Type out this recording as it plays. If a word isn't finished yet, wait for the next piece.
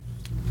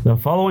The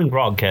following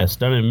broadcast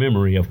done in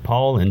memory of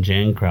Paul and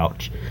Jan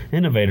Crouch,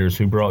 innovators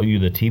who brought you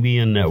the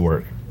TBN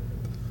network.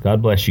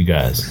 God bless you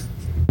guys.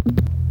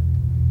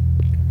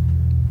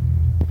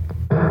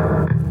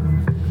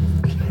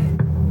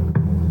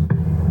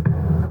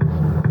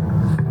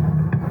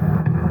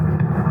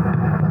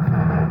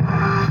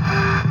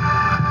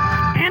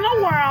 In a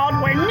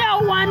world where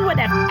no one would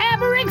have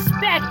ever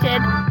expected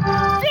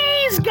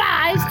these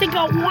guys to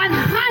go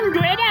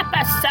 100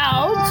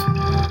 episodes.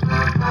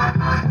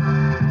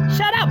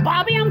 Shut up,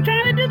 Bobby. I'm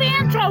trying to do the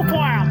intro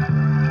for him.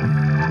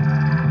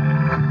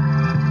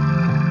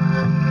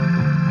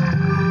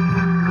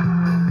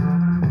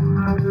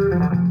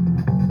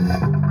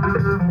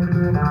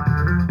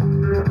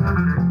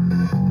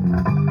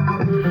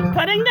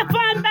 Putting the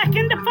fun back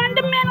into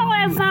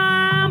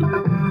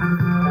fundamentalism.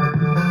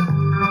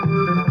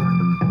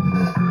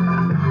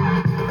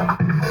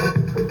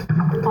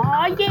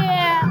 Oh,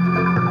 yeah.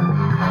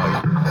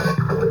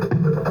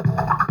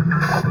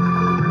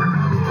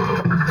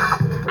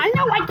 I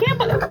know, I can't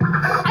believe.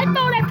 I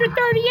thought after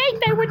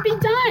 38 they would be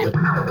done. Is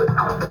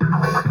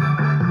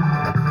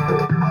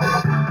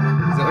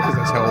that because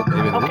that's how old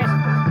David Okay. is?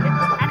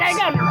 I gotta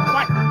go now.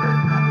 What?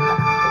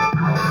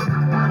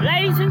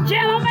 Ladies and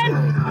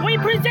gentlemen, we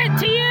present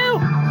to you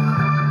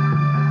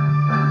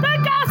the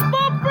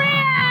Gospel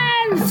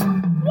Friends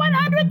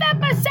 100th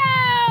episode.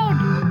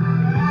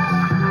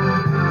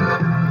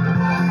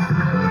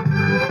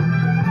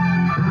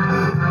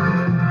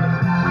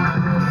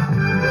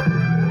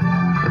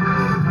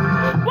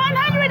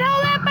 100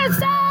 whole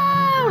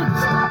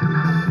episodes!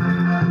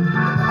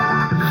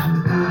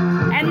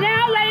 And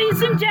now,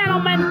 ladies and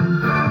gentlemen,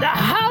 the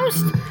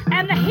host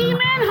and the He-Man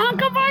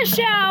hunk of our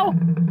show,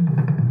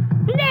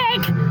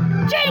 Nick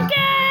Jenkins!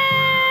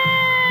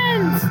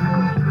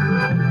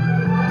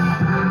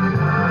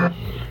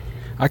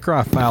 I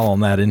cry foul on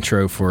that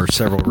intro for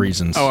several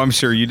reasons. Oh, I'm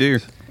sure you do.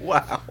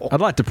 Wow.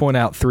 I'd like to point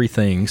out three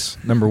things.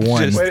 Number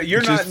one, Just- Wait,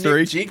 you're Just not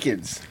three? Nick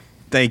Jenkins.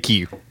 Thank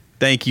you.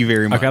 Thank you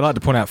very much. okay, I'd like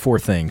to point out four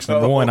things.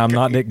 Number one, I'm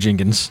not Nick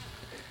Jenkins.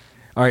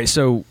 All right,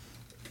 so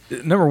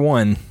number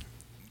one,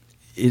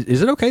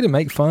 is it okay to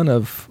make fun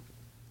of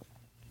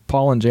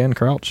Paul and Jan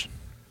Crouch?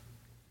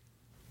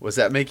 Was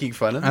that making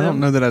fun of them? I don't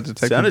know that I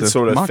detected Sounded the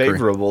sort of mockery.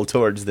 favorable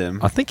towards them.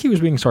 I think he was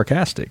being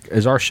sarcastic.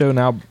 Is our show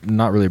now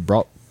not really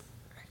brought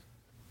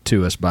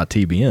to us by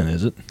TBN,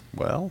 is it?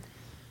 Well,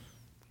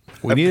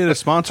 We needed a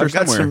sponsor I've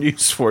got somewhere. some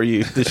news for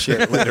you to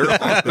share later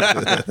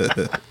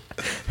on.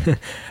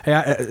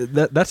 Hey,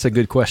 that's a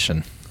good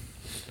question.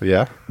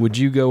 Yeah? Would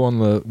you go on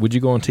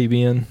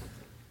TBN?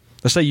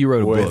 Let's say you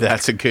wrote a Boy, book.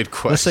 that's a good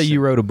question. Let's say you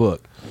wrote a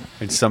book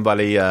And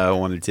somebody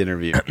wanted to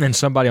interview. and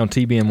somebody on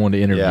TBN wanted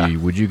to interview Yeah. you.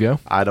 Would you go?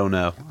 I don't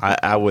know.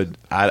 I would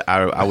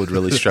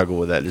really struggle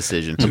with that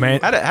decision.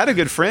 Man- Had a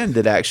good friend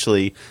that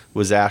actually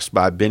was asked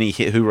by Benny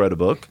Hinn, who wrote a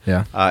book,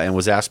 Yeah. and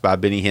was asked by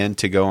Benny Hinn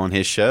to go on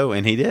his show,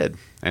 and he did.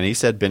 And he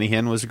said Benny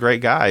Hinn was a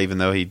great guy, even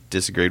though he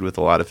disagreed with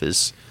a lot of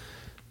his,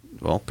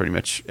 well, pretty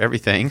much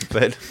everything.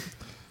 But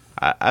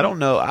I don't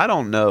know. I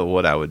don't know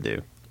what I would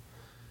do.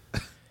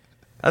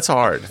 That's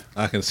hard.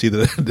 I can see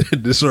the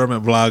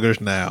discernment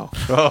bloggers now.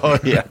 Oh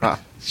yeah.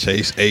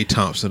 Chase A.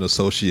 Thompson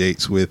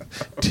associates with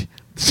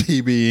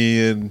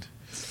TBN.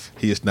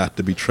 He is not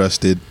to be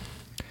trusted.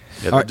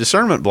 Yeah, the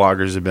discernment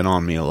bloggers have been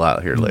on me a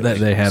lot here lately.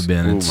 They have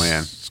been. Oh It's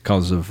man.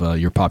 because of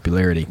your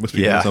popularity. Must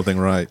be Yeah. doing something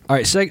right. All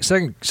right,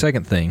 second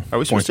thing, Are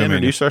we supposed to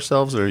introduce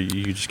ourselves, or are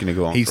you just going to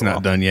go on? He's for a not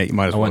while? done yet. You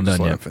might as I well wasn't just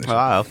done let yet. him finish.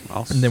 I'll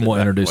and then sit we'll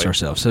back and introduce wait.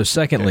 ourselves. So,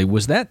 secondly,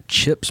 was that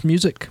Chips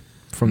music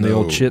from the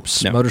old No.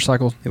 Chips No.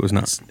 motorcycle? It was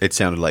not. It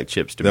sounded like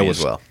Chips to That me was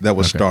as well. that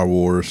was Okay. Star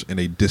Wars in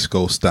a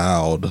disco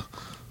styled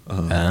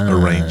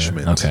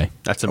arrangement. Okay,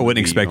 That's a I wouldn't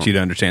movie expect you to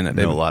don't understand that,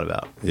 know David. a lot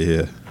about.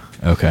 Yeah.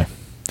 okay.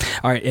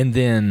 All right, and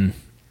then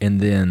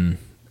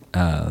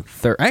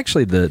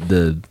actually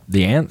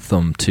the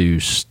anthem to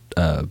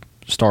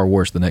Star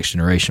Wars: The Next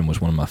Generation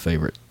was one of my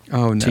favorite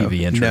Oh, no.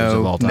 TV intros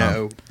of all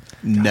time.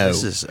 No.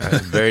 This is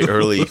very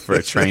early for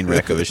a train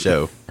wreck of a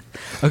show.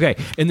 Okay,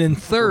 and then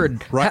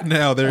third, Right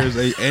now, there is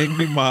a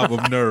angry mob of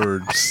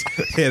nerds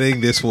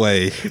heading this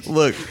way,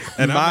 Look,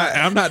 and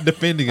I'm not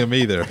defending them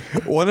either.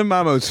 one of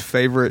my most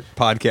favorite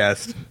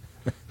podcasts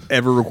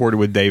ever recorded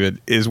with David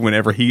is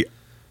whenever he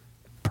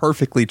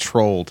perfectly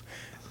trolled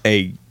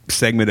a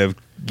segment of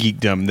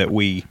geekdom that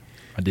we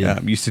I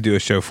did. used to do a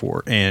show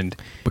for. And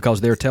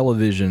because their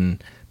television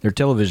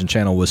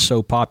channel was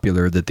so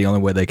popular that the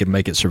only way they could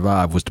make it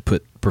survive was to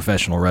put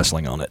professional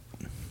wrestling on it.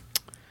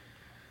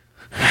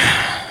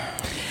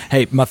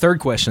 Hey, my third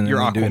question.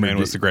 your and then Aquaman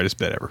was the greatest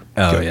bet ever.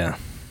 Oh Go ahead. yeah,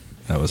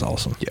 that was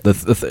awesome. Yeah.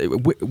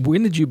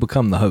 When did you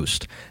become the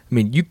host? I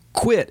mean, you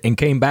quit and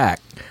came back.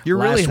 You're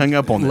really hung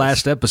up on this.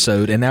 last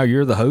episode, and now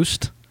you're the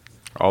host.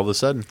 All of a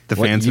sudden, The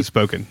What, fans you have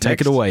spoken. Take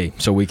Next. it away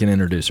so we can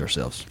introduce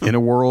ourselves. In a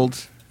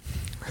world,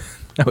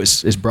 No,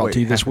 it's brought Wait, to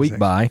you this half a week second.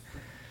 by.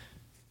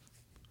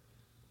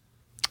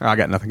 I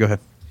got nothing. Go ahead.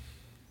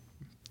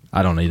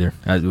 I don't either.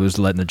 I was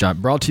letting the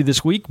giant. Brought to you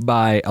this week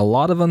by A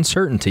Lot of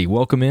Uncertainty.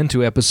 Welcome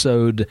into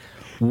episode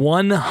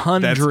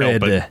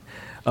 100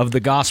 of the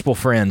Gospel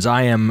Friends.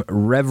 I am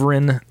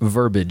Reverend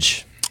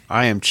Verbiage.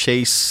 I am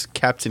Chase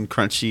Captain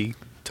Crunchy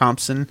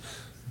Thompson,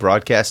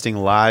 broadcasting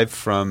live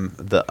from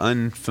the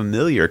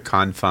unfamiliar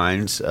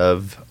confines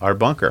of our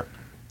bunker.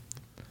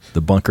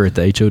 The bunker at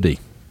the HOD.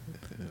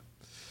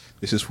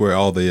 This is where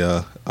all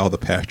the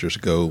pastors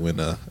go when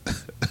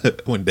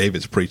when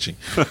David's preaching.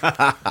 They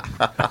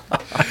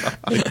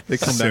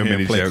come So down here many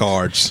and play jokes.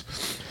 cards.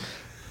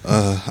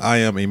 I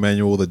am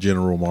Emmanuel the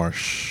General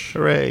Marsh.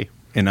 Hooray.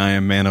 And I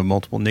am man of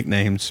multiple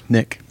nicknames,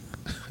 Nick.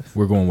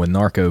 We're going with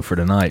Narco for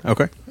tonight.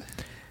 Okay.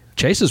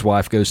 Chase's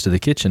wife goes to the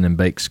kitchen and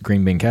bakes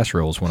green bean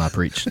casseroles when I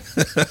preach.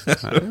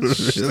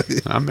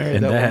 I married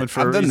And that that- woman for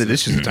I've a done the reason.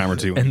 dishes a time or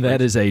two. And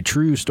that is a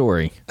true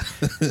story.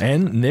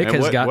 And Nick And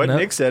has what gotten up.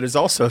 Nick said is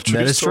also a true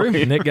That is story.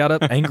 true. Nick got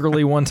up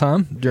angrily one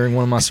time during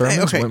one of my sermons.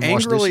 Okay, went and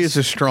washed angrily dishes.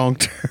 is a strong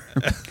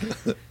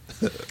term.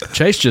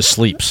 Chase just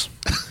sleeps.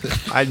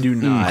 I do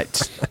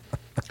not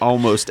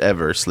almost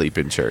ever sleep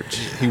in church.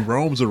 He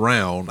roams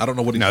around. I don't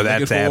know what he's No, looking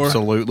that's for,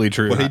 absolutely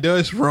true. but he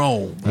does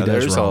roam. He does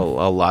There's a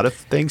roam. lot of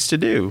things to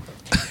do.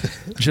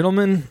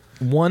 Gentlemen,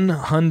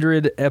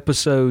 100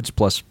 episodes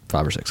plus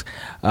 5 or 6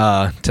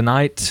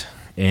 tonight,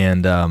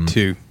 and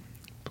 2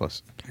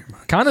 plus.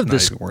 kind of It's not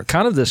this even worth it.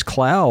 kind of this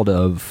cloud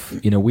of,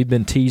 we've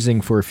been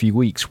teasing for a few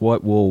weeks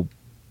what will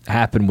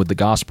happen with the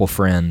Gospel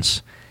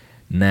Friends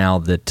now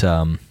that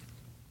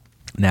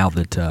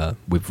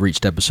we've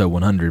reached episode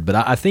 100. But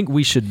I think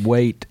we should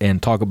wait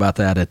and talk about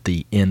that at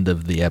the end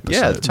of the episode.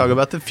 Yeah, talk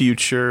about the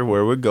future,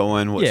 where we're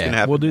going, what's Yeah, going to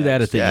happen. we'll do that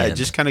next. at the end.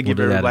 Just kind of We'll give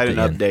do that at everybody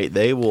the an end. update.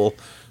 They will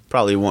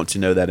probably want to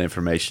know that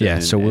information. Yeah,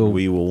 and, so and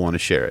we will want to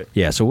share it.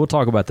 Yeah, so we'll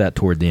talk about that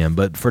toward the end.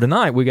 But for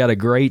tonight, we got a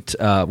great,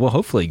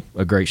 hopefully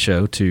a great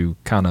show to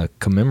kind of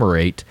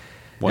commemorate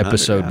 100,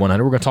 episode yeah.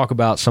 100. We're going to talk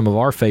about some of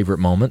our favorite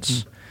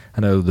moments. I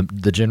know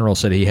the general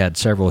said he had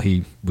several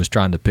he was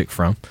trying to pick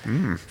from.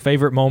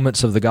 Favorite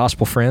moments of the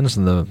Gospel Friends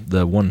and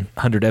the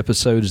 100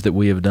 episodes that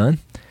we have done.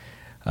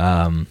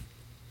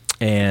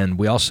 And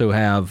we also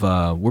have,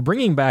 we're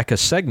bringing back a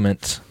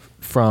segment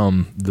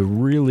from the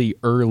really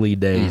early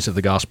days of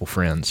the Gospel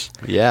Friends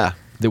Yeah.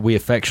 that we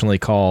affectionately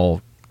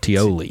call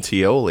Tioli.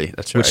 Tioli,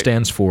 that's right. Which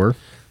stands for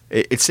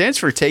It stands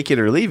for Take It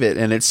or Leave It,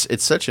 and it's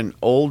such an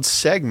old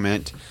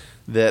segment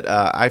that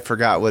I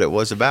forgot what it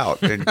was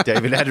about, and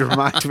David had to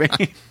remind me.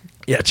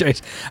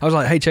 Chase. I was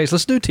like, hey Chase,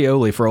 let's do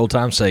Tioli for old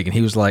time's sake, and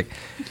he was like,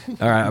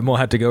 all right, I'm gonna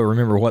have to go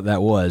remember what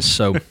that was.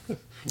 So,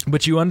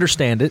 but you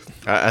understand it.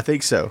 I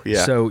think so.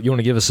 Yeah. So you want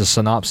to give us a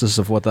synopsis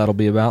of what that'll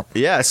be about?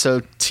 Yeah,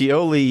 so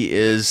Tioli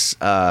is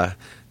the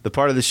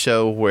part of the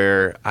show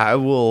where I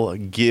will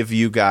give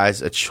you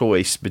guys a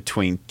choice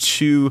between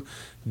 2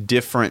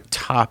 different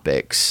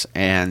topics,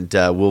 and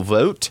we'll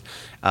vote.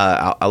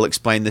 I'll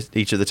explain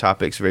each of the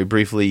topics very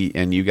briefly,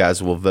 and you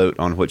guys will vote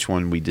on which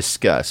one we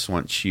discuss.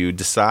 Once you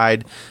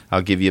decide,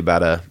 I'll give you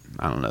about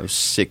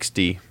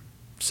 60,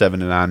 7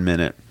 to 9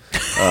 minute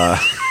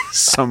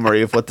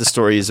summary of what the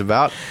story is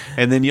about,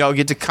 and then y'all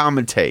get to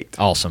commentate.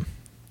 Awesome.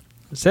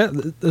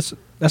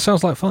 That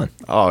sounds like fun.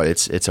 Oh,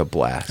 it's a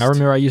blast. I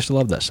remember I used to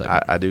love that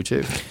segment. I do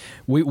too.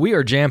 We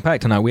are jam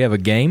packed tonight. We have a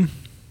game.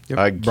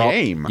 A Brought-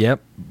 game.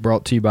 Yep,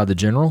 brought to you by the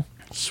General,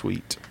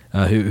 Sweet.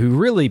 who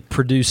really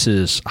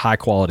produces high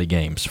quality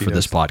games for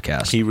this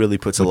podcast. He really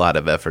puts a lot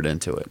of effort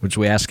into it. Which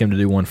we asked him to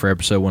do one for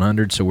episode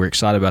 100, so we're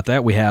excited about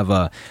that. We have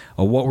a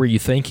What Were You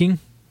Thinking,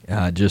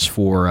 just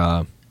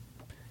for,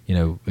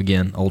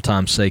 again, old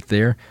time's sake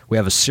there. We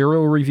have a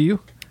cereal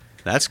review,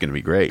 That's going to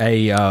be great.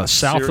 a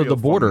south of Cereal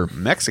the border.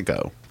 from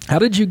Mexico. How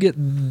did you get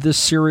this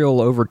cereal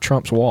over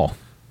Trump's wall?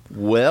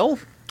 Well,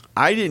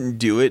 I didn't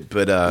do it,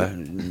 but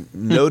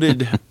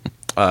noted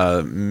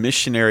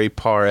missionary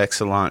par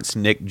excellence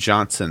Nick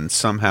Johnson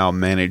somehow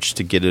managed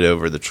to get it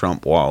over the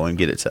Trump wall and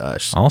get it to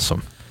us.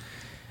 Awesome.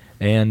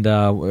 And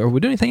are we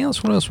doing anything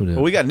else? What else we do?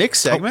 Well, we got Nick's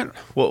segment.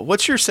 Well,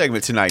 what's your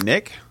segment tonight,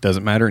 Nick?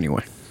 Doesn't matter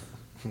anyway.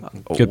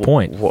 Good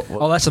point. Wh- wh-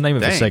 Oh, that's the name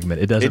of the Dang.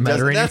 segment. It doesn't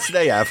matter anymore. That's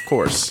yeah, of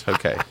course.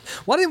 Okay.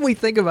 Why didn't we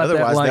think about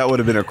Otherwise, that? Like that would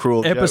have been a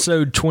cruel joke.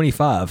 episode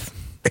 25.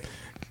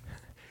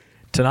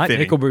 Tonight, Fitting.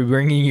 Nick will be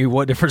bringing you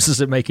What Difference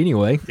Does It Make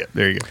Anyway? Yeah,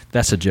 there you go.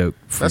 That's a joke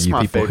for That's you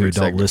my people who favorite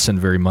don't segment. listen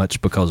very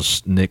much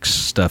because Nick's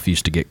stuff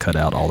used to get cut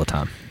out all the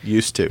time.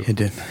 Used to. It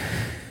did.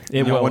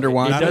 It, I wonder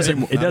why. It Not doesn't.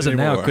 anymore. It Not doesn't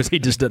now anymore. because he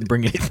just doesn't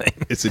bring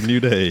anything. It's a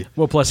new day.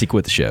 Well, plus he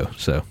quit the show.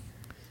 So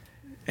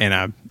And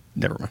I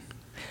never mind.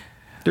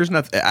 There's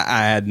nothing.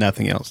 I add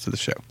nothing else to the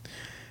show.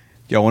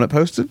 Y'all want it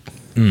posted?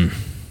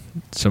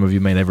 some of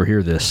you may never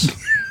hear this.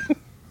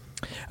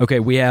 Okay,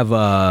 we have.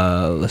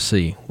 Let's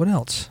see. What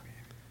else?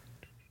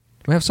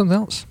 Do we have something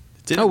else?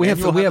 Didn't we have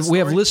Emmanuel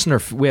have a listener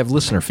story?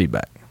 listener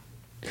feedback.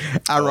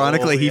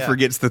 Ironically, he yeah.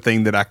 forgets the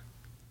thing that I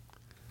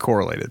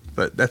correlated,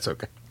 but that's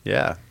okay.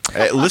 Yeah.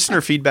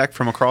 Listener feedback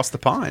from across the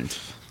pond.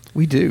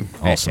 We do.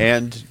 Awesome.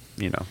 And,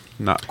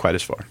 not quite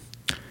as far.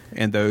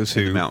 And those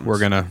In the who mountains. were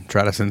going to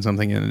try to send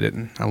something in and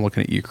didn't. I'm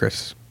looking at you,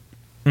 Chris.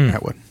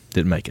 Atwood.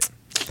 Didn't make it.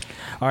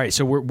 All right,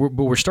 so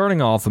we're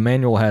starting off.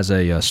 Emmanuel has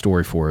a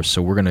story for us,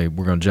 so we're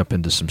gonna jump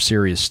into some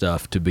serious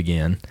stuff to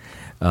begin.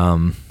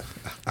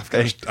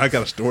 I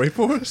got a story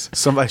for us.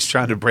 Somebody's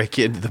trying to break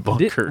into the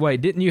bunker.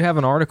 Didn't you have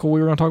an article we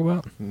were going to talk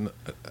about?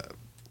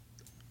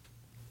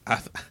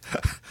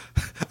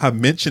 I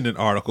mentioned an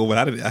article, but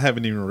I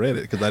haven't even read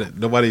it because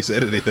nobody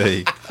said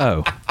anything.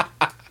 Oh.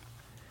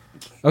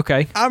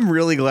 Okay. I'm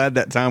really glad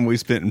that time we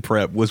spent in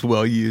prep was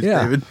well used,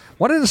 Yeah. David.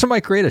 Why didn't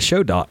somebody create a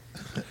show doc?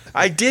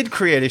 I did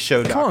create a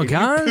show. Come on,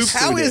 guys.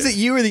 How is it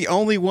you are the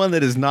only one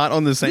that is not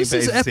on the same This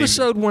page? is as Steve?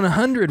 episode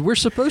 100. We're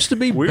supposed to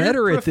be We're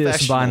better at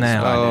this by professionals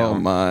now. by now. Oh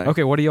my!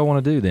 Okay, what do y'all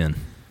want to do then?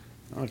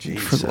 Oh,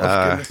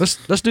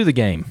 jeez. Let's do the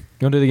game.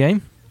 You want to do the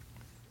game?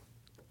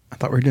 I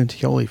thought we were doing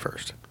Tioli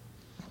first.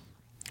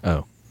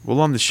 Oh, Well,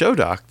 on the show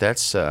doc,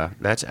 that's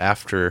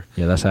after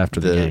yeah, that's after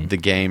the game. the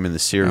game and the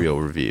cereal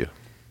review,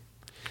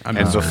 I'm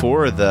and just-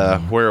 before the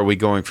where are we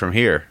going from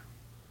here,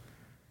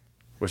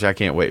 which I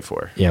can't wait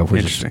for. Yeah, we're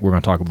Interesting. going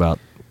to talk about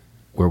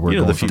where we're You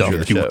know, going the from future here.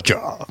 of the show.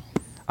 job.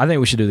 I think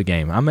we should do the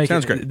game. I'm making.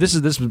 Sounds great. This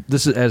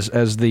is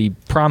as the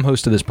prime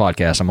host of this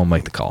podcast. I'm going to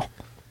make the call.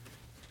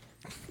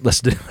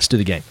 Let's do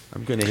the game.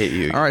 I'm going to hit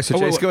you. All right, so Oh,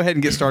 wait, Chase, wait. go ahead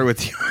and get started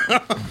with you.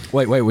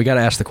 Wait. We got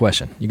to ask the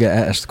question. You got to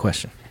ask the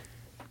question.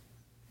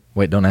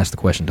 Wait, don't ask the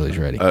question until he's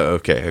ready.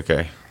 Okay.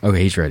 Okay,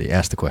 he's ready.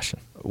 Ask the question.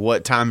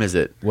 What time is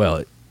it?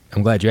 Well,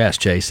 I'm glad you asked,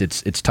 Chase.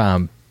 It's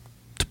time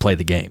to play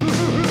the game.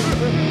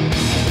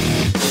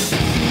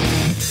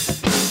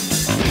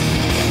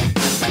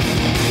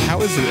 How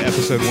is it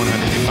episode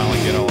 100 you finally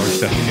get all our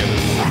stuff together?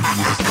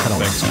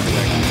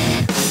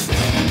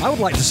 I would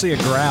like to see a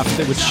graph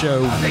that would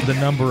show the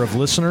number of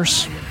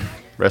listeners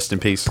Rest in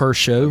peace. per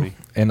show,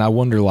 and I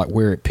wonder like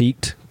where it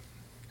peaked.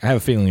 I have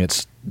a feeling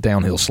it's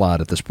downhill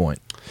slide at this point.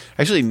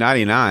 Actually,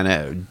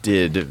 99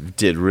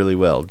 did really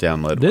well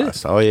download Did it?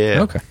 wise. Oh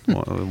yeah. Okay.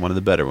 One of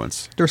the better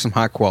ones. There's some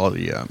high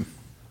quality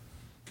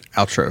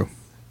outro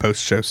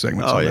post show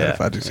segments Oh, on that. yeah.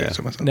 If I do say Yeah.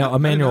 so myself. Now, 99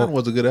 Emmanuel,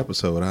 was a good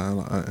episode.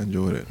 I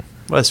enjoyed it.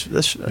 Well,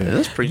 that's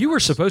pretty. you were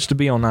supposed to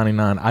be on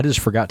 99. I just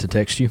forgot to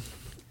text you,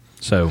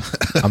 so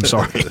I'm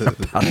sorry about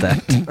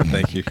that.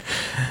 Thank you.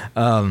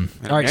 All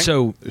right,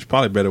 so It's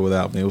probably better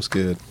without me. It was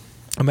good.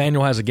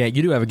 Emmanuel has a game.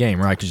 You do have a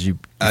game, right? Because you.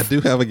 I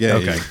do have a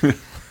game. Okay.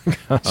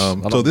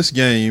 So this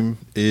game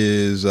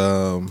is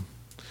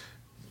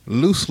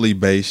loosely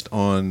based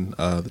on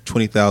the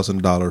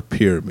 $20,000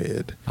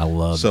 pyramid. I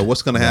love. So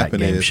what's going to that happen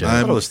game is show.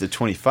 I thought it was the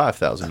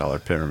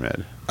 $25,000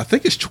 pyramid. I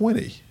think it's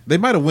 20. They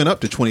might have went up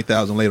to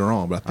 20,000 later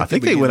on, but I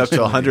think they began went up to at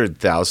 20.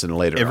 100,000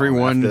 later.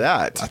 Everyone- after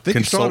that. I think it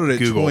Consult started at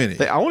Google.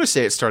 20. I want to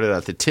say it started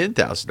at the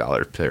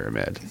 $10,000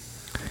 pyramid.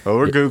 Oh,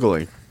 we're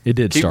googling. It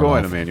did Keep start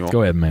going, off. Emmanuel.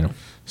 Go ahead, Emmanuel.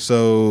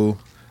 So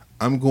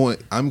I'm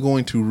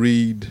going to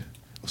read.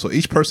 So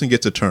each person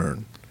gets a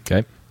turn.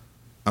 Okay.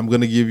 I'm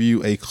going to give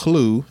you a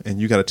clue, and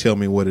you got to tell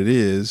me what it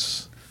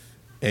is.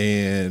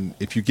 And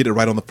if you get it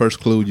right on the first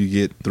clue, you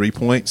get 3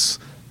 points.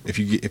 If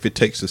it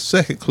takes the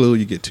second clue,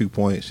 you get 2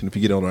 points, and if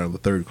you get on the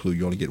third clue,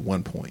 you only get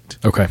 1 point.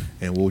 Okay.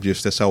 And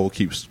that's how we'll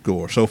keep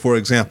score. So, for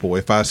example,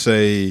 if I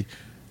say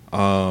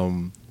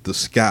the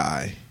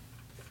sky,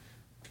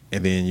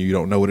 and then you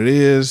don't know what it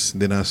is,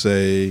 then I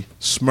say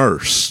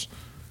Smurfs,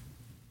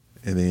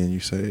 and then you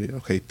say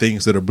okay,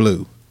 things that are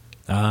blue.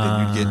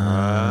 Then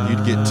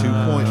you'd get 2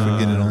 points for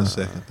getting it on the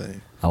second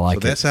thing. I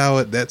like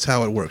so that's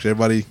how it works.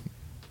 Everybody,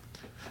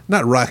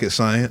 not rocket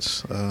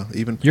science.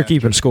 Even You're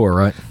keeping score,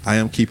 right? I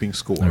am keeping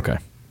score. Okay.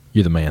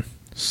 You're the man.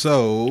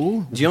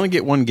 So Do you only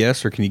get one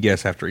guess, or can you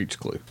guess after each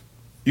clue?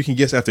 you can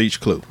guess after each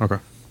clue. Okay.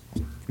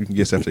 You can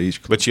guess after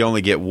each clue. But you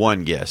only get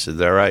one guess. Is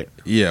that right?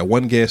 Yeah,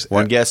 one guess.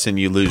 One guess and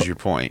you lose your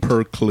point.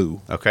 per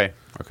clue. Okay.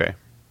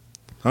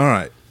 All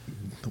right.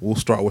 We'll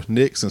start with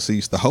Nick since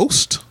he's the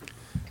host.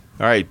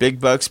 All right. Big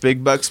bucks. No,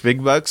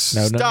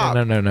 Stop.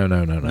 no. No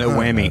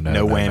whammy.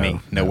 No whammy.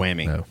 No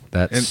whammy. No,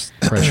 that's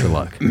pressure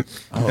luck.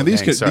 And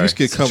these dang,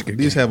 sorry.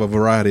 these have a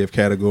variety of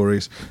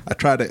categories. I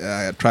tried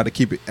to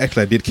keep it.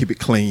 Actually, I did keep it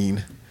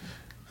clean.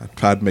 I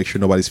tried to make sure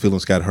nobody's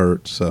feelings got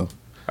hurt. So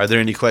Are there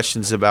any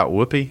questions about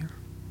Whoopi?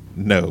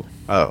 no,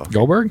 Oh,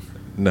 Goldberg?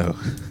 no.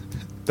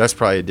 that's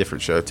probably a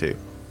different show too.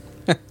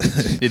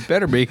 It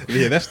better be.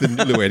 Yeah, that's the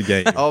newlywed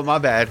game. Oh, my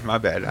bad.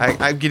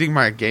 I'm getting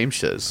my game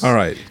shows. All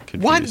right.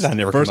 confused. Why did I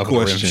never First come up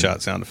with a rim question.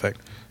 shot sound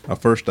effect? Our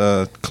first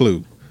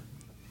clue: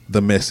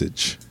 the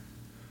message.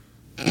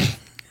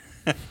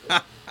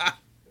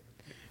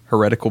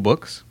 Heretical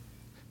books.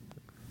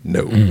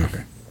 No.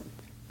 Okay.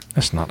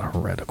 That's not a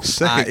heretical.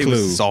 Second It clue: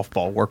 was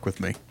softball. Work with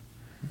me.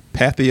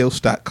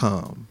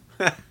 Pathos.com.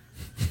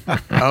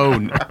 Oh,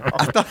 no.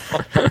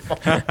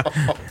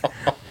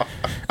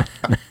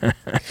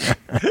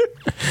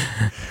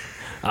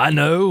 I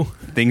know.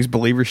 Things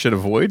believers should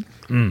avoid.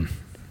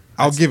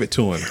 I'll give it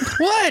to him.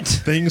 What?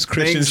 Things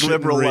Christians Things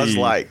shouldn't liberal read. was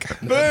like.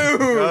 Boom.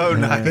 Oh,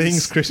 nice.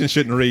 Things Christians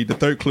shouldn't read. The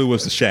third clue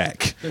was the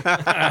shack.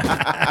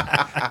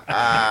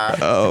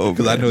 Oh,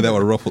 Because I know that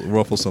would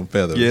ruffle some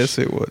feathers. Yes,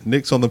 it would.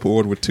 Nick's on the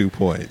board with 2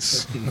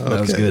 points. That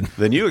was good.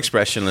 The new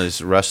expression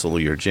is rustle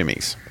your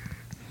jimmies.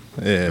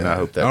 Yeah. And I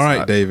hope that's all right,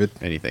 not David.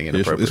 anything This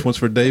inappropriate. one's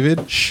for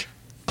David. Shh.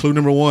 Clue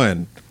number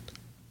 1.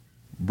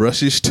 Brush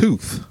his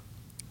tooth.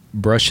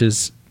 Brush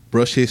his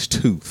Brush his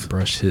tooth.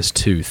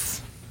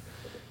 tooth.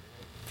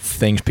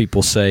 things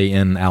people say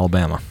in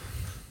Alabama.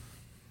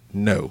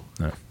 No.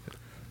 No.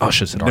 Oh,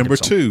 shit. Said Number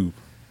Arkansas. 2,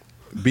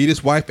 beat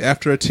his wife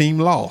after a team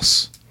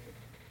loss.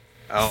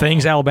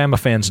 Things Alabama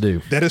fans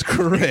do. That is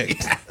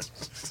correct.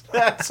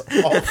 That's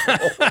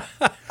awful.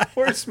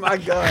 Where's my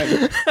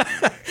gun?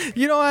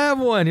 You don't have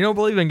one. You don't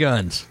believe in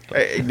guns.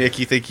 Hey, Nick,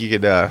 you think you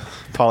could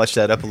polish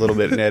that up a little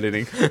bit in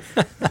editing?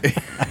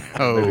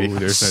 Maybe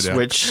there's no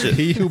doubt. switch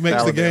He who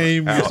makes the Alabama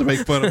game gets to out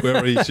make fun of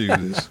whoever he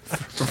chooses.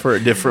 for a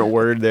different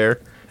word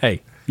there.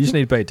 Hey, you just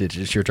need to pay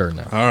attention. It's your turn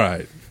now. All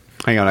right.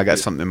 Hang on, I got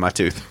something in my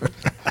tooth.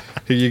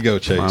 Here you go,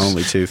 Chase. My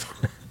only tooth.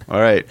 All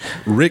right.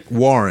 Rick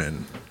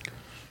Warren.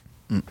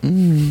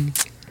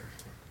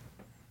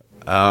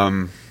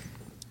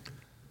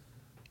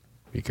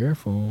 Be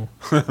careful.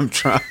 I'm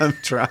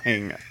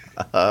trying.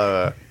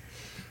 I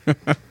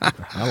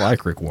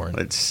like Rick Warren.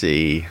 Let's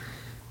see.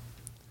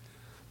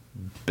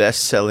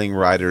 Best-selling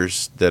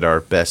writers that are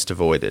best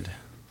avoided.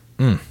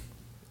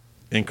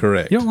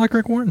 Incorrect. You don't like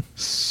Rick Warren?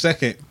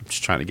 Second, I'm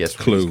just trying to guess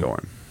where Clue. he's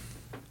going.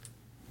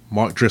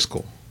 Mark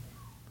Driscoll.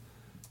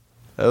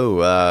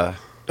 Oh,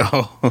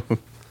 Oh,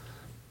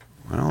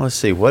 well, let's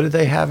see. What do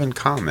they have in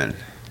common?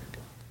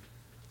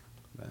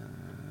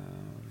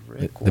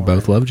 Rick They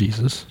both Warren, love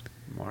Jesus.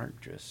 Mark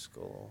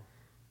Driscoll.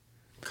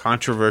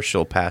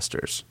 Controversial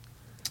pastors.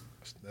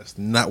 That's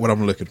not what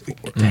I'm looking for.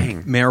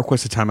 Dang. may I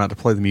request a timeout to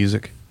play the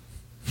music?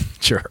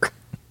 Sure.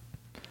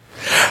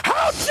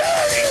 How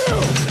dare you!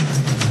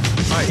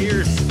 My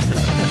ears.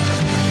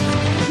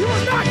 You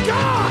are not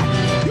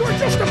God! You are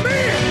just a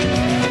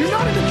man! You're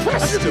not an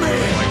impressive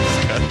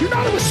man! You're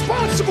not a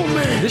responsible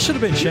man! This should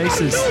have been You're not a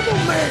Chase's noble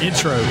man!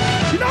 intro.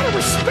 You're not a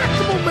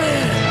respectable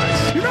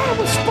man! You're not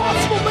a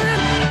responsible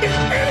man in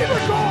any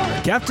regard!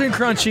 Captain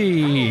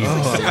Crunchy. Oh, I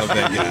love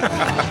that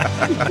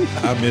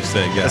guy. I miss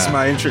that guy. That's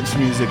my entrance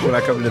music when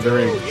I come into the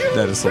ring.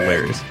 That is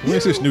hilarious.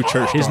 When's this new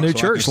church? His start? new So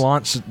I church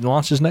can-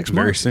 launches next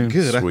Very month. soon.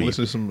 Good. I can Sweet.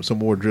 listen to some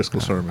more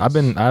Driscoll sermons.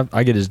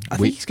 I get his. I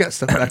think he's got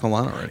stuff back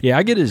online already. Yeah,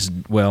 I get his.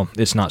 Well,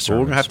 it's not Well,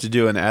 we're sermons. gonna have to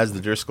do an As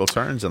the Driscoll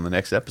Turns on the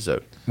next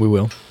episode. We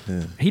will.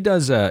 Yeah. He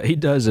does a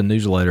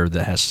newsletter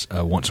that has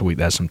once a week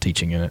that has some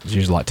teaching in it. It's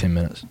usually like 10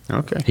 minutes.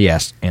 Okay. He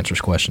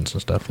answers questions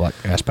and stuff like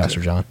Ask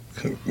Pastor John.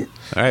 All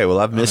right. Well,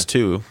 I've missed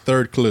two.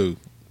 Third clue: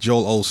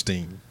 Joel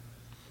Osteen.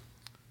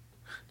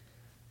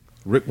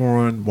 Rick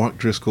Warren, Mark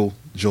Driscoll,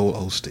 Joel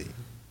Osteen.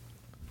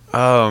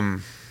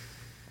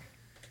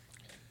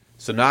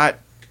 So not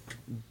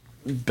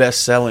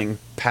best-selling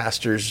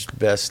pastors,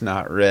 best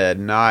not read,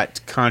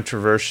 not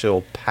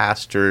controversial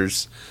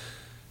pastors.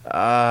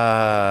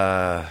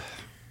 I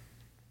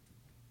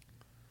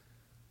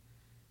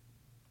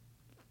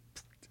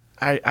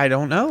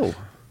don't know.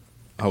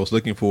 I was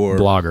looking for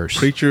Bloggers.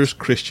 Preachers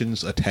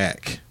Christians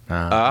Attack.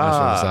 That's what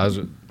That's what I was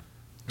Okay.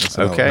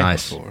 looking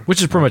nice. for.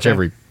 Which is pretty much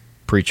every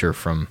preacher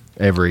from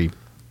every.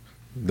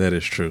 That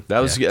is true. That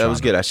was Yeah, that was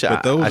good. I should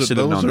But I should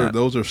have known that.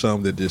 those are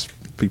some that just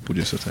people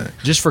just attack.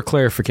 Just for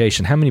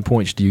clarification, how many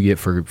points do you get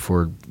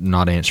for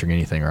not answering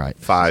anything right?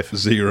 5.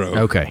 0.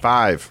 Okay.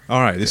 5.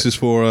 All right. This is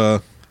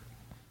for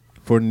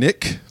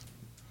Nick.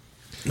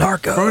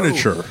 Narco.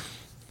 Furniture.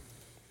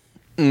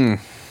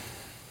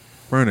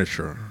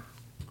 Furniture.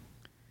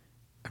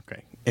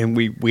 Okay. And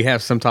we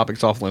have some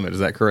topics off limit. Is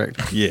that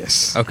correct?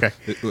 Yes. Okay.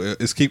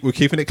 We're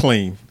keeping it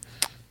clean.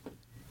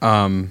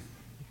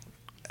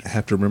 I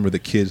have to remember the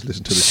kids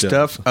listen to the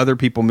Stuff show. other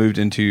people moved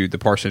into the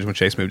parsonage when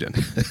Chase moved in.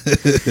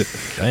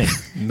 Dang.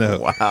 No.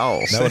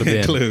 Wow. That would have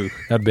been Clue.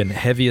 that'd been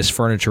heaviest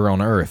furniture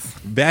on earth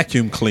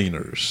Vacuum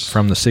cleaners.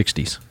 from the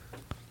 60s.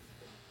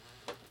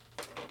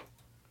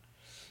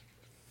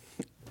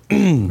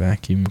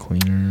 Vacuum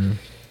cleaner.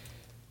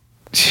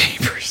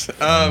 Jeepers.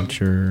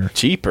 Furniture.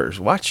 Jeepers,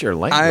 watch your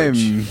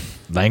language.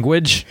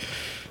 Language.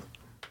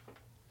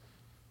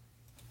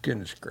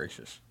 Goodness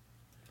gracious.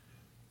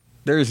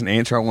 There is an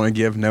answer I want to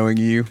give knowing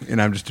you,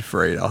 and I'm just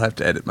afraid I'll have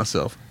to edit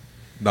myself.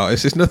 No,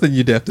 it's nothing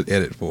you'd have to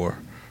edit for.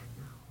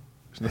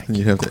 It's nothing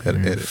you'd have to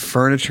edit.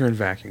 Furniture and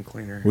vacuum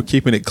cleaner. We're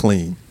keeping it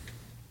clean.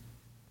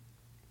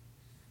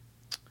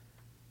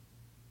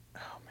 Oh,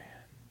 man.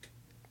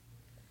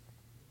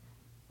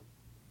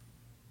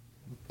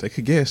 Take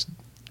a guess.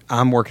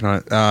 I'm working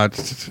on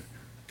it.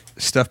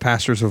 Stuff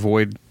pastors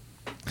avoid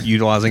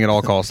utilizing at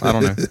all costs. I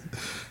don't know.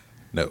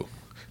 No.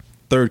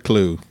 Third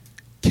clue.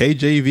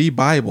 KJV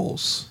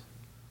Bibles.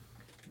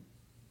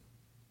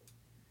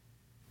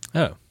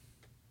 Oh.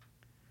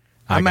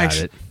 I got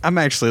it. I'm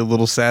actually a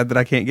little sad that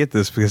I can't get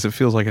this because it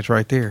feels like it's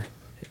right there.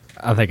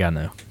 I think I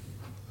know.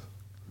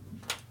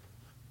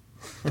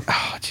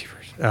 Oh,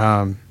 jeepers.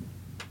 I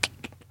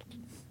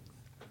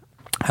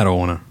don't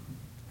want to.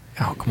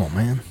 Oh, come on,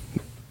 man.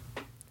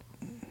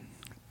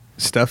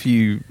 Stuff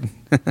you.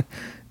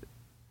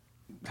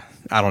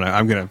 I don't know.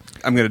 I'm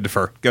gonna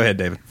defer. Go ahead,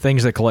 David.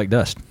 Things that collect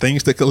dust.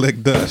 Things that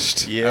collect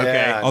dust. Yeah.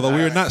 Okay. Although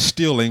we are not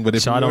stealing, but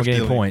if So we I don't were get any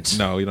stealing- points.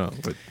 No, you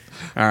don't. But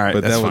All right.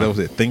 but that's that fine. was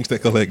it. Things that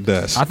collect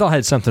dust. I thought it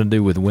had something to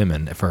do with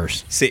women at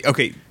first. See,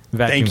 okay.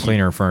 Vacuum thank you.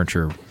 cleaner,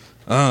 furniture.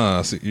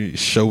 So you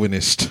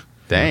chauvinist.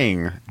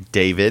 Dang,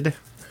 David.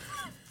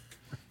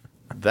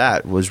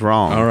 That was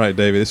wrong. All right,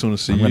 David, this one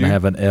is to I'm you. going to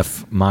have an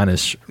F-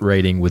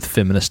 rating with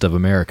Feminist of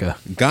America.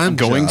 Ganja.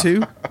 Going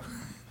to?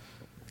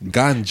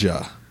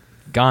 Ganja.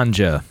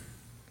 Ganja.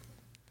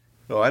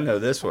 Oh, I know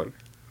this one.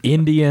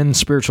 Indian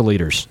spiritual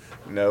leaders.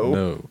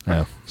 No.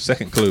 Oh.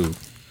 Second clue.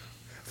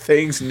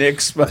 Things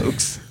Nick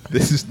smokes.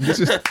 This is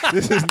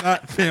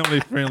not family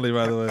friendly,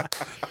 by the way.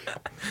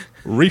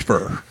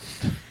 Reefer.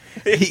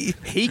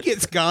 He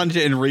gets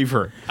ganja and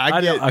reefer. I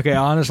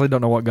honestly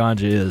don't know what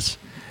ganja is.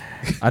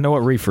 I know what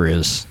reefer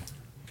is.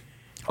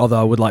 Although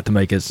I would like to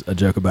make a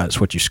joke about it's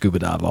what you scuba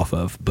dive off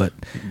of. But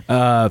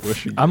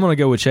I'm going to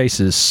go with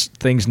Chase's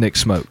Things Nick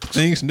Smoked.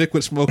 Things Nick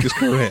would smoke is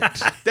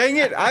correct. Dang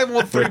it! I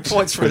want 3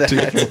 points for 2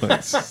 that.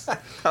 points.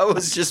 I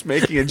was just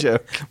making a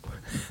joke.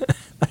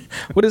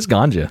 What is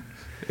ganja?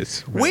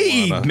 It's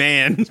Weed, marijuana.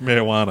 man. It's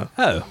marijuana.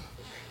 Oh.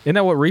 Isn't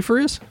that what reefer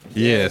is?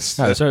 Yes.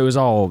 Oh, so it was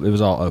all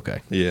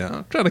okay. Yeah.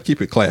 I'm trying to keep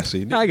it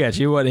classy. I got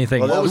you. It wasn't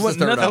anything. Well, that was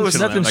the third nothing,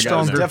 option. nothing I got it.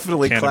 stronger.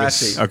 Definitely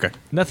Cannabis. classy. Okay.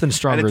 Nothing And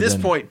stronger. at this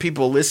than, point,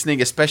 people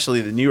listening,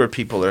 especially the newer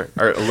people, are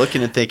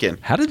looking and thinking,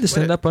 how did this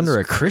end up under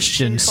a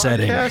Christian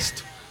setting? podcast?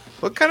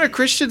 What kind of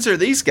Christians are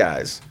these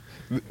guys?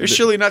 They're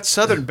surely not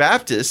Southern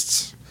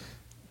Baptists.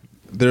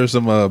 There's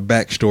some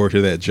backstory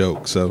to that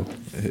joke, so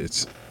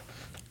it's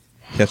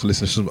you have to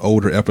listen to some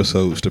older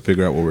episodes to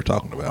figure out what we're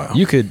talking about.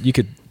 You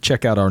could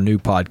check out our new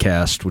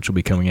podcast, which will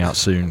be coming out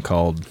soon,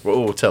 called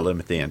Well, we'll tell them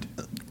at the end.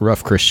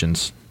 Rough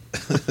Christians.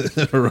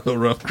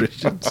 Rough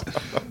Christians.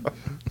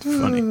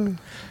 Funny.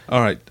 All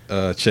right,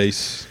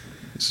 Chase,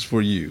 this is for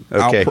you.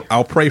 Okay.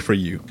 I'll pray for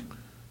you.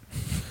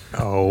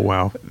 Oh,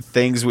 wow.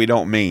 Things we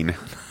don't mean.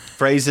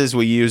 Phrases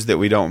we use that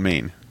we don't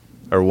mean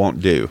or won't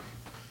do.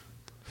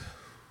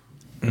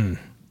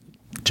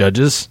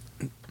 Judges.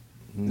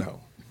 No.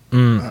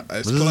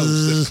 It's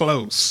close. It's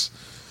close.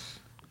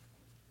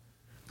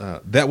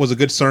 That was a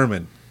good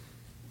sermon.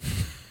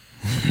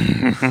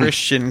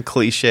 Christian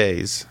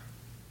cliches.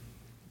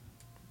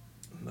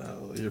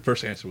 No, your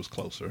first answer was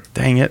closer.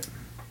 Dang it.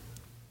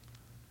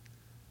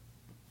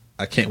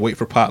 I can't wait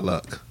for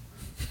potluck.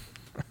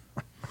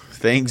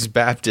 Things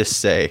Baptists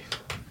say.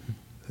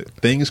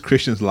 Things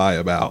Christians lie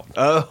about.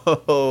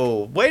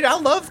 Oh, wait, I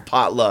love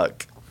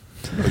potluck.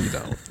 No, you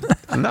don't.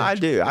 No, I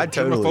do. I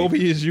totally.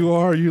 Germophobic as you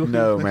are, you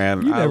No,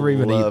 man. You never I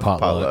even eat love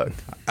potluck.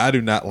 I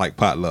do not like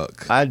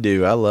potluck. I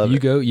do. I love You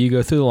it.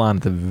 go through the line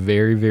at the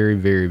very, very,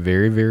 very,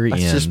 very, very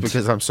That's end. just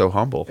because I'm so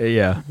humble.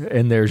 Yeah,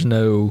 and there's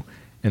no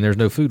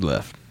food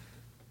left.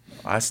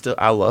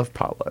 I love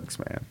potlucks,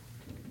 man.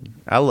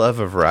 I love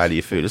a variety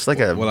of food. It's like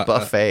a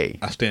buffet.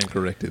 I stand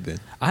corrected then.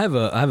 I have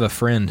a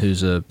friend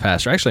who's a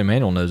pastor. Actually,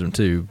 Emmanuel knows him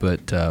too,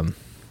 but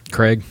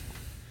Craig.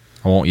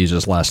 I won't use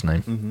his last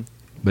name,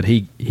 but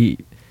he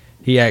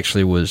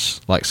actually was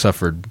like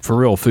suffered for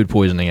real food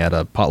poisoning at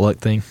a potluck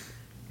thing.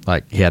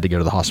 Like he had to go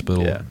to the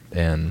hospital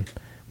and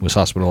was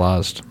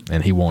hospitalized,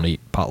 and he won't eat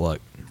potluck.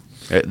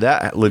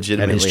 That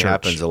legitimately church.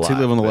 happens a lot. Does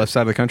he live on the but- left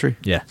side of the country?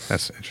 Yeah.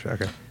 That's interesting.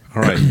 Okay.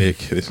 All right, Nick.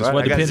 This is Well,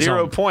 I got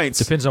 0 points.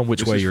 Depends on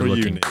which This way is you're for you,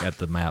 looking Nick. at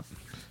the map.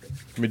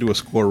 Let me do a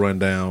score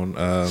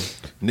rundown.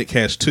 Nick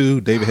has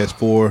 2, David has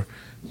 4,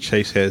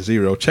 Chase has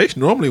 0. Chase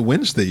normally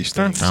wins these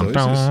things, so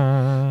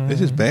it's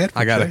just bad. For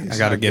I gotta Chase.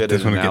 get good this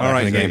at one to get analysis,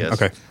 back in the I game.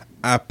 guess. Okay.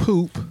 I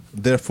poop,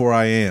 therefore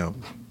I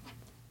am.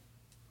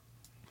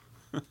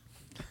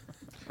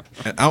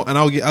 And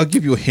I'll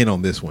give you a hint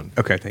on this one.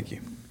 Okay. Thank you.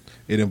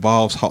 It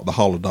involves the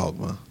Hall of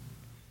Dogma,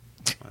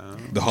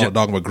 the Hall of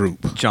Dogma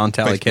group. John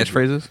Talley Facebook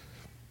catchphrases.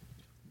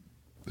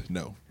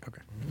 No,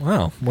 Okay.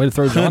 Wow, way to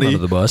throw John honey, under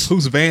the bus.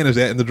 whose van is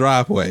that in the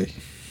driveway?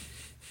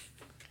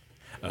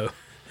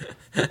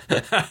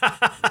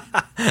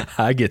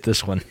 I get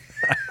this one.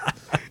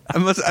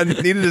 I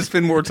needed to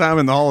spend more time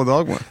in the Hall of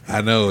Dogma.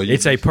 I know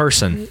It's a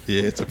person.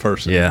 yeah, it's a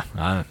person. Yeah,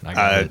 I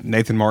got it.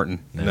 Nathan Martin.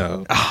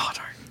 No. Oh,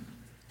 darn.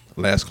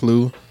 Last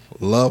clue: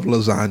 love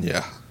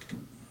lasagna.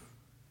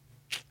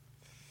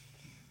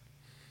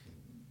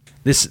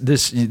 This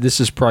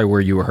is probably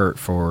where you were hurt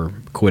for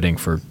quitting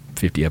for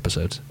 50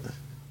 episodes.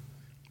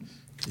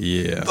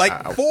 Yeah,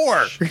 Like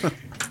 4.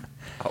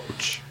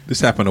 Ouch. this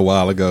happened a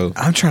while ago.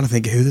 I'm trying to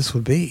think of who this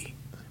would be.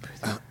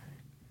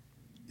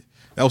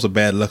 That was a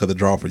bad luck of the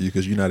draw for you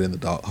because you're not in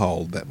the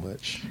hall that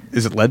much.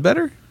 Is it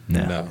Ledbetter?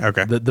 No.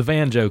 Okay. The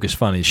van joke is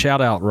funny.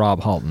 Shout out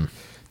Rob Halton.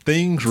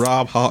 Things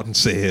Rob Houghton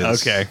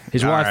says. Okay.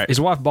 His All wife right.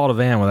 his wife bought a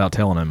van without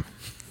telling him.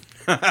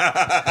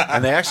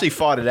 And they actually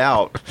fought it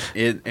out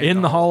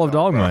In the Hall of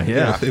Dogma.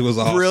 Yeah. It was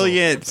awesome.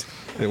 Brilliant.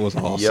 It was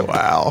awesome. Yep.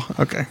 Wow.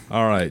 Okay.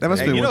 All right. That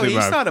must And be you know, one thing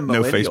he's about not a no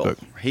millennial.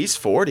 Facebook. He's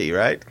 40,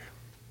 right?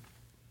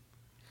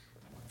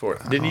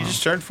 Didn't you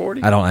just turn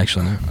 40? I don't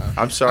actually know.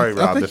 I'm sorry,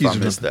 Rob, if I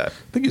missed that. I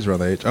think he's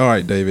around that age. All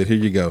right, David, here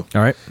you go.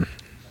 All right.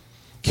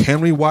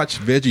 Can we watch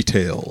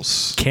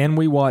VeggieTales? Can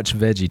we watch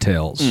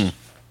VeggieTales?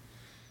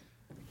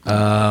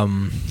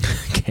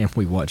 Can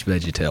we watch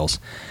VeggieTales?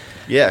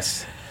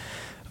 Yes.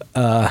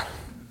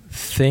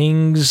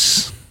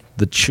 Things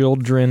the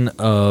children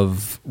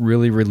of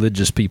really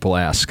religious people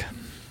ask.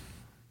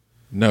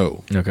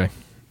 No. Okay.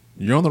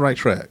 You're on the right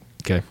track.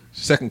 Okay.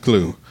 Second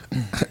clue.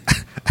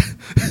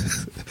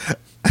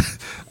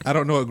 I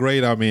don't know what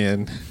grade I'm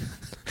in.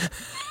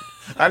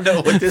 I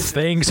know what this.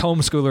 Things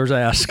homeschoolers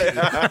ask.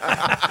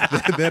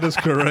 That is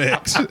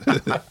correct.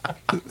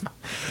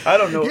 I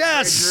don't know.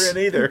 Yes! What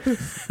grade you're in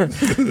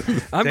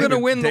either. I'm going to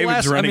win the David's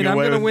last. I running mean, I'm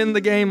away going to with- win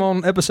the game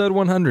on episode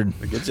 100.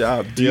 Good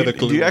job. The other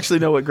Do you clue. actually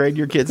know what grade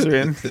your kids are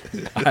in?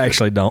 I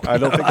actually don't. I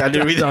don't think I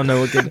do either. don't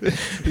know what. Number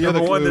other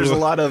one, clue- there's a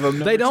lot of them.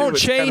 They don't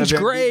change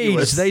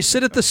grades. They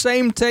sit at the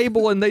same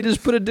table and they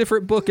just put a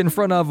different book in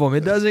front of them.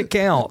 It doesn't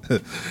count.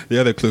 The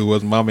other clue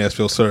was Mommy has to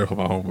feel sorry for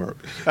my homework.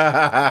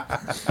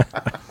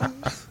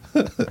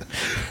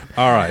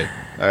 All right.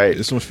 All right.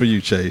 This one's for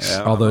you, Chase.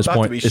 Yeah. Although it's I'm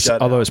about to be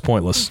shut although out. it's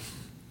pointless.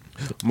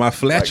 My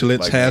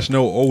flatulence like has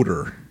no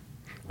odor.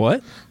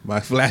 What?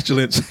 My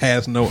flatulence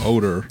has no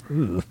odor.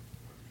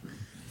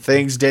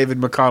 Things David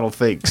McConnell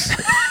thinks.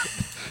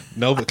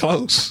 No, but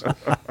close.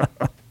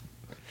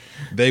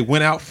 They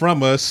went out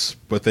from us,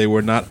 but they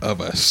were not of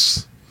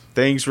us.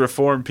 Things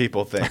reform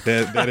people think.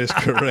 That is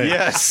correct.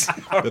 Yes.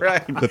 All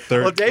right. the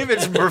third- Well,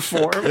 David's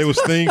reformed. It was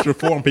things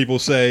reform people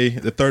say.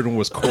 The third one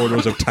was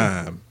quarters of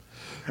time.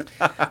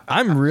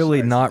 I'm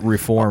really not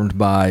reformed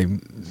by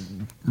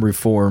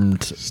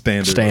reformed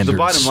Standards. The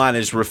bottom line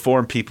is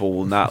reform people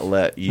will not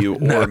let you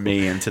or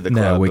me into the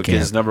club No, we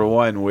because can't. number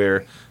one,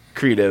 we're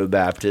Credo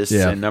Baptists,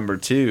 Yeah. and number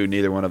two,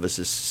 neither one of us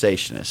is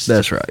cessationists.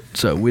 That's right.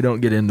 So we don't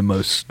get into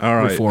most All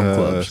right. reform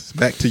clubs.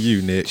 Back to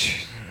you,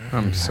 Nick.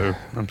 I'm sorry.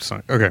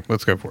 Okay,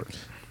 let's go for it.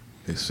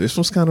 This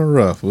one's kind of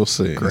rough. We'll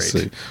see. Let's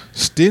Great. see.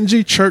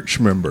 Stingy church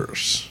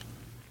members.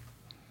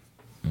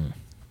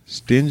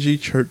 Stingy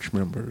church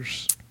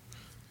members.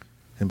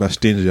 And by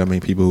stingy, I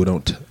mean people who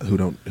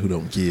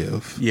don't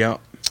give. Yeah.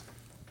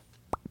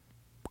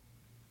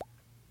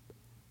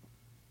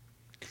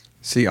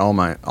 See, all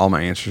my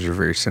answers are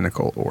very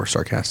cynical or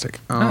sarcastic.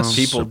 That's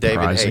people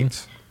surprising. David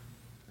hates.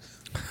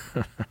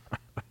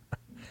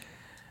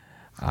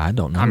 I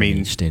don't know. I mean-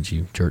 any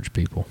stingy church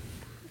people.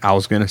 I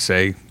was gonna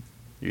say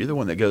You're the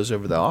one that goes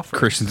over the offer.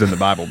 Christians in the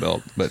Bible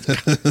Belt, but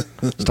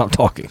Stop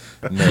talking.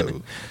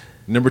 No.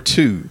 Number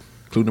 2.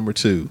 Clue number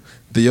 2.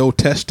 The Old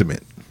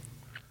Testament.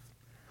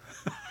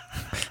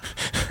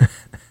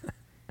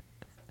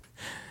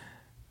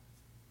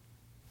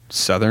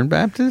 Southern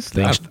Baptist.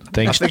 Things, I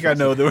things. think I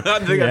know. I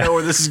think I know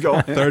where this is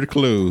going. Third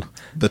clue.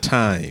 The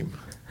time.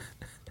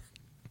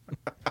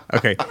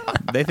 Okay,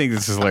 they think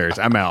this is hilarious.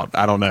 I'm out.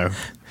 I don't know.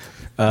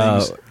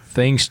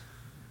 Things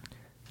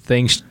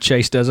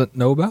Chase doesn't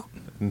know about.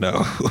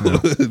 No.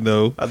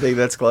 No. I think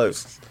that's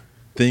close.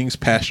 Things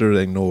pastors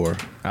ignore.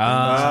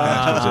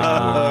 Pastors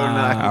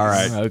ignore. All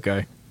right.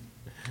 Okay.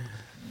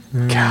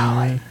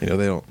 Golly. You know,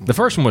 they don't. The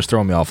first one was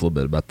throwing me off a little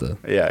bit about the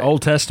Yeah.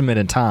 Old Testament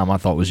and time. I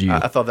thought was you.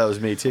 I thought that was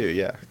me too.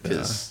 Yeah.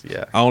 'Cause,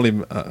 yeah.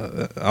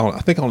 I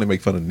think I only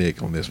make fun of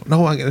Nick on this one.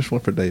 No, I got this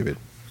one for David.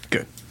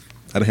 Good.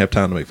 I didn't have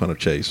time to make fun of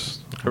Chase.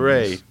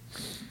 Hooray.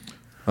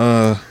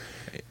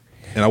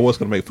 And I was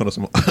going to make fun of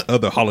some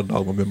other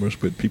Holodogma members,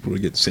 but people are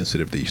getting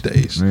sensitive these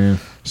days. Yeah.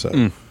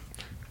 So,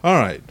 all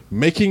right.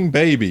 Making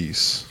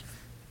babies.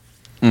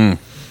 Things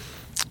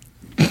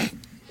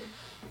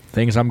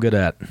I'm good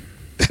at.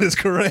 That is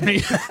correct.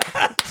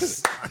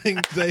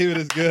 Things David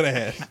is good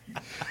at.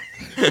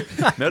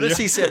 Notice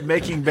he said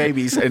making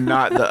babies and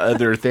not the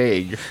other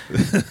thing.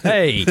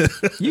 Hey,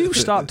 you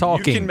stop You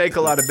talking. can make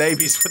a lot of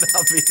babies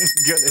without being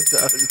good at the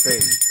other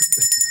thing.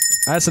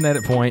 That's an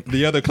edit point.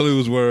 The other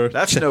clues were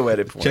That's no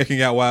edit point.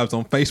 checking out wives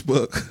on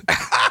Facebook.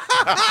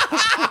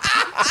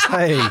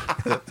 Hey,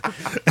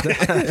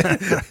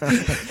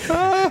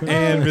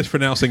 And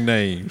mispronouncing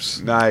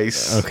names.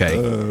 Nice.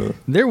 okay.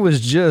 There was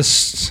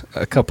just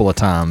a couple of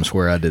times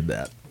where I did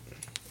that.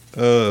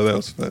 That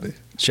was funny.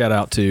 Shout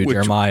out to Which-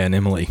 Jeremiah and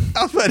Emily,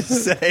 I was about to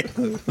say.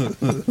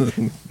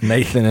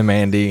 Nathan and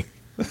Mandy,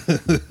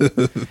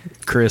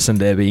 Chris and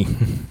Debbie.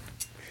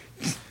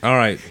 All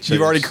right. Chase.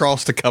 You've already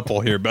crossed a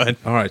couple here, bud.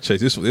 All right,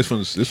 Chase. This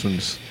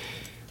one's.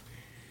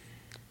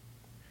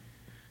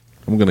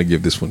 I'm gonna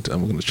give this one.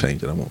 I'm gonna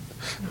change it. I won't.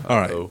 All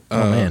right. Oh.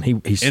 Oh man,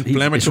 it's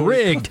inflammatory-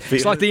 rigged.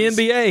 It's like the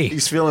NBA.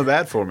 He's feeling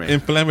bad for me.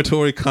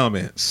 Inflammatory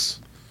comments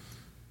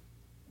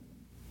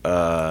or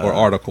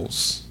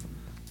articles.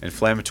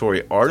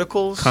 Inflammatory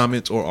articles.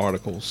 Comments or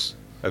articles.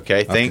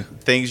 Okay.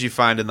 Things you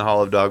find in the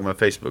Hall of Dogma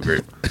Facebook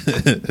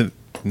group.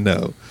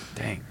 No.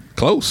 Dang.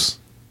 Close.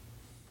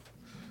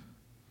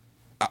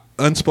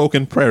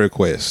 Unspoken prayer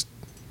request.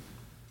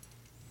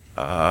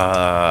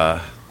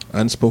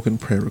 Unspoken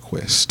prayer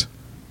request.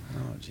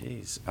 Oh,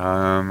 jeez.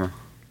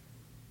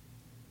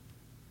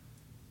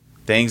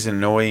 Things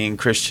annoying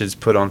Christians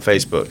put on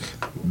Facebook.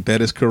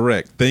 That is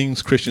correct.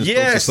 Things Christians post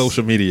Yes! to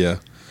social media.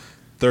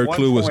 Third 1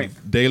 clue was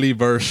point. daily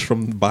verse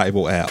from the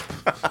Bible app.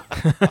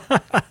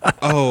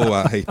 Oh,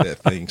 I hate that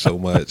thing so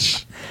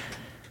much.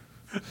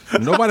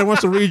 Nobody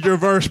wants to read your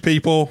verse,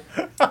 people.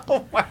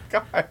 Oh my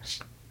gosh.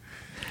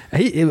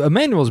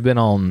 Emmanuel's been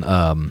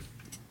on.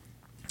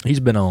 He's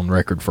been on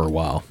record for a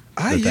while.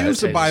 I But that use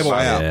the is- Bible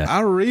app. yeah.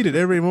 I read it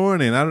every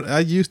morning.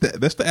 I use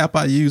that. That's the app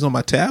I use on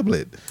my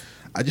tablet.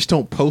 I just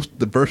don't post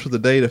the verse of the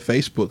day to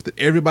Facebook. That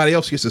everybody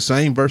else gets the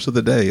same verse of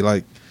the day.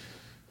 Like,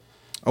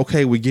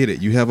 Okay, we get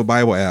it. You have a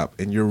Bible app,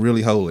 and you're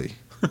really holy.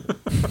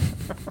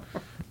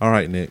 All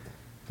right, Nick.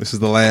 This is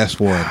the last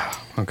one.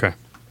 Okay.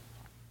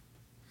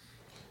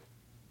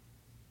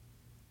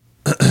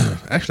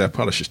 Actually, I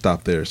probably should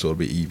stop there so it'll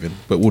be even.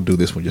 But we'll do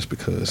this one just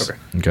because. Okay.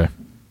 Okay.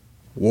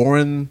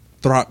 Warren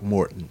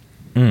Throckmorton.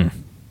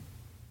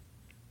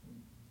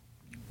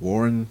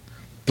 Warren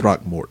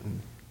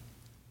Throckmorton.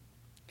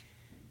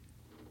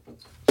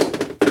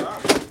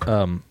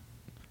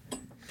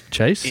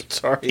 Chase?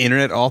 Sorry.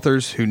 Internet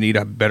authors who need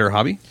a better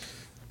hobby.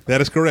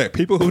 That is correct.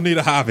 People who need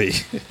a hobby.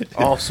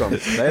 Awesome.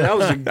 That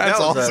was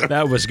awesome.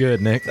 That was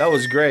good, Nick. That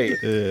was great.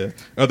 Yeah.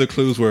 Other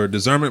clues were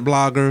discernment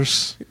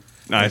bloggers.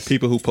 Nice. And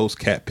people who post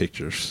cat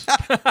pictures.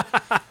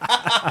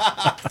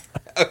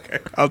 Okay,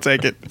 I'll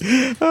take it.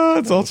 Oh,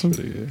 that's awesome.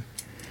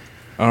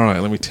 All right,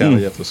 let me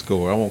tally up the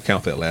score. I won't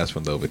count that last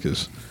one, though,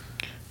 because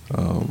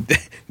Dang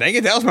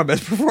it, that was my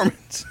best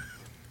performance.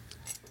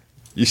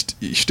 you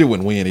still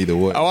wouldn't win either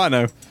way. Oh, I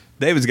know.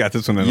 David's got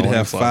this one in You'd the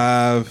have slot.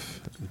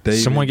 5. David,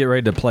 Someone get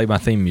ready to play my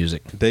theme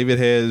music. David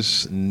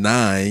has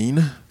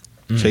 9.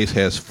 Chase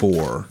has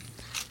 4.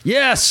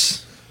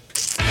 Yes!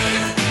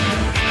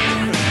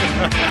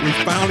 We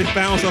finally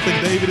found something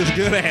David is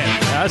good at.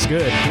 That's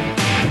good.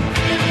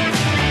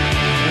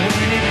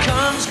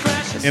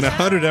 In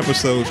 100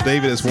 episodes,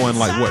 David has won,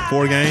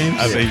 4 games?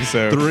 I think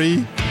so.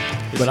 3?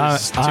 But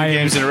Two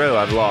games in a row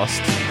I've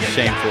lost.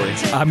 Shamefully.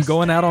 I'm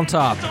going out on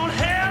top.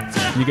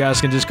 You guys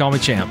can just call me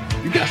champ.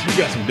 You got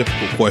some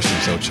difficult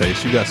questions, though,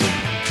 Chase. You got some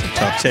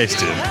tough. Chase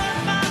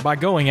did. By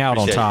going out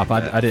on Appreciate top,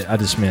 that. I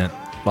just meant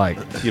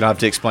You don't have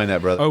to explain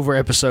that, brother. over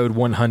episode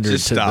 100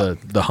 Just to stop.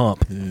 the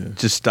hump.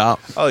 Just stop.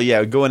 Oh,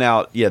 yeah, going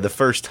out. Yeah, the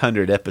first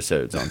 100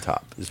 episodes on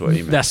top is what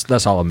you meant.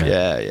 That's all I meant.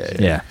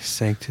 Yeah.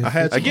 I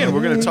had Again,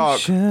 we're going to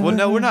talk. Well,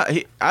 no, we're not.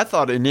 I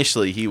thought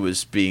initially he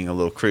was being a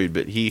little crude,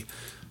 but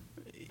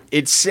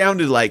it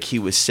sounded like he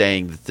was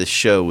saying that the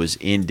show was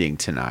ending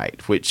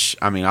tonight, which,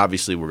 I mean,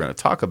 obviously we're going to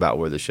talk about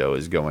where the show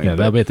is going. Yeah, but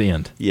that'll be at the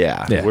end.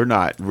 yeah, Yeah. we're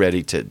not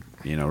ready to,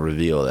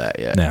 reveal that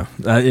yet. No,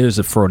 it was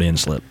a Freudian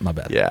slip. My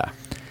bad. Yeah.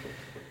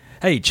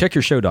 Hey, check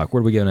your show doc.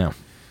 Where do we go now?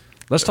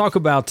 Let's talk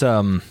about.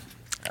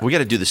 We got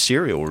to do the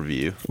cereal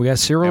review. We got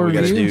cereal And we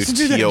got to review.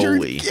 do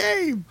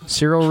Tioli.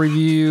 Cereal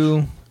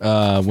review.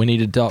 We need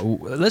to talk.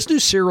 Let's do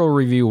cereal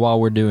review while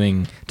we're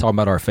talking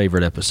about our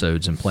favorite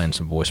episodes and playing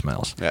some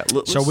voicemails. Yeah,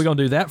 So we're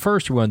gonna do that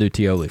first, or we're gonna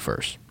do Tioli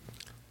first?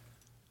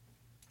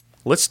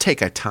 Let's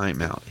take a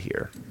timeout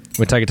here.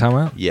 We take a time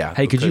out. Yeah.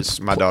 Hey, could you because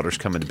my daughter's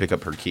coming to pick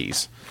up her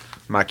keys,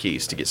 my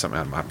keys to get something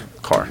out of my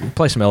car.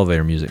 play some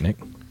elevator music, Nick?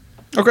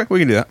 Okay, we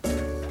can do that.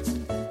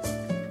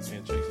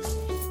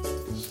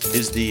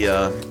 Is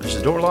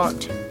the door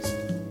locked?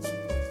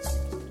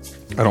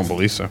 I don't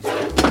believe so.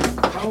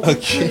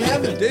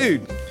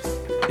 Dude,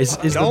 Is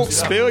don't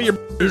spill your.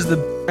 is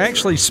the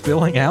actually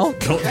spilling out?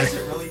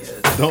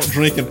 Don't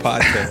drink in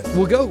podcast.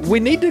 We'll go. We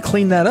need to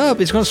clean that up.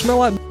 It's gonna smell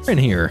like in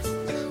here.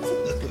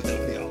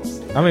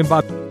 I mean,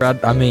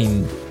 I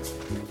mean,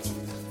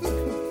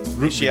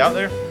 Is she out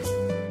there?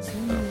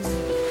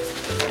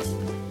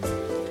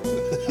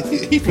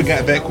 He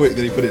forgot that quick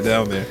that he put it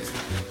down there.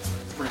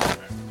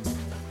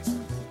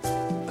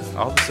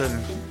 All of a sudden,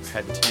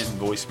 had 10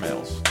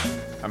 voicemails.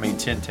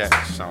 10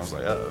 texts. I was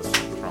like, what's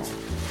wrong?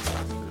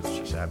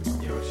 She's happy.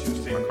 She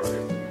was in my car.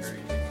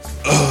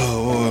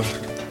 Oh,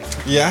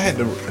 yeah, I had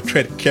to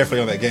tread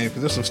carefully on that game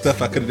because there's some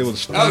stuff I could have done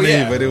was funny,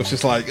 yeah. but it was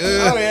just like,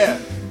 yeah.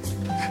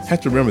 I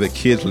have to remember that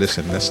kids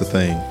listen. That's the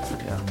thing.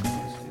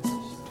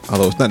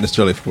 Although it's not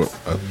necessarily for,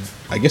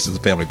 I guess it's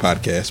a family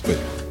podcast, but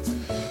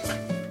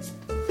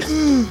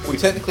We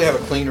technically have a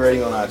clean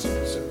rating on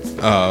iTunes. So.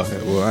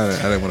 okay, well, I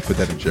didn't want to put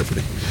that in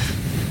jeopardy.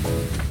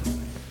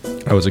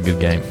 that was a good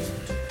game.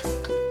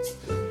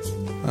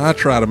 I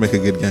try to make a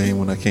good game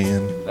when I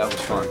can. That was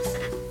fun.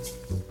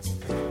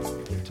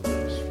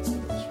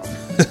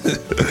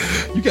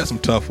 You got some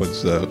tough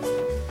ones though,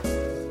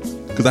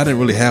 because I didn't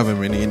really have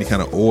them in any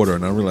kind of order,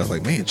 and I realized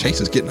like, man, Chase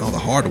is getting all the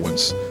hard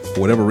ones for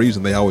whatever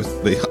reason. And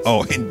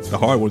the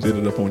hard ones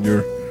ended up on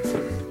your.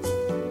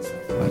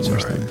 That's all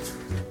right.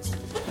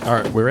 All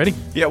right, we ready?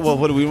 Yeah, well,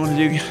 what do we want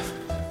to do?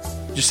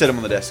 Just set them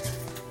on the desk.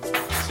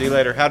 See you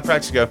later. How'd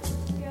practice go?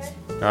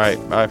 All right,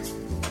 bye.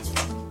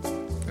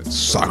 It's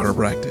soccer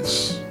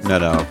practice.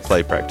 No,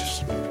 play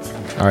practice.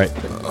 All right.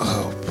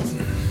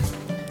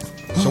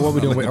 So what are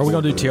we doing? Are we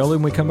gonna do Tioli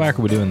when we come back,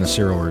 or are we doing the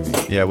cereal review?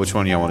 Yeah, which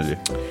one do y'all want to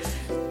do?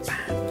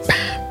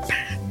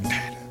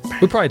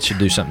 We probably should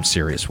do something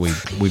serious.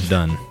 We've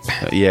done.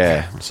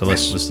 Yeah. So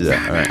let's do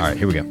that. All right. All right,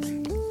 here we go.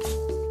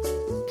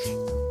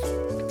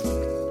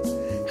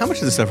 How much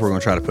of the stuff we're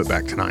going to try to put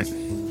back tonight?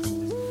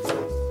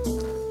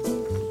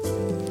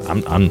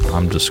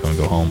 I'm just gonna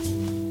go home.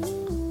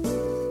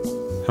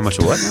 How much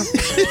of what now?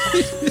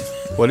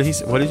 What did he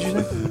say? What did you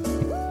say?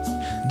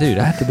 Dude,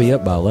 I have to be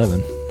up by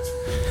 11.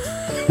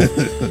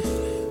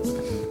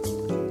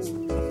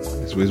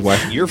 So his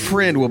wife, Your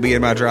friend will be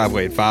in my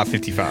driveway at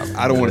 5:55.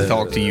 I don't want to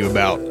talk to you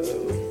about.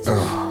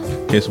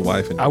 his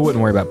wife, and I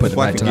wouldn't worry about his putting it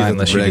back wife tonight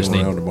unless you just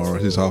need. tomorrow.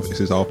 It's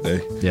his off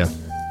day. Yeah.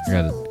 I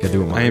gotta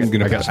do it. I am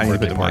gonna. got some I need to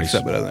put birthday the mics parties.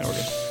 up, but other than that, we're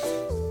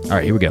good. All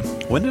right, here we go.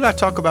 When did I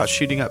talk about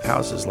shooting up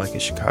houses like a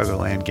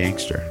Chicagoland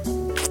gangster?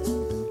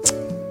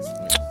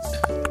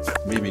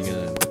 BB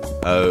gun.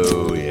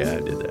 Oh, yeah, I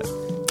did that.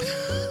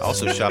 I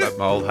also shot up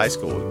my old high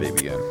school with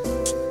BB gun.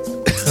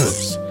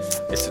 Oops.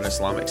 It's an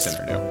Islamic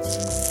center now.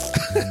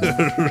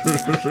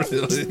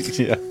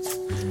 Yeah.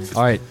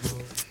 All right,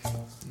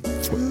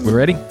 we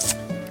ready?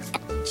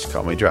 Just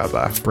call me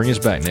drive-by. Bring us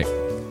back, Nick.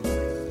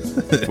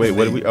 Wait,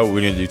 what do we... Oh,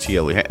 we're going to do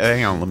TLE.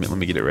 Hang on, let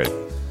me get it ready.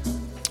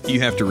 You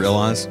have to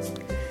realize,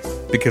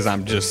 because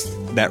I'm just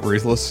that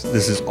ruthless,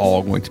 this is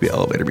all going to be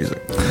elevator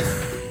music.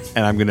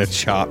 And I'm going to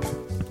chop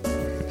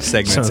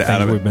segments Some of the out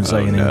things of it. we've been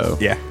saying. no.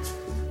 Yeah.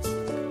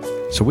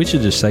 So we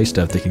should just say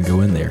stuff that can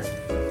go in there.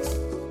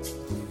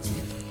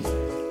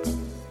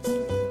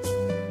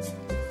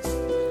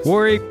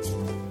 Worry.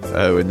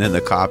 Oh, and then the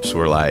cops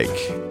were like,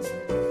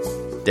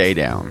 day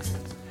down.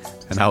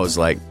 And I was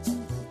like,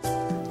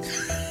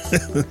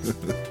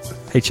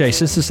 Hey, Chase,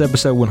 this is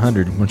episode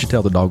 100. Why don't you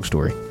tell the dog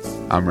story?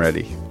 I'm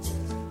ready.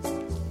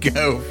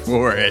 Go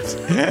for it.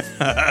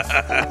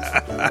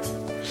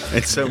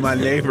 And so my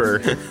neighbor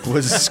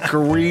was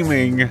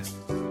screaming.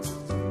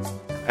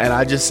 And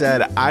I just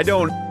said, I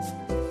don't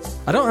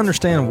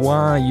understand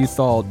why you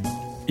thought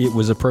it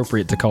was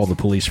appropriate to call the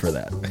police for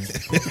that.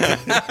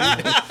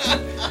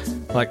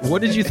 Like,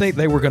 what did you think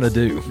they were going to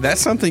do?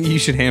 That's something you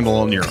should handle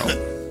on your own.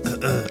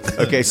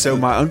 Okay, so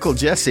my Uncle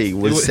Jesse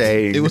was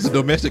saying It was a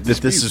domestic that this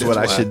dispute, is what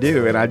I that's why. should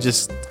do, and I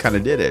just kind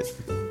of did it.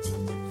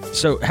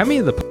 So, how many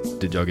of the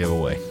did y'all give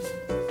away?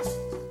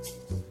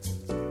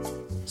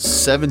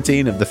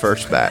 17 of the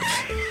first batch.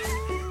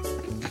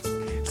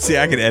 See,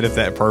 I could edit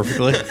that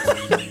perfectly.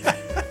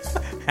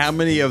 How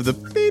many of the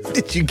beep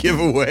did you give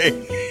away?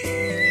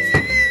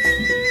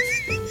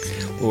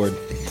 Lord,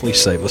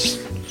 please save us.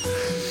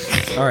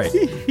 All right.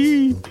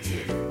 Hey,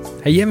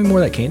 you have any more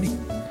of that candy?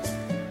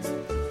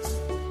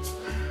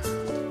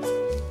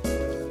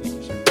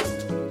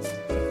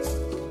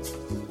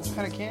 What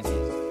kind of candy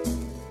is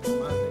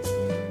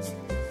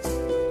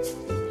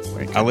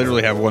I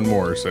literally have one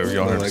more, so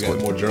y'all have to I got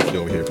split. more jerky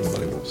over here if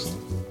anybody wants some.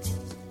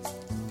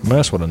 Well,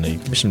 that's what I need.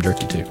 Give me some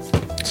jerky, too.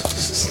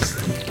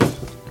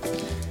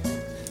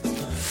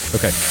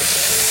 Okay.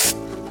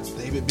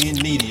 David being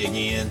needy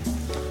again.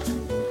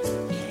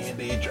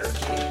 Candy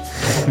jerky.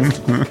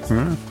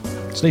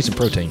 Just need some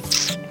protein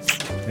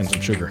and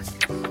some sugar.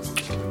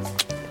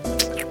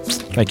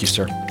 Thank you,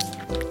 sir.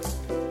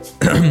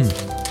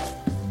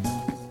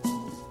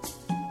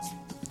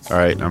 All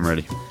right, I'm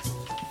ready.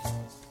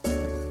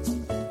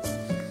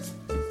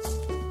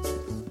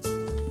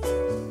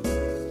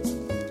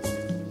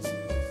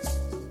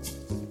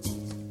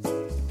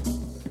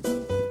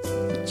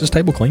 Is this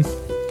table clean?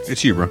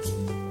 It's you, bro.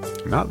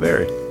 Not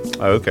very.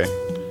 Oh, okay.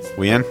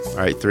 We in? All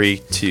right,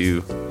 3,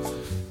 2,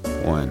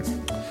 1.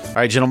 All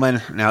right,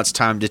 gentlemen, now it's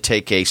time to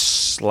take a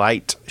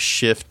slight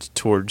shift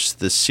towards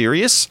the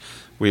serious.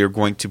 We are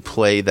going to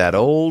play that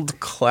old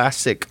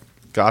classic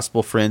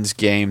Gospel Friends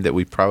game that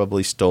we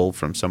probably stole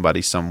from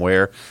somebody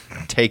somewhere.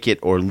 Take it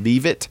or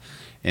leave it,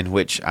 in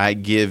which I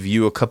give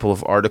you a couple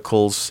of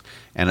articles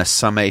and a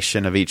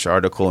summation of each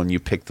article, and you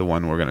pick the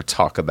one we're going to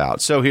talk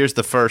about. So here's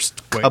the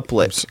first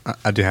couplet.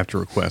 I do have to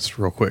request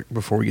real quick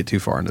before we get too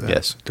far into that.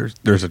 Yes.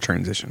 There's a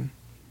transition.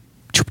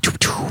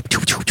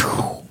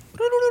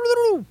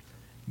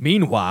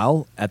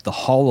 Meanwhile, at the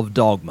Hall of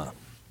Dogma.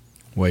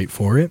 Wait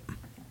for it.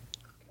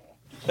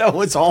 That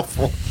was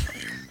awful.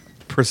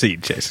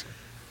 Proceed, Chase.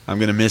 I'm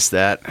going to miss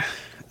that.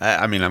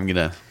 I'm going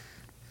to...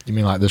 You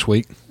mean like this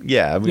week?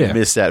 Yeah, I'm going to Yeah.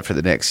 miss that for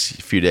the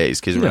next few days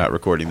because we're Yeah. not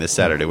recording this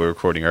Saturday. We're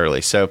recording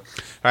early. So, all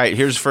right,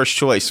 here's the first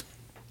choice.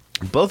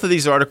 Both of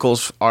these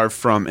articles are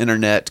from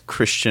internet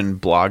Christian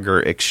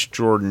blogger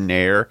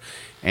extraordinaire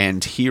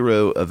and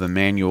hero of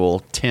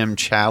Emmanuel, Tim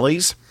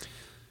Challies.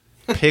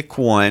 Pick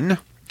one.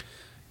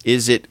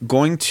 Is it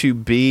going to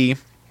be,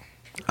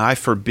 I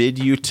forbid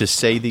you to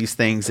say these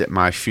things at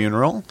my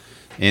funeral,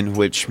 in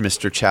which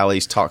Mr.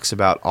 Challies talks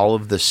about all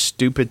of the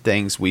stupid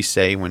things we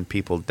say when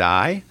people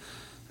die?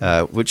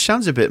 Which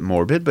sounds a bit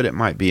morbid, but it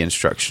might be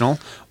instructional.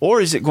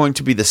 Or is it going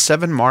to be the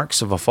 7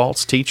 marks of a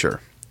false teacher?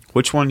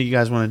 Which one do you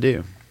guys want to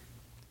do?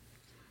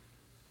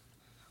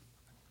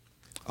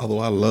 Although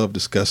I love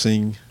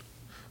discussing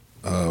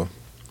the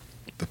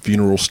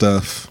funeral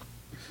stuff,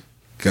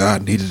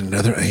 God needed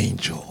another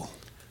angel.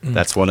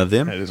 That's one of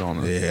them. That is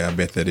on there. Yeah, I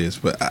bet that is.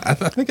 But I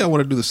think I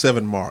want to do the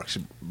 7 marks,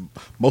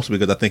 mostly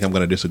because I think I'm going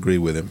to disagree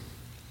with him.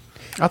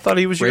 I thought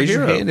he was Raise your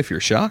your hero. hand if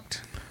you're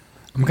shocked.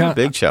 I'm kind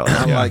Big challenge.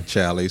 I like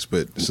Charlie's,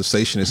 but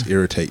cessationists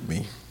irritate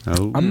me.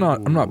 Oh. I'm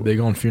not big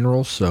on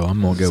funerals, so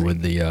I'm gonna go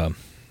with the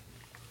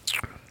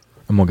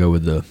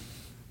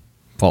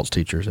false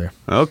teachers there.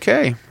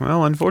 Okay.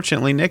 Well,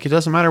 unfortunately, Nick, it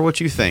doesn't matter what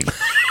you think.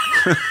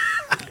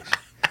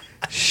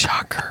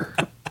 Shocker.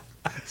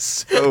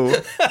 So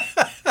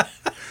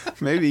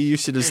maybe you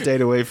should have stayed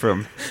away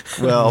from.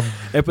 Well,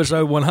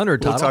 Episode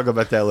 100 we'll title. talk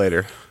about that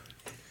later.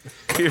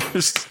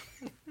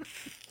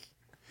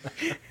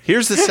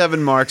 Here's the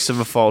 7 marks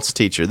of a false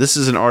teacher. This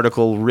is an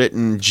article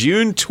written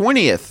June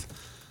 20th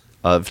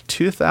of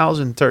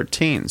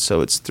 2013,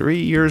 so it's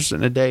 3 years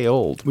and a day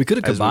old. We could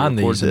have as we combined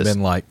record these and this.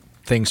 been like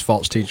things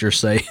false teachers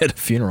say at a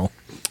funeral.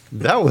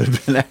 That would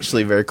have been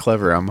actually very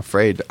clever. I'm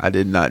afraid I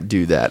did not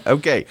do that.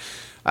 Okay,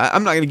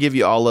 I'm not going to give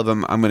you all of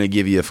them. I'm going to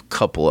give you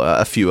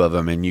a few of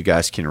them, and you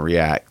guys can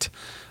react.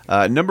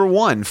 Number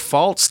 1,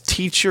 false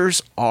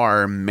teachers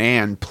are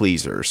man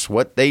pleasers.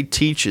 What they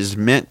teach is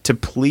meant to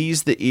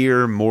please the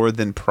ear more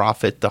than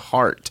profit the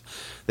heart.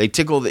 They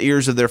tickle the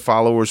ears of their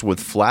followers with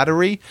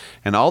flattery,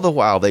 and all the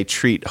while they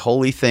treat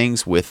holy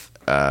things with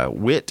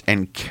wit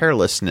and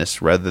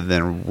carelessness rather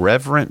than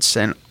reverence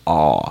and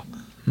awe.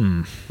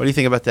 What do you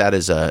think about that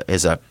as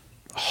a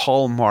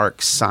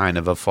hallmark sign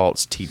of a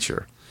false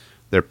teacher?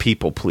 They're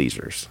people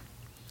pleasers,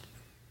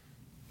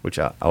 which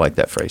I like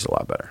that phrase a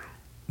lot better.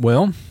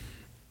 Well,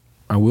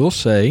 I will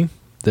say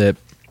that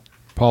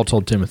Paul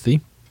told Timothy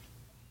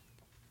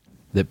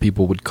that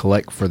people would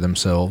collect for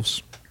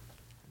themselves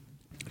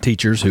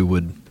teachers who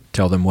would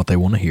tell them what they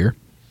want to hear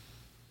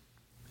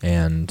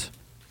and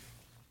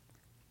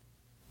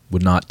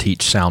would not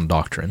teach sound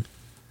doctrine.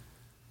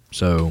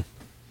 So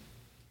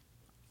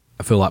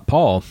I feel like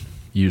Paul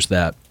used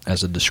that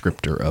as a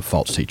descriptor of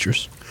false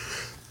teachers.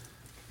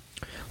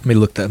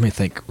 Let me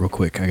think real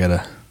quick.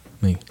 I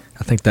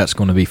think that's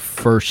going to be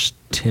 1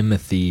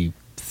 Timothy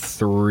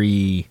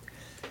 3.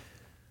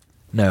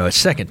 No,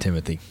 it's 2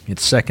 Timothy.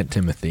 It's 2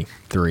 Timothy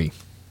 3.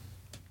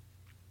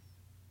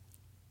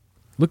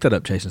 Look that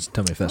up, Jason.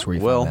 Tell me if that's where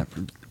you found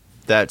that.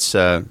 That's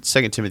 2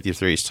 Timothy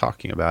 3 is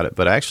talking about it,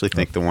 but I actually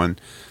think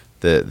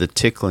the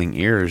tickling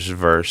ears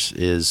verse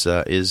is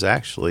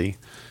actually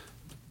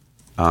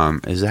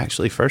 1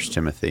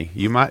 Timothy.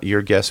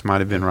 Your guess might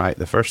have been right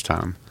the first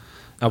time.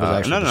 I was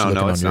actually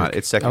no, it's not.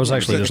 It's 2 I was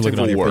actually just looking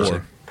on your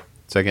picture.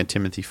 2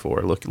 Timothy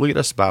 4. Look at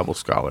us Bible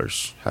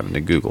scholars having to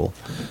Google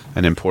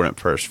an important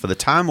verse. For the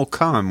time will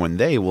come when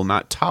they will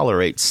not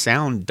tolerate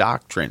sound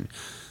doctrine,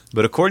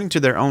 but according to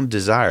their own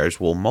desires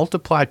will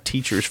multiply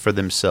teachers for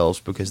themselves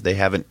because they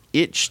have an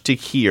itch to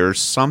hear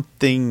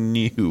something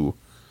new.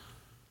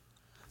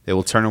 They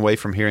will turn away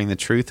from hearing the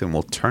truth and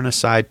will turn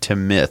aside to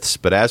myths.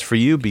 But as for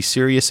you, be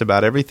serious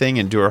about everything,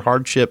 endure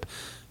hardship,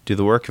 do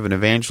the work of an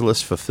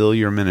evangelist, fulfill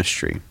your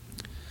ministry.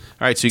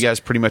 All right, so you guys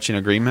pretty much in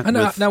agreement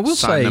with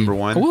sign number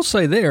 1? I will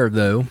say there,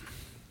 though,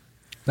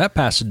 that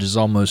passage is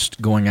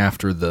almost going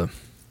after the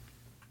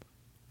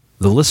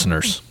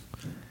listeners.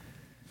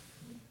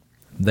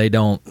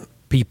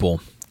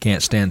 People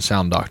can't stand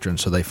sound doctrine,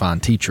 so they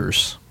find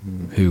teachers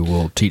who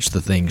will teach the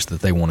things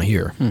that they want to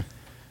hear.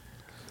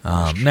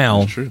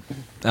 Now,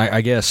 I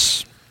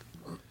guess,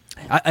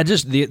 I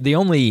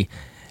feel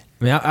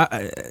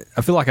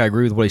like I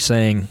agree with what he's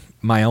saying.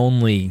 My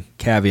only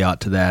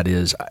caveat to that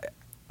is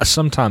I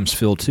sometimes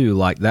feel, too,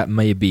 like that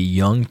may be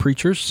young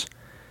preachers,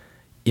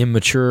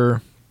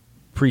 immature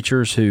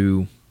preachers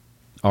who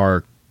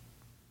are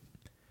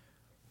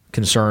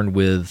concerned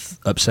with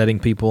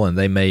upsetting people, and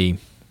they may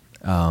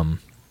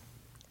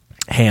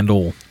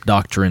handle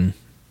doctrine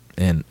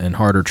and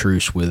harder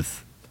truths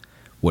with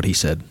what he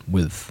said,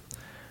 with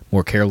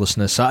more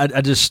carelessness. I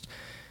don't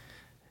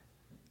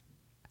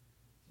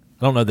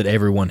know that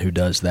everyone who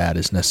does that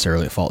is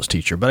necessarily a false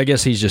teacher, but I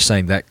guess he's just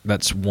saying that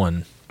that's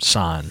one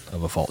sign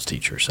of a false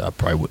teacher, so I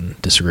probably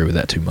wouldn't disagree with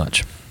that too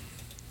much.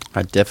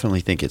 I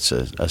definitely think it's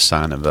a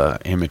sign of an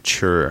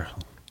immature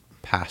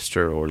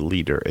pastor or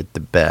leader at the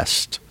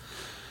best.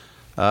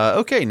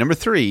 Okay, number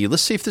 3.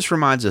 Let's see if this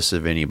reminds us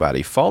of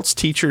anybody. False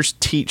teachers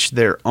teach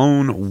their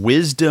own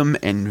wisdom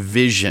and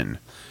vision.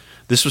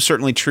 This was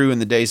certainly true in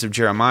the days of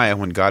Jeremiah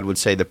when God would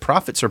say, "The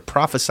prophets are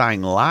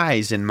prophesying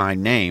lies in my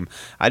name.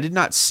 I did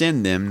not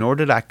send them, nor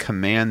did I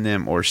command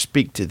them or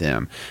speak to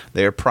them.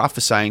 They are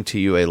prophesying to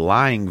you a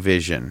lying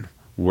vision,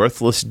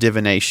 worthless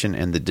divination,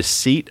 and the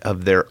deceit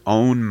of their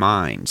own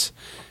minds."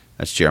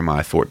 That's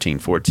Jeremiah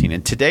 14:14.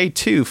 And today,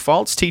 too,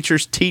 false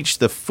teachers teach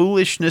the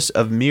foolishness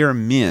of mere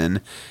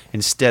men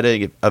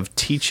instead of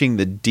teaching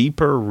the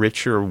deeper,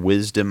 richer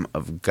wisdom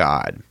of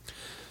God.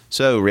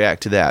 So,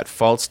 react to that.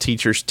 False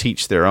teachers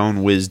teach their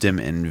own wisdom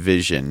and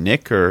vision.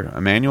 Nick or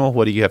Emmanuel,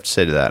 what do you have to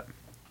say to that?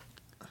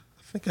 I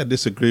think I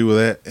disagree with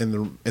that,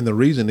 and the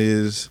reason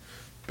is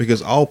because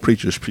all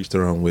preachers preach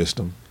their own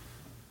wisdom.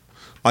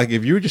 Like,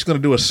 if you were just going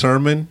to do a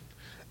sermon,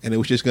 and it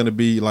was just going to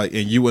be like,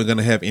 and you weren't going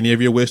to have any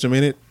of your wisdom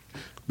in it,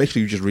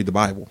 basically you just read the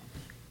Bible.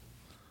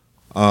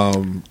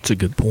 It's a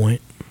good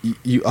point.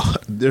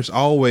 There's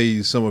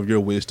always some of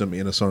your wisdom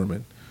in a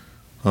sermon,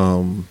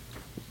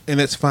 and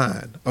that's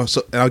fine. And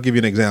I'll give you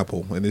an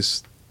example. And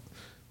this,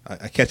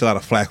 I catch a lot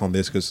of flack on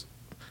this because.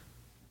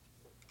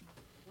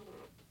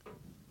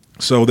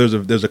 So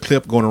there's a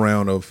clip going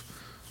around of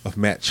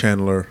Matt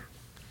Chandler.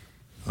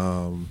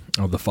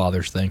 The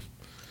fathers thing.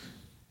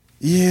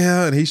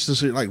 Yeah, and he's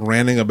just like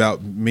ranting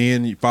about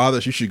men,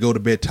 fathers, you should go to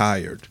bed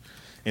tired.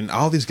 And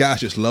all these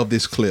guys just love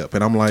this clip.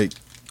 And I'm like,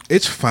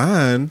 it's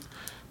fine,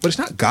 but it's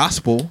not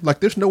gospel. Like,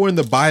 there's nowhere in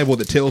the Bible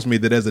that tells me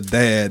that as a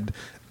dad,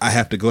 I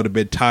have to go to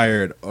bed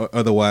tired, or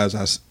otherwise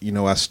I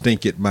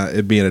stink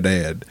at being a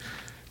dad.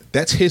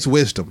 That's his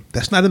wisdom.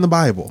 That's not in the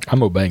Bible.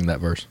 I'm obeying that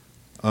verse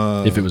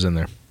if it was in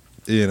there.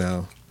 You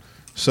know,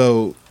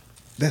 so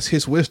that's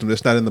his wisdom.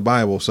 That's not in the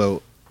Bible.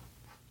 So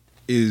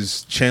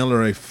is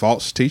Chandler a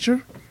false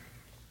teacher?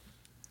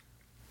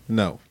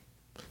 No.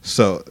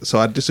 So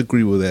I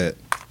disagree with that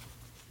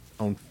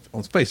on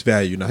face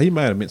value. Now, he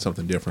might have meant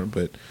something different,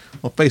 but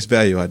on face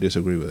value, I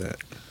disagree with that.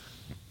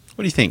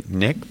 What do you think,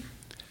 Nick?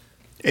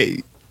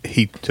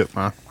 He took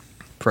my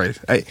phrase.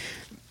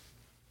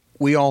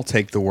 We all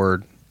take the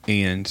word,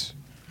 and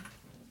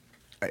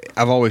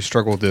I've always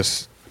struggled with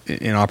this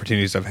in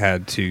opportunities I've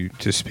had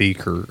to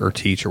speak or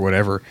teach or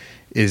whatever,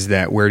 is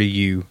that where do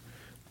you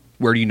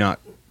not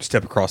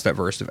step across that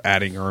verse of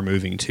adding or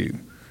removing to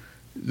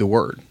the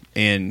word?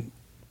 And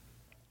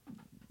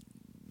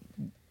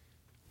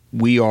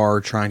we are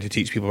trying to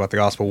teach people about the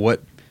gospel.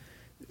 What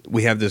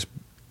we have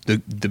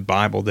the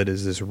Bible that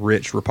is this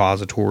rich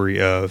repository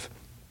of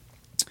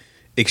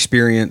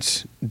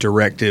experience,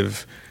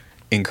 directive,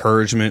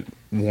 encouragement,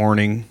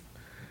 warning.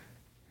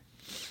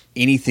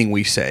 Anything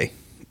we say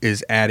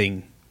is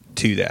adding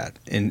to that.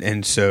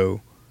 And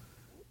so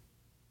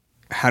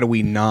how do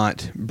we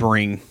not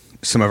bring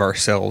some of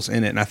ourselves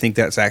in it? And I think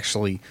that's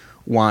actually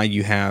why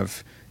you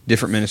have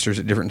different ministers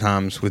at different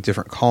times with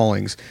different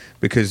callings,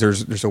 because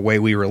there's a way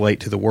we relate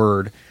to the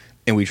word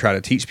and we try to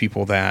teach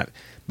people that,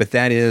 but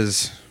that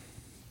is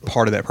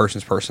part of that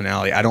person's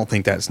personality. I don't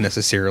think that's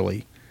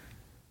necessarily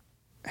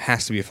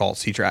has to be a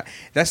false teacher.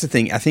 That's the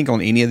thing. I think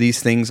on any of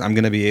these things, I'm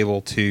going to be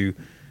able to.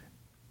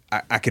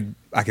 I could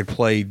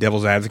play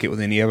devil's advocate with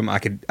any of them. I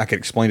could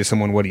explain to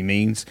someone what he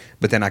means,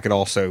 but then I could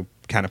also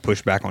kind of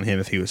push back on him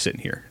if he was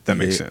sitting here. If that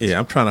makes sense. Yeah,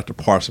 I'm trying not to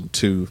parse them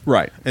too.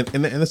 Right. And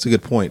that's a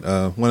good point.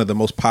 One of the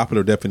most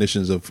popular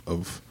definitions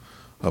of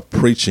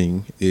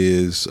preaching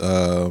is,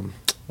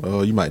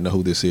 you might know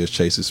who this is,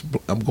 Chase.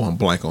 I'm going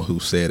blank on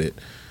who said it,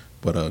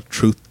 but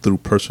truth through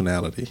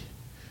personality.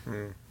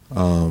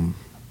 But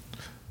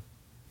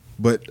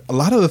a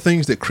lot of the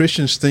things that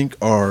Christians think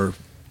are,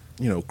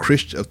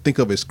 think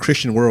of as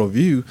Christian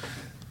worldview,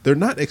 they're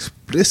not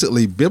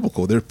explicitly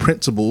biblical. They're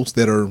principles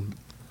that are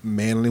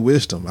manly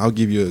wisdom. I'll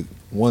give you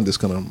one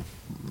that's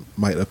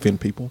might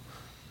offend people.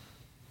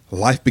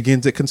 Life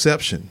begins at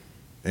conception,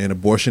 and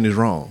abortion is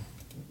wrong.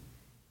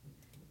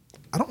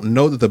 I don't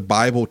know that the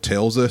Bible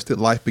tells us that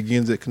life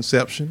begins at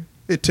conception.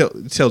 It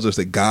tells us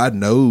that God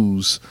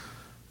knows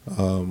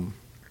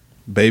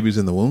babies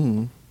in the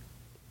womb.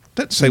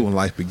 Doesn't say when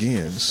life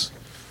begins.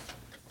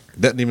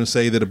 Doesn't even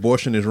say that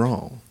abortion is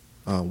wrong.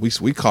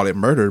 We call it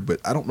murder, but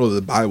I don't know that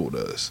the Bible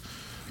does.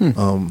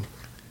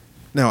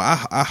 Now,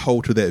 I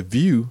hold to that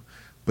view,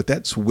 but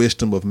that's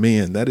wisdom of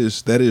men. That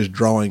is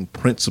drawing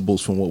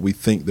principles from what we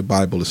think the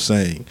Bible is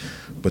saying,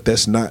 but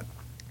that's not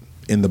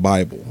in the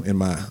Bible, in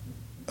my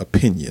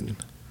opinion.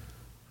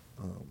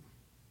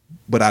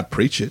 But I'd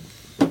preach it.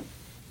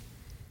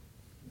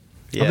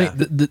 Yeah.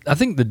 I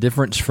think the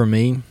difference for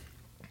me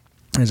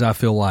is I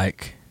feel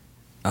like,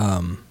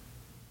 one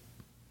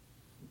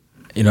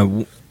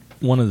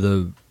of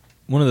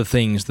the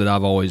things that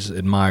I've always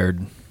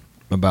admired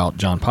about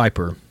John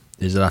Piper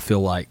is that I feel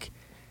like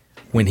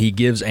when he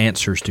gives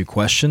answers to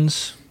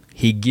questions,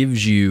 he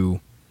gives you,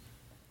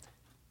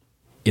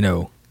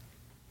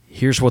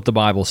 here's what the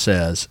Bible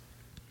says.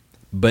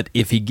 But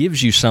if he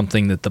gives you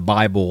something that the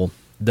Bible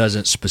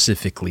doesn't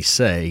specifically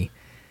say,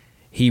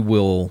 he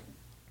will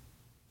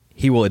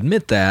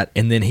admit that,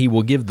 and then he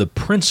will give the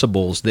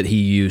principles that he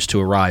used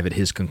to arrive at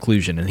his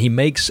conclusion. And he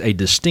makes a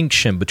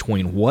distinction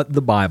between what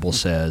the Bible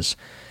says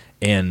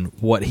and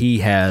what he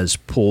has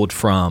pulled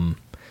from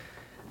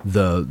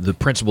the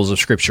principles of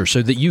Scripture,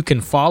 so that you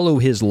can follow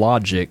his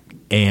logic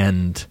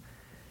and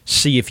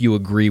see if you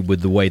agree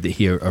with the way that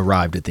he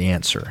arrived at the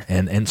answer.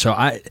 And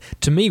so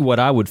to me, what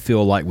I would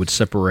feel like would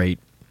separate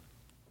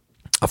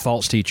a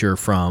false teacher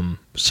from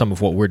some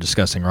of what we're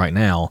discussing right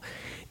now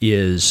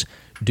is,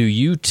 do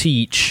you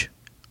teach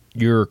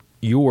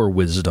your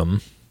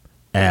wisdom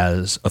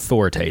as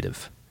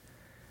authoritative?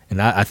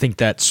 And I think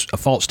that's a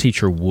false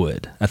teacher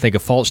would. I think a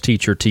false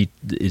teacher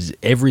is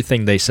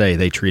everything they say,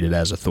 they treat it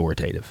as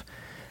authoritative.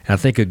 And I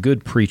think a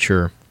good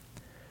preacher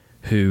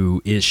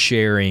who is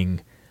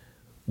sharing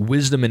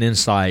wisdom and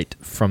insight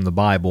from the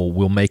Bible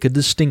will make a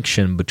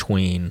distinction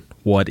between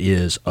what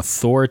is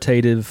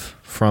authoritative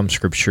from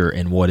Scripture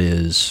and what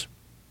is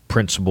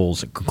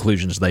principles and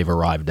conclusions they've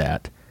arrived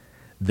at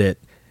that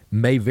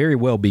may very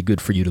well be good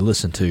for you to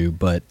listen to,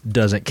 but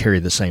doesn't carry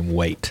the same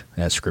weight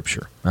as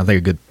Scripture. I think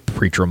a good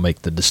preacher will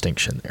make the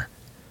distinction there.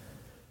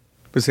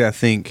 But see, I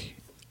think,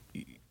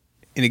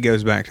 and it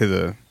goes back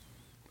to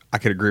I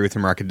could agree with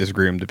him or I could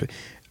disagree with him.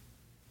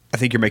 I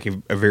think you're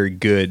making a very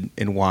good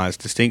and wise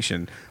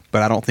distinction,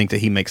 but I don't think that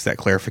he makes that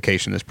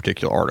clarification in this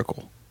particular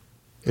article,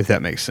 if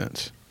that makes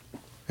sense.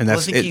 And I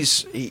think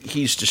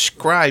he's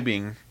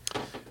describing,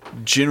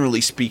 generally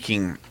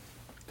speaking,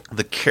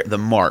 the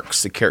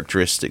marks, the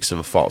characteristics of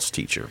a false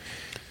teacher.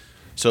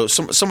 So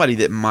somebody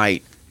that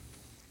might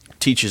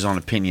teach his own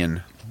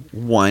opinion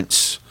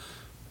once,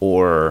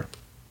 or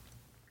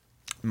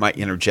might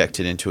interject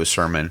it into a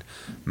sermon,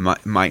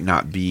 might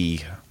not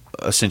be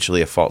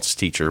essentially a false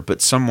teacher,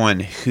 but someone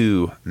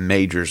who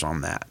majors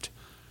on that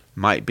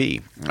might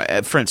be.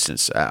 For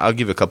instance, I'll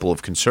give a couple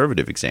of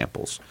conservative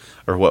examples,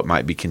 or what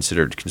might be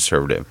considered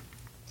conservative.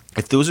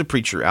 If there was a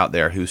preacher out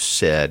there who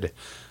said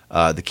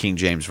the King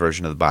James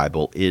Version of the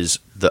Bible is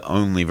the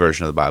only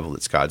version of the Bible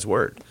that's God's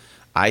Word,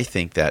 I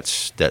think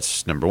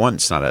that's number one.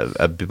 It's not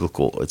a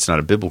biblical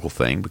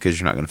thing, because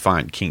you're not going to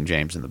find King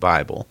James in the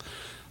Bible.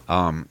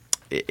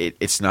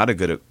 It's not a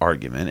good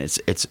argument.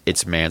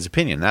 It's man's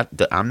opinion.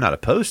 I'm not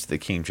opposed to the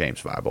King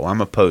James Bible. I'm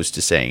opposed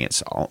to saying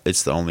it's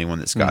the only one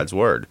that's God's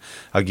Word.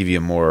 I'll give you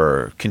a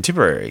more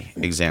contemporary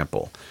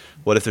example.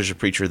 What if there's a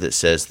preacher that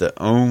says the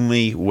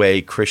only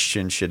way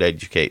Christians should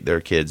educate their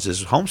kids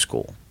is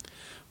homeschool?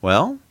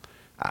 Well,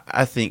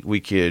 I think we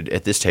could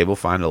at this table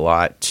find a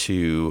lot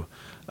to.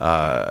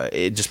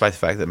 Despite the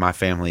fact that my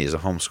family is a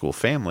homeschool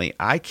family,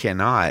 I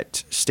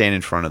cannot stand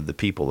in front of the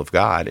people of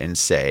God and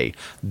say,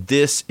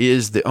 this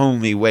is the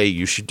only way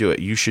you should do it.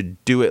 You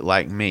should do it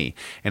like me.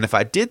 And if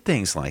I did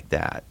things like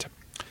that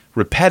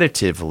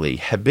repetitively,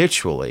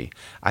 habitually,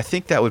 I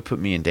think that would put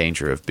me in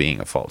danger of being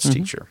a false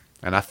teacher.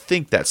 And I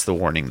think that's the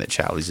warning that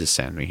Challies is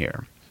sending me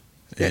here.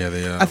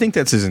 Yeah, I think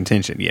that's his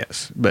intention,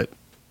 yes. But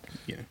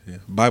yeah.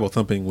 Bible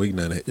Thumping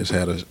Weeknight just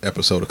had an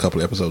episode a couple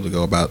of episodes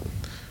ago about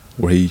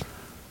where he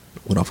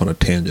went off on a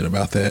tangent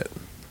about that.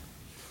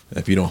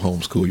 If you don't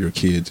homeschool your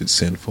kids, it's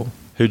sinful.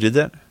 Who did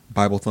that?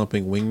 Bible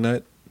Thumping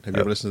Wingnut. Have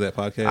you ever listened to that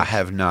podcast? I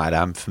have not.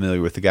 I'm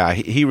familiar with the guy.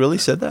 He really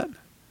said that?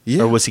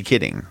 Yeah. Or was he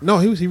kidding? No,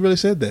 he really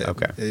said that.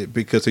 Okay.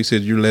 Because he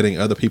said you're letting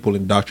other people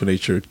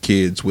indoctrinate your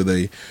kids with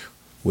a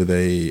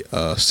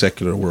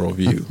secular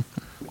worldview.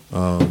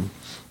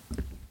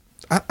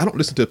 I don't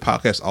listen to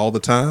podcasts all the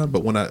time,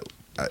 but when it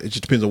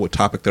just depends on what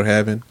topic they're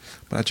having.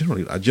 But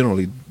I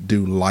generally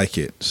do like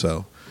it.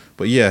 So,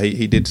 but yeah,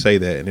 he did say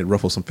that, and it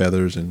ruffled some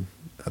feathers. And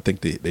I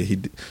think that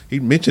he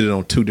mentioned it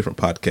on 2 different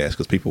podcasts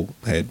because people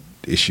had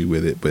issue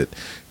with it. But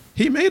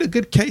he made a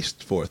good case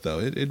for it, though.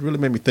 It really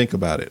made me think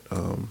about it,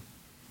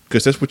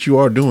 because that's what you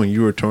are doing.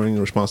 You are turning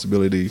the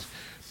responsibility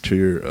to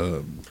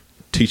your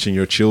teaching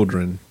your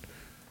children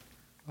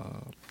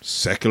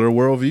secular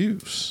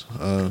worldviews.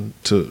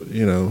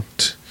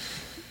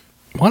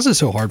 Why is it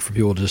so hard for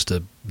people just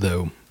to,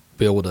 though,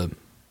 be able to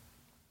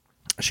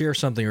share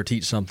something or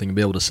teach something and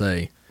be able to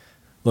say,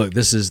 look,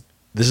 this is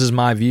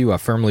my view. I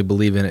firmly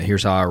believe in it.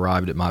 Here's how I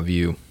arrived at my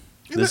view.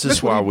 This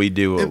is why we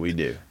do what we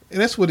do. And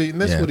that's what he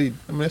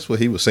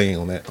was saying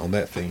on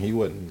that thing. He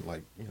wasn't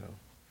like,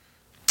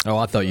 Oh,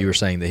 I thought you were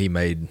saying that he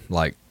made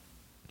like.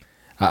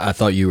 I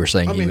thought you were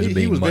saying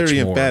he was much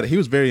very more emphatic. He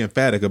was very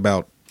emphatic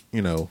about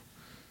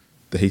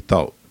that he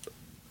thought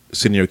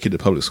sending your kid to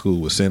public school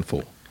was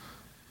sinful.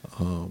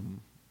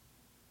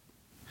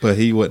 But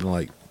he wasn't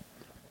like.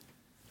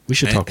 We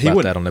should talk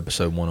about that on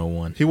episode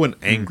 101. He wasn't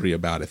angry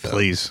about it, though.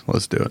 Please,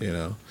 let's do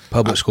it.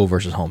 Public school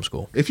versus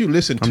homeschool. If you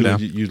listen to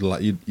it,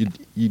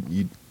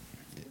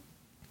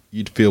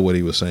 you'd feel what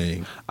he was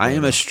saying. I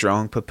am a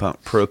strong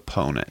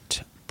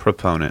proponent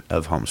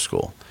of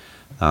homeschool.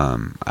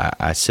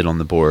 I sit on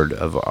the board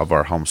of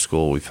our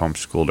homeschool. We've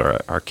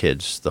homeschooled our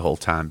kids the whole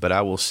time. But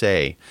I will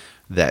say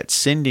that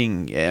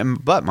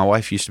but my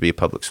wife used to be a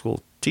public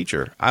school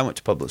teacher. I went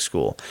to public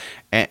school.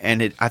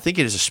 And I think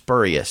it is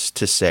spurious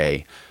to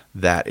say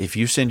that if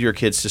you send your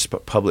kids to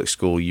public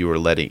school, you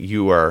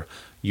are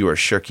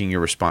shirking your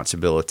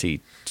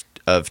responsibility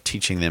of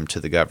teaching them to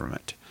the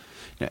government.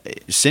 Now,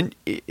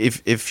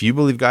 if you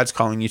believe God's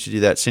calling you to do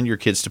that, send your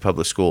kids to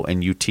public school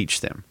and you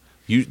teach them.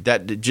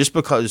 That just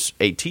because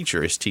a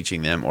teacher is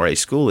teaching them or a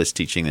school is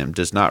teaching them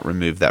does not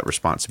remove that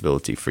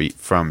responsibility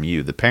from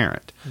you, the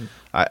parent.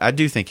 I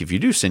do think if you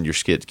do send your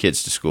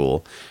kids to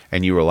school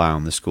and you rely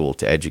on the school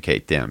to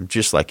educate them,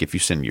 just like if you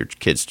send your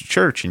kids to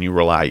church and you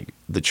rely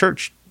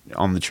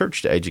on the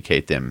church to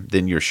educate them,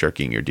 then you're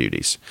shirking your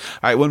duties.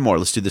 All right, one more.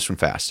 Let's do this one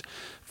fast.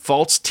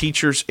 False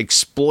teachers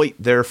exploit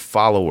their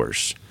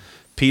followers.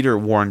 Peter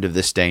warned of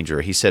this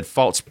danger. He said,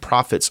 false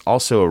prophets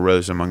also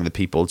arose among the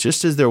people,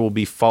 just as there will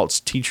be false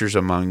teachers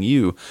among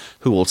you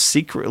who will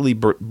secretly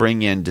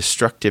bring in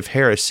destructive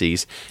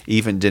heresies,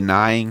 even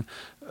denying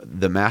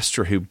the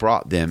master who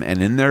brought them,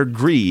 and in their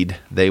greed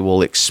they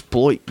will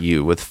exploit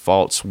you with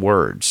false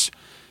words.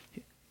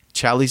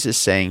 Challies is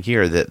saying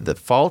here that the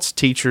false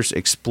teachers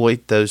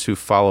exploit those who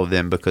follow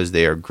them because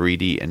they are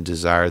greedy and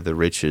desire the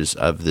riches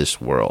of this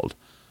world.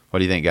 What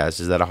do you think, guys?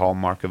 Is that a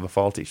hallmark of a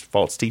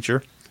false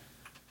teacher?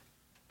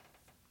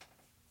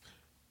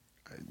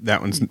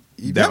 That one's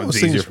seems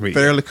easier for me.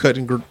 Fairly cut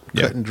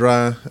and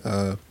dry.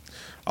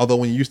 Although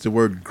when you use the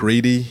word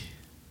greedy,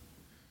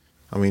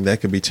 I mean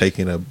that can be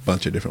taken a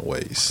bunch of different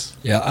ways.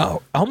 Yeah, I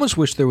almost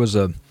wish there was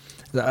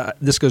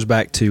this goes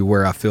back to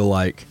where I feel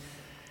like,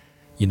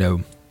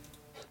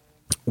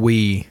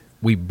 we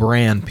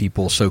brand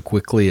people so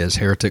quickly as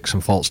heretics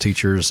and false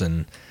teachers,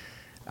 and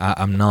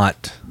I'm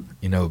not,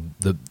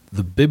 the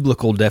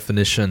biblical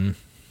definition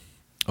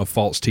of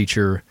false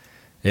teacher,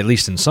 at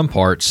least in some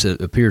parts,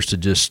 it appears to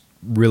just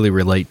really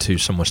relate to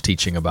someone's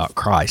teaching about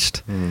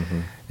Christ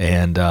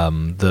and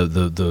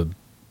the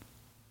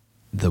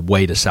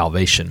way to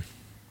salvation.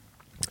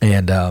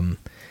 And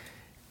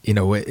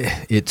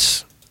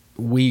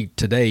we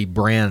today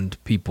brand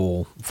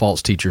people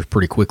false teachers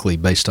pretty quickly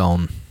based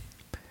on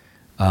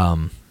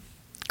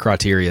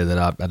criteria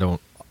that I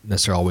don't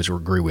necessarily always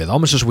agree with. I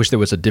almost just wish there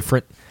was a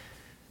different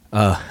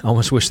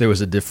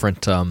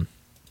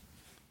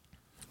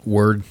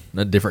word,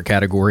 a different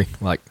category,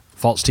 like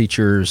false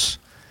teachers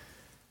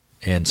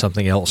and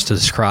something else to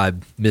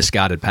describe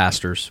misguided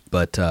pastors.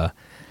 But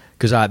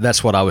because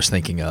that's what I was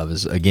thinking of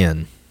is,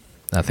 again,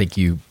 I think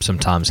you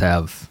sometimes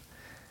have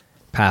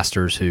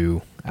pastors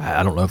who,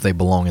 I don't know if they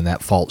belong in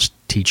that false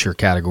teacher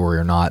category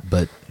or not,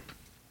 but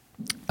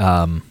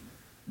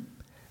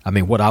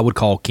what I would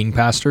call king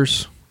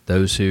pastors,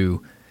 those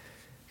who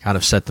kind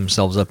of set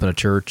themselves up in a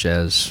church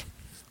as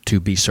to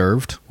be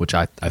served, which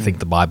I think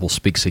the Bible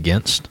speaks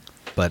against.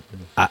 But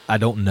I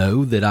don't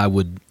know that I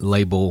would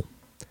label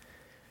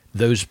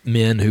those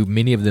men, who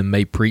many of them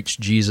may preach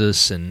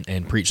Jesus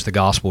and preach the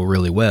gospel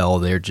really well.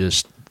 They're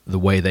just, the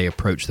way they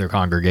approach their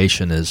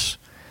congregation is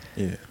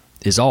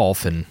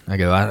off. And I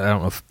go, I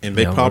don't know if... And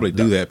they probably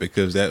do that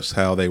because that's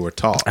how they were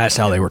taught. That's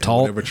how they were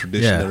taught. Whatever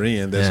tradition they're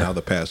in, that's how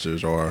the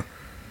pastors are.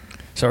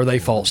 So are they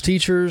false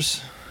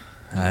teachers?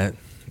 Yeah.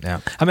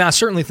 I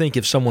certainly think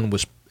if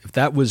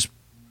that was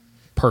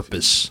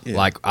purpose,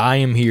 like I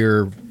am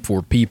here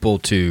for people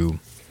to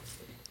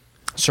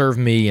serve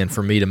me and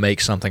for me to make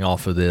something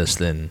off of this,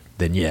 then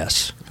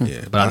yes.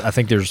 Yeah. But I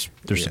think there's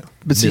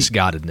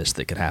misguidedness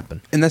that could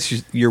happen. And that's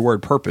just your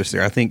word purpose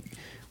there. I think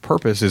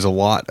purpose is a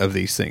lot of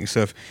these things.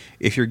 So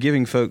if you're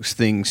giving folks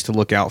things to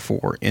look out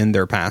for in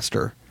their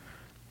pastor,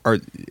 or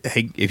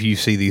hey, if you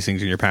see these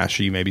things in your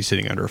pastor, you may be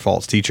sitting under a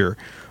false teacher,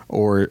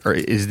 or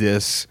is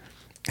this,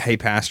 hey,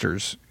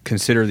 pastors,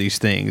 consider these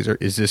things, or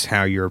is this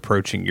how you're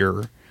approaching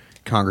your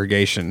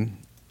congregation,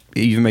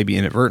 even maybe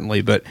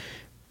inadvertently, but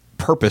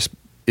purpose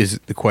is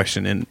the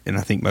question in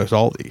I think most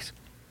all of these.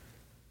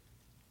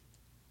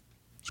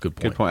 That's a good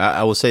point. Good point.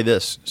 I will say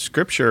this: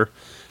 Scripture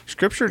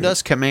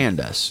does command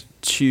us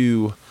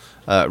to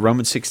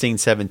Romans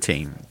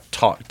 16:17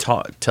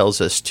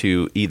 tells us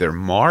to either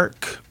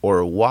mark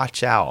or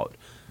watch out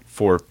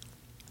for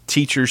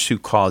teachers who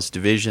cause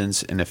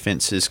divisions and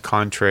offenses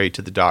contrary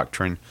to the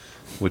doctrine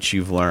which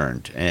you've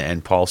learned.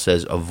 And Paul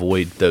says,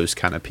 avoid those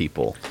kind of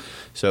people.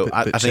 So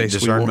I think Chase,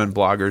 discernment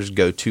bloggers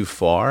go too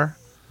far.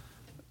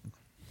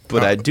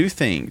 But I do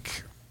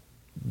think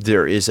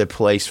there is a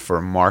place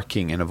for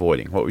marking and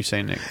avoiding. What were you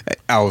saying, Nick?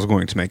 I was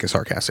going to make a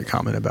sarcastic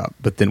comment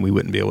but then we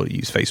wouldn't be able to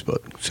use Facebook.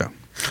 So,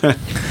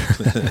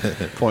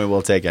 point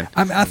well taken.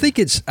 I think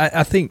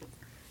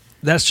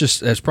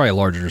that's probably a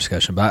larger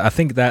discussion, but I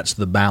think that's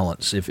the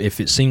balance. If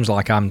it seems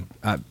like I'm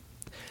at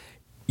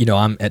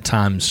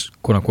times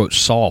quote unquote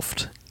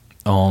soft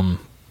on,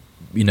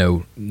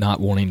 not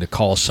wanting to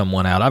call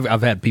someone out.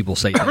 I've had people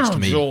say things to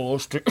me. Joel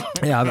Osteen.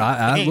 Yeah,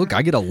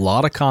 I get a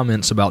lot of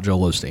comments about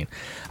Joel Osteen.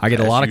 I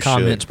get a lot of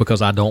comments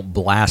because I don't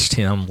blast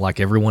him like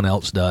everyone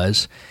else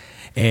does,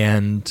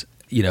 and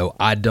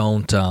I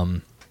don't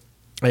I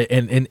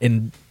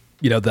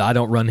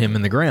don't run him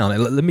in the ground.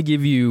 And let me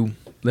give you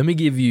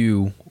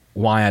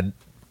why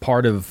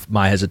part of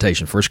my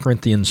hesitation. 1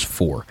 Corinthians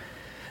 4.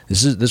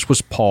 This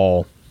was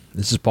Paul.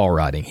 This is Paul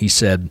writing. He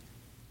said,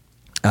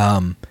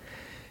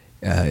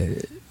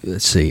 let's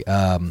see.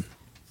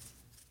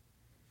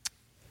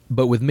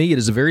 But with me, it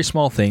is a very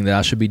small thing that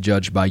I should be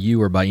judged by you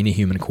or by any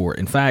human court.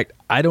 In fact,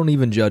 I don't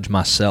even judge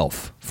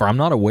myself, for I'm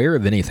not aware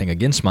of anything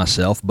against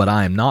myself, but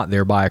I am not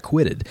thereby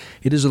acquitted.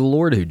 It is the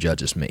Lord who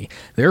judges me.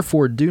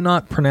 Therefore, do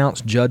not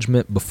pronounce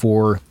judgment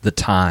before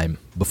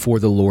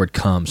the Lord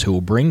comes, who will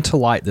bring to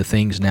light the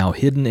things now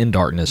hidden in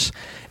darkness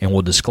and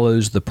will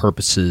disclose the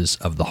purposes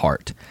of the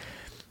heart.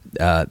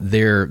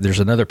 There's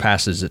another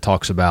passage that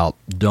talks about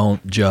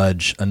don't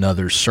judge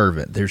another's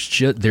servant.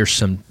 There's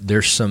some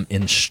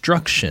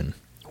instruction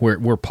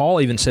where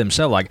Paul even said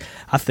himself, like,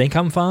 I think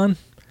I'm fine,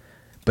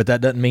 but that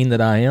doesn't mean that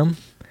I am.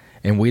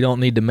 And we don't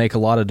need to make a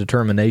lot of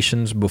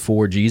determinations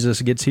before Jesus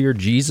gets here.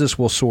 Jesus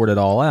will sort it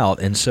all out.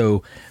 And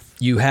so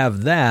you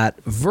have that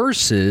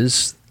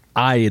versus,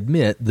 I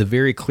admit, the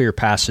very clear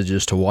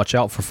passages to watch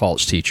out for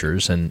false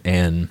teachers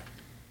and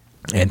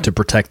to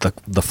protect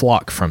the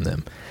flock from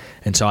them.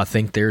 And so I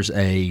think there's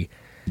to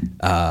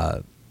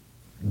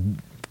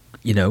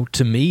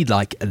me,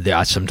 like,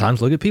 I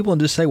sometimes look at people and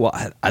just say,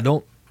 well, I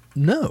don't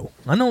know.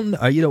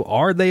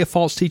 Are they a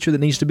false teacher that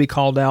needs to be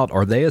called out?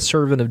 Are they a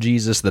servant of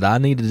Jesus that I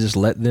need to just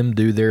let them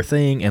do their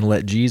thing and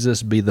let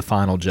Jesus be the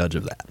final judge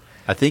of that?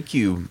 I think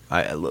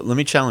let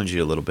me challenge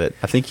you a little bit.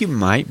 I think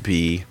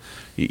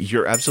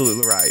you're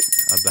absolutely right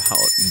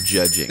about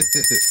judging.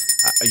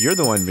 You're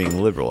the one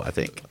being liberal, I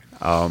think.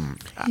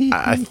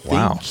 I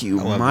think you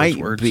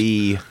might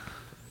be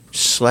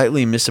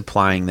slightly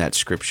misapplying that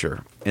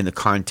scripture in the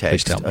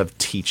context of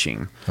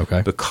teaching.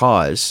 Okay.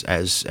 Because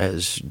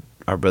as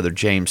our brother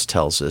James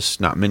tells us,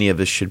 not many of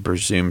us should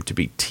presume to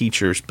be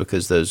teachers,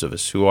 because those of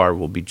us who are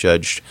will be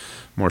judged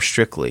more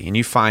strictly. And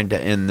you find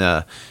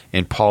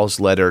in Paul's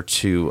letter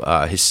to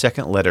his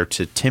second letter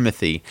to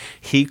Timothy,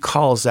 he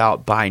calls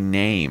out by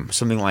name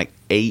something like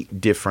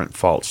 8 different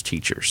false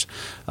teachers: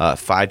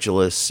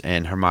 Phygelus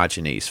and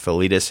Hermogenes,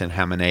 Philetus and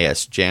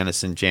Hymenaeus,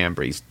 Janus and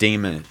Jambres,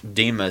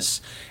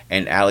 Demas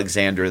and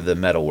Alexander the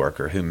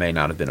metalworker, who may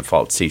not have been a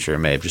false teacher,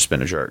 may have just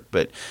been a jerk.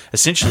 But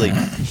essentially,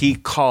 he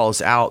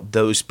calls out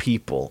those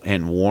people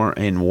and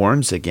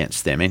warns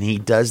against them, and he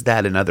does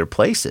that in other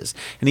places.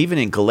 And even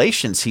in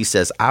Galatians, he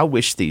says, "I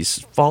wish these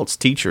false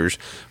teachers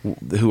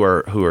who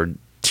are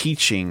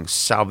teaching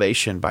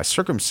salvation by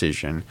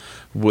circumcision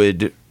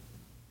would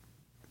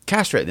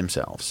castrate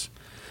themselves."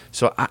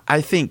 So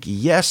I think,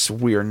 yes,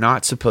 we are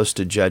not supposed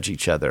to judge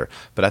each other,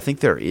 but I think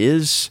there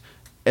is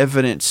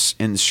evidence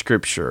in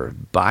Scripture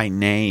by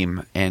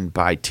name and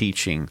by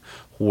teaching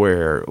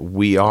where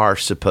we are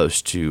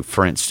supposed to,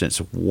 for instance,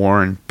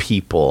 warn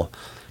people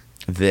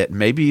that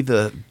maybe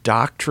the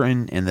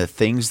doctrine and the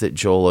things that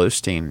Joel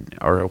Osteen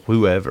or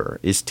whoever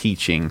is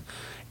teaching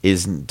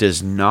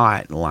does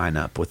not line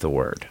up with the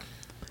Word.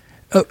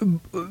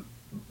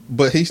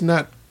 But he's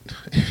not.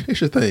 Here's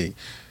the thing.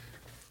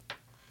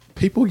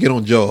 People get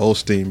on Joel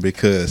Osteen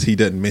because he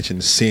doesn't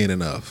mention sin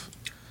enough.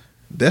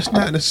 That's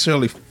not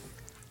necessarily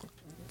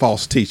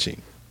false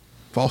teaching.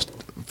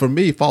 For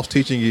me, false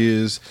teaching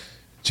is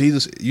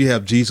Jesus. You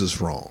have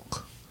Jesus wrong.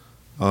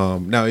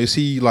 Now, is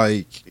he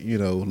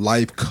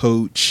life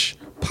coach,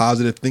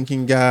 positive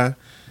thinking guy?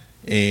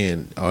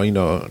 And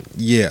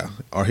yeah.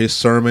 Are his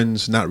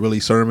sermons not really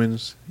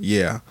sermons?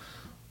 Yeah.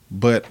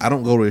 But I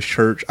don't go to his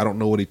church. I don't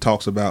know what he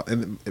talks about.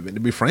 And to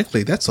be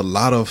frankly, that's a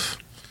lot of,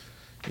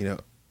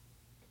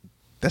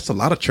 that's a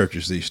lot of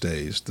churches these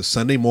days. The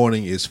Sunday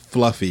morning is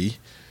fluffy,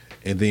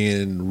 and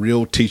then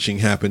real teaching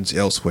happens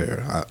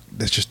elsewhere.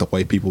 That's just the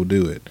way people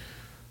do it.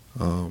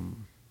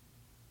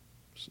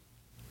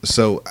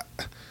 So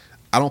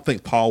I don't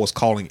think Paul was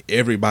calling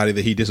everybody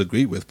that he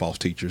disagreed with false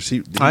teachers.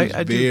 He was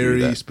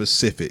very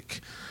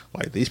specific.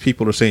 Like, these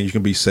people are saying you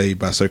can be saved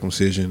by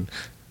circumcision.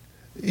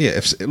 Yeah,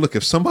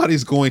 if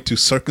somebody's going to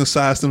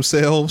circumcise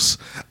themselves,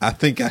 I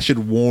think I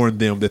should warn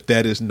them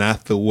that is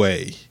not the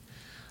way.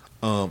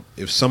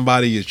 If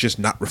somebody is just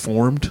not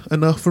reformed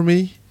enough for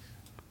me,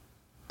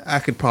 I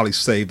could probably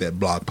save that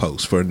blog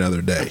post for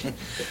another day.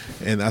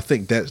 And I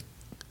think that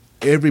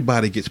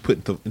everybody gets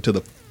put into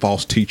the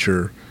false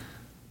teacher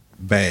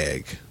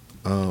bag.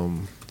 I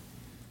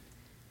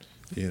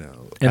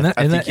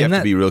think you have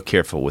to be real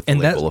careful with the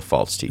label of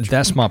false teacher.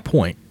 That's my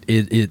point.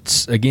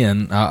 It's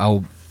again,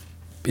 I'll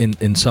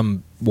in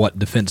somewhat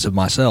defense of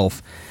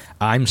myself,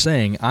 I'm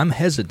saying I'm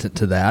hesitant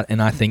to that,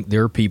 and I think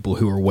there are people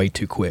who are way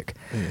too quick.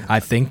 Yeah. I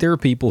think there are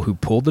people who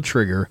pull the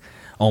trigger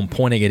on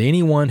pointing at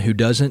anyone who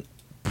doesn't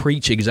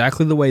preach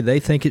exactly the way they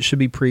think it should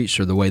be preached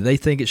or the way they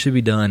think it should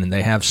be done, and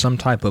they have some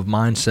type of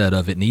mindset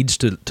of it needs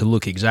to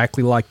look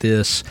exactly like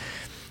this.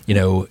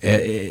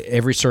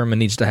 Every sermon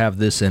needs to have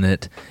this in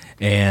it,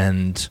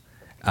 and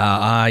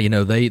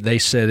they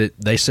said it.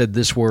 They said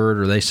this word,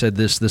 or they said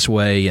this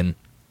way, and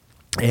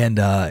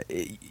they're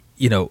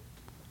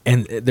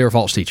a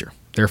false teacher.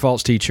 They're a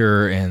false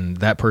teacher, and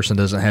that person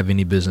doesn't have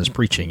any business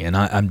preaching. And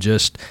I'm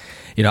just,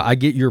 I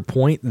get your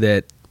point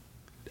that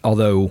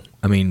although,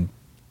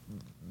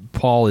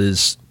 Paul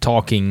is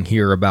talking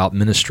here about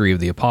ministry of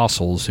the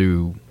apostles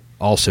who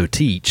also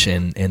teach,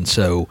 and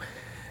so,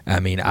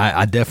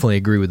 I definitely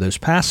agree with those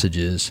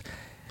passages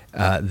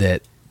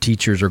that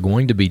teachers are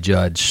going to be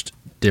judged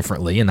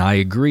differently, and I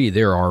agree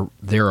there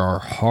are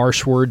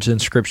harsh words in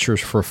scriptures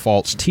for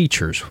false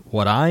teachers.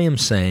 What I am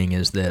saying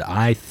is that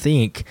I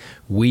think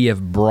we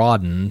have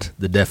broadened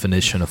the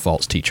definition of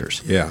false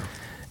teachers. Yeah.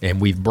 And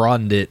we've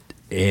broadened it,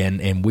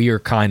 and we are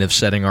kind of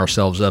setting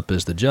ourselves up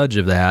as the judge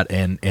of that,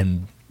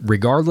 and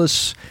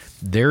regardless,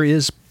 there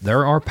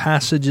are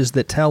passages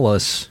that tell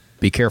us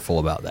be careful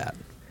about that.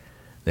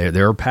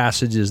 There are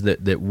passages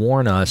that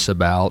warn us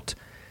about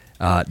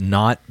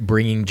not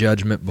bringing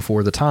judgment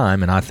before the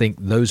time, and I think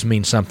those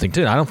mean something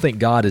too. I don't think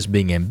God is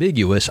being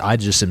ambiguous. I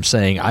just am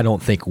saying I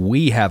don't think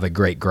we have a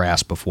great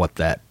grasp of what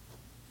that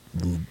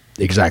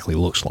exactly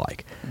looks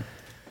like.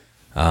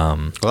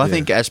 I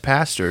think as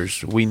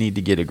pastors, we need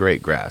to get a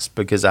great grasp,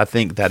 because I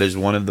think that is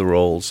one of the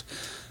roles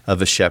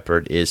of a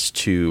shepherd is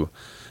to,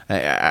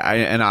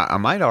 I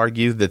might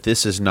argue that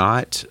this is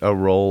not a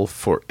role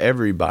for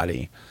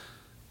everybody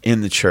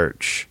in the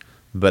church.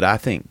 But I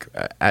think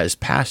as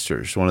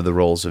pastors, one of the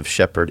roles of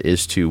shepherd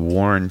is to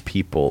warn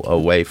people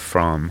away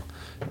from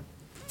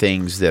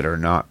things that are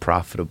not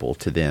profitable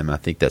to them. I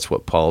think that's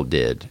what Paul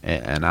did.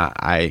 And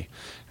I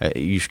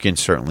you can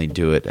certainly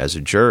do it as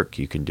a jerk.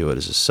 You can do it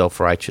as a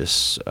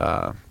self-righteous,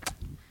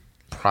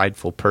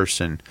 prideful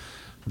person.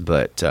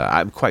 But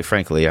I'm quite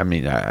frankly,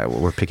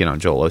 we're picking on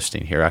Joel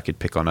Osteen here. I could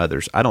pick on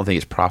others. I don't think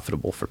it's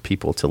profitable for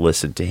people to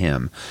listen to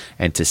him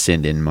and to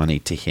send in money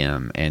to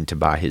him and to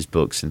buy his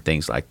books and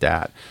things like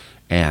that.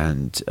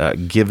 And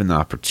given the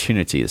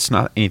opportunity, it's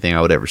not anything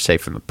I would ever say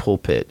from the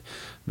pulpit,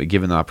 but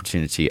given the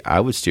opportunity, I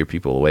would steer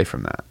people away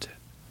from that.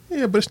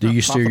 Yeah, but it's not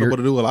profitable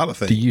to do a lot of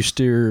things. Do you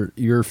steer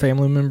your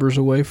family members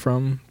away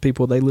from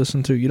people they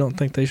listen to you don't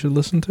think they should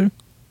listen to?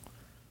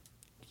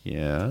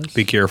 Yes.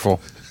 Be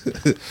careful.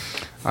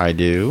 I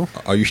do.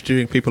 Are you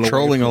steering people away?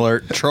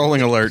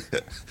 Trolling alert.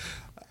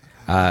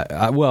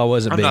 I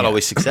wasn't. I'm not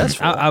always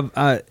successful.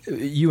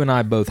 You and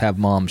I both have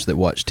moms that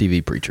watch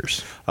TV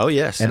preachers. Oh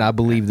yes, and I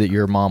believe that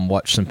your mom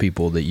watched some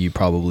people that you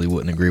probably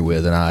wouldn't agree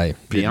with, and I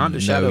Beyond a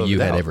didn't shadow know of you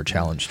a had doubt. ever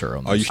challenged her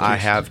on Are you this. I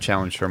have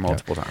challenged her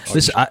multiple times.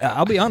 Listen,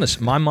 I'll be honest.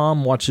 My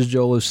mom watches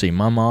Joel Osteen.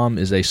 My mom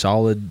is a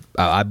solid,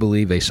 I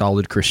believe, a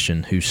solid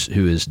Christian who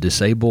is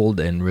disabled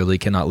and really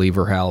cannot leave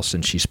her house,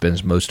 and she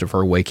spends most of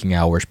her waking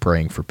hours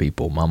praying for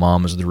people. My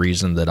mom is the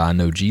reason that I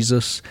know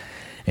Jesus,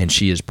 and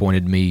she has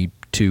pointed me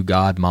to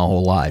God my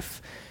whole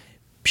life.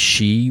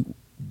 She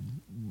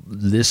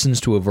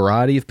listens to a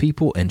variety of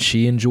people, and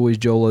she enjoys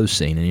Joel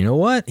Osteen. And you know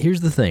what?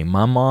 Here's the thing.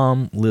 My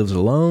mom lives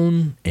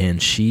alone,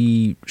 and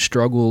she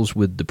struggles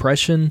with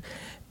depression,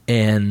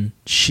 and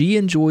she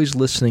enjoys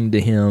listening to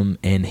him,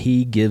 and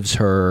he gives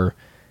her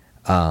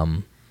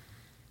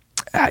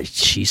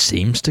she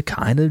seems to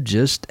kind of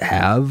just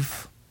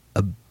have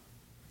a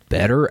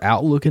better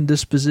outlook and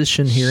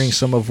disposition hearing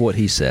some of what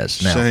he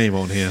says. Now, Shame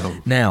on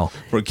him now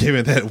for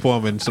giving that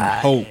woman some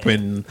hope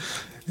and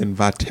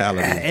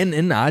vitality.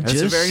 and I That's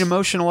just a very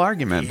emotional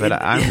argument, but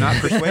I'm not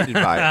persuaded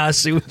by it. I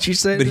see what you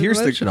said. But here's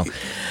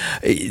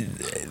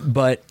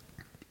but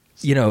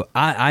you know,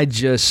 I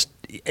just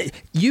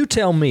you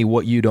tell me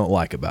what you don't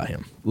like about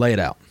him. Lay it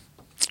out.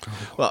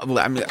 Well,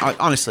 I mean,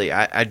 honestly,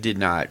 I did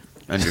not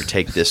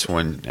undertake this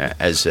one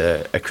as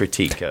a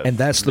critique of. And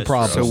that's the Mr.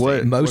 problem.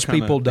 So Most what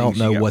kind people of don't things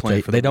you know got what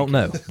planned for the they don't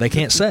know. They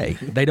can't say.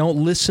 They don't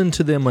listen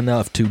to them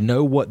enough to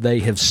know what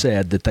they have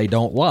said that they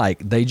don't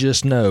like. They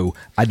just know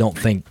I don't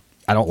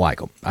like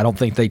them. I don't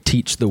think they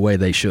teach the way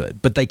they should.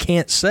 But they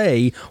can't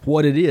say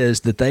what it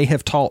is that they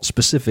have taught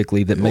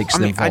specifically that makes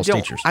them false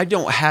teachers. I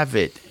don't have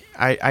it.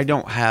 I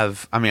don't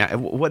have. I mean,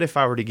 what if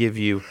I were to give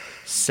you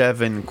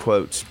 7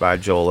 quotes by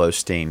Joel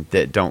Osteen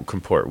that don't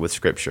comport with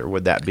Scripture?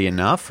 Would that be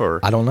enough? Or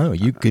I don't know.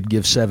 You could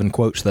give 7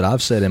 quotes that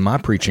I've said in my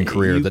preaching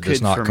career you that does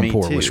could not for me,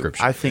 comport too. with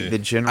Scripture. I think the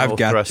general I've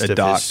got thrust a of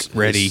doc his,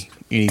 ready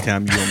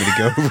anytime you want me to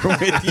go over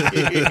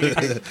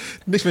with you.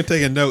 Nick's been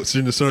taking notes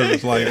in the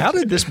service. Like, How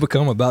did this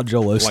become about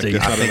Joel like Osteen?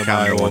 this out of the I'm the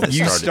Bible? one that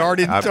You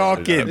started I brought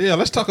it talking. up. Yeah,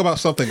 let's talk about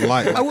something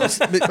light.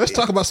 Let's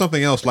talk about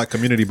something else like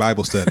community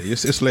Bible study.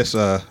 It's less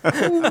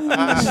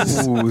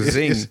Ooh,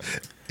 zing.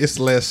 it's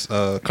less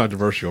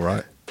controversial,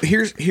 right?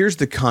 Here's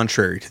the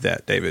contrary to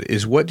that, David.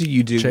 Is what do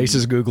you do Chase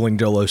is Googling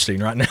Joel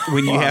Osteen right now.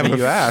 when you Well, have I mean,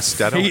 you a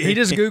asked. I don't. He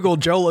just Googled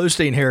Joel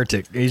Osteen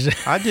heretic.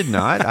 I did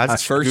not. I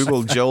just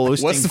Googled Joel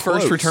Osteen. What's the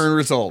first quotes. return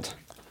result?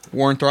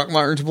 Warren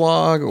Throckmorton's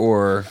blog,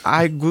 or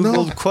I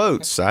Googled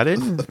quotes. I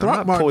didn't. I'm not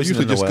Throckmorton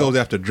poisoning usually the just well. goes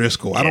after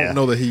Driscoll. I Yeah. don't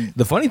know that he.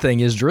 The funny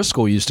thing is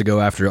Driscoll used to go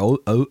after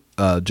Joel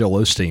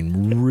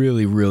Osteen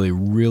really, really,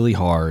 really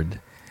hard.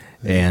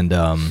 And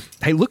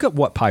hey, look up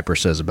what Piper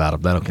says about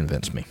him. That'll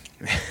convince me.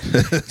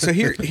 so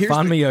here's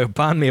Find me a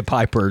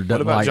Piper. What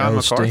Doesn't about like John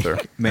Osteen. MacArthur?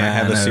 May I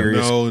have a No.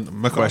 serious? No,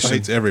 MacArthur question.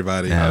 hates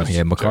everybody. No,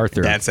 yeah,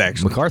 MacArthur. That's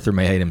actually- MacArthur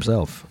may hate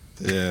himself.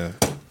 Yeah.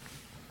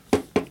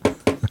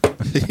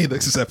 He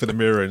looks himself in the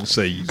mirror and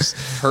says,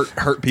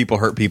 hurt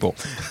people.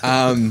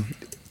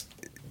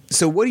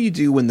 So what do you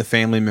do when the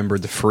family member,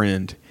 the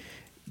friend,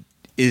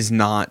 is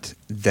not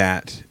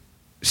that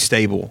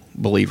stable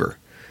believer,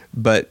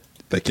 but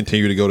they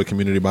continue to go to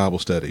community Bible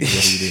study. What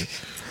do you do?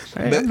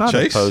 Hey, I'm not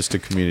Chase? opposed to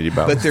community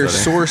Bible their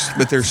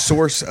study.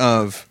 source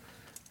of,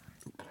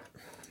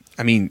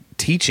 I mean,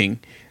 teaching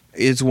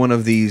is one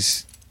of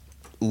these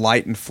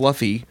light and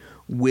fluffy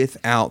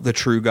without the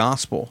true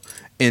gospel.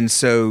 And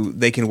so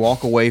they can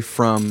walk away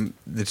from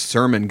the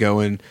sermon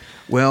going,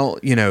 well,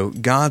 you know,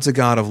 God's a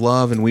God of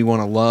love and we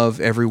want to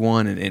love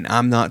everyone and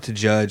I'm not to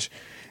judge.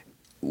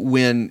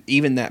 When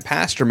even that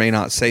pastor may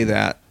not say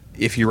that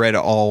if you read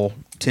all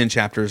 10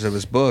 chapters of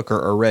his book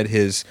or read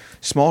his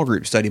small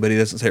group study, but he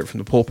doesn't say it from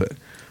the pulpit.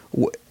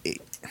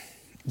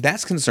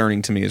 That's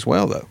concerning to me as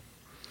well, though.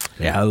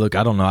 Yeah, look,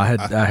 I don't know. I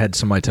had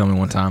somebody tell me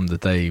one time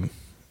that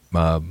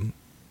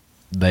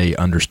they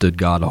understood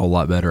God a whole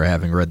lot better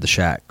having read The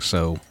Shack.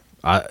 So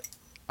I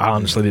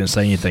honestly didn't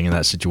say anything in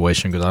that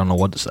situation because I don't know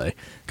what to say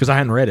because I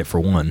hadn't read it for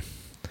one.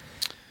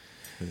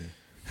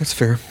 That's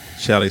fair.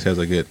 Challies has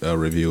a good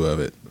review of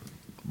it.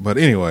 But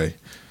anyway,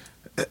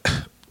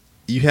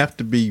 you have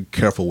to be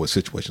careful with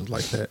situations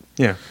like that.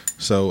 Yeah.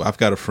 So I've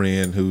got a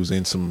friend who's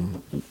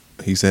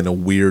he's in a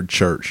weird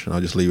church, and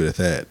I'll just leave it at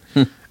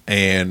that.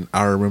 And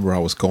I remember I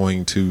was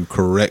going to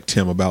correct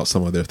him about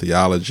some of their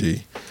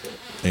theology,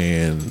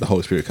 and the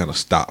Holy Spirit kind of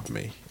stopped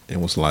me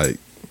and was like,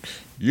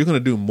 you're going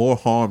to do more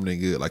harm than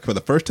good. Like for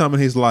the first time in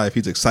his life,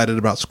 he's excited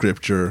about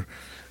Scripture.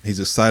 He's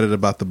excited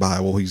about the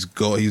Bible. He's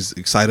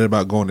excited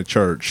about going to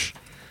church,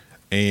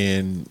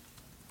 and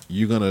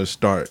you're going to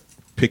start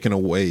picking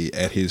away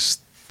at his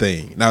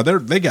thing. Now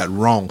they got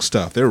wrong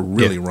stuff. They're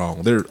really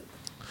wrong.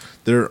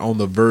 They're on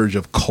the verge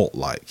of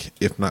cult-like,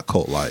 if not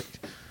cult-like.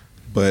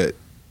 But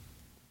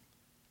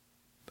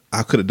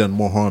I could have done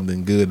more harm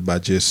than good by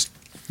just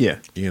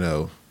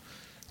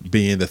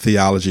being the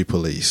theology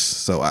police.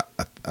 So I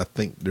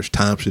think there's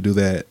times to do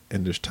that,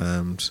 and there's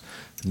times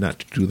not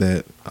to do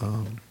that.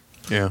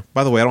 Yeah.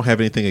 By the way, I don't have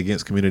anything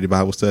against community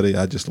Bible study.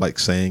 I just like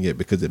saying it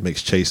because it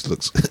makes Chase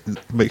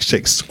makes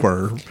Chase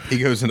squirm. He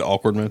goes into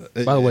awkward mode.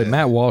 By the way,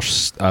 Matt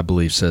Walsh, I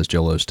believe, says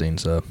Joel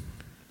Osteen's a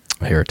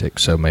heretic.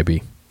 So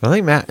maybe I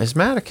think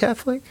Matt a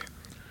Catholic?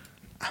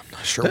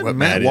 Not sure Doesn't what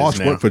Matt Walsh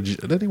work for?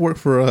 Didn't he work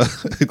for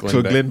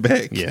Glenn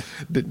Beck? Yeah.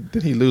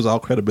 Didn't he lose all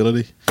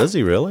credibility? Does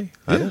he really?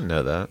 I Yeah. didn't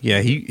know that.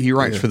 Yeah, he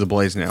writes for the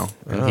Blaze now.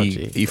 And Oh,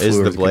 he gee. flew Is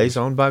over the to Blaze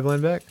owned by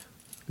Glenn Beck?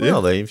 Yeah.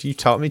 Well, you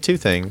taught me two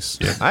things.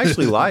 I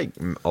actually like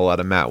a lot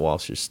of Matt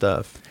Walsh's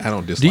stuff. I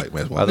don't dislike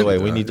Matt Walsh. By the way,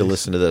 we need to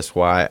listen to this.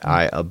 Why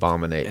I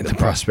abominate the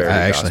prosperity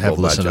I actually have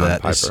gospel by listened to John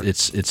that.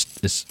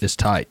 Piper. It's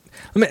tight.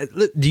 I mean,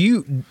 do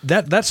you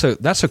that's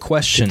a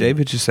question? Did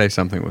David just say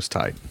something was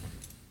tight?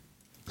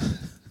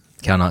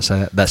 Can I not say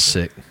that? That's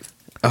sick.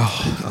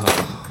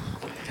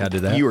 Oh. Can I do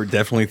that? You are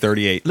definitely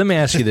 38. Let me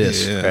ask you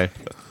this. Yeah.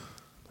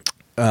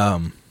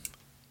 Okay.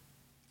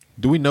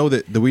 Do we know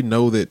that?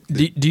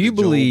 Do you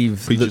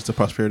believe preaches the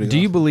prosperity? Do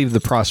you believe the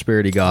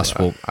prosperity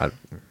gospel? I-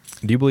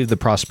 Do you believe the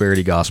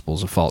prosperity gospel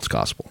is a false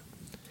gospel?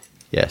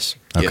 yes.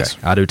 Okay, Yes.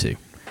 I do too.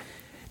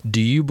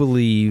 Do you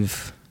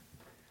believe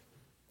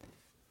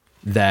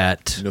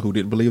that? You know who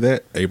didn't believe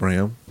that?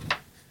 Abraham.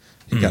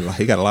 He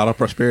got a lot of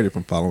prosperity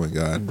from following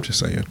God. I'm just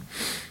saying.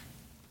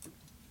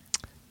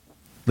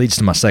 Leads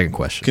to my second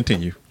question.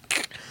 Continue.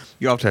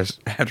 You have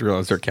to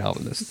realize they're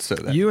Calvinists. So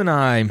that You and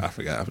I, I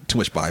forgot. Too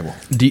much Bible.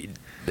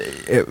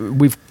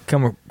 we've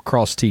come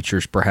across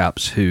teachers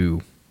perhaps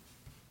who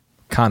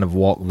kind of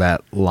walk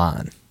that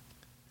line.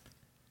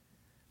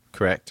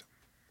 Correct.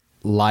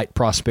 Light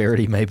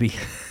prosperity, maybe.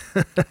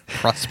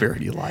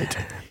 prosperity light.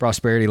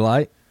 Prosperity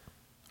light.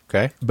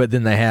 Okay. But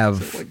then they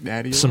have like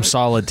Natty some Light?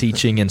 solid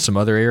teaching in some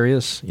other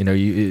areas. You know,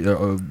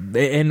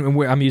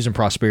 I'm using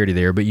prosperity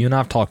there, but you and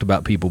I've talked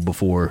about people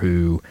before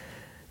who,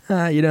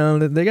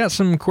 they got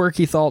some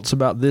quirky thoughts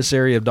about this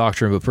area of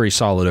doctrine, but pretty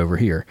solid over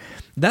here.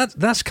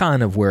 That's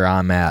kind of where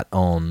I'm at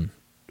on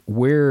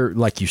where,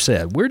 like you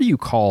said, where do you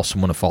call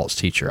someone a false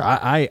teacher?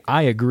 I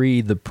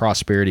agree the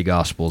prosperity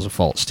gospel is a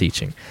false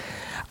teaching.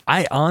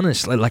 I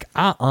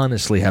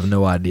honestly have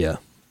no idea.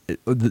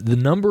 The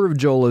number of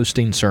Joel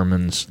Osteen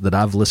sermons that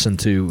I've listened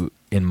to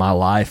in my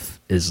life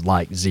is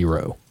like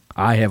zero.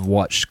 I have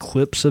watched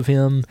clips of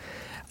him.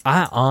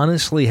 I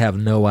honestly have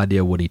no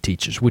idea what he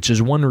teaches, which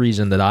is one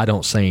reason that I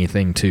don't say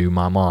anything to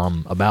my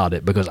mom about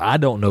it, because I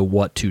don't know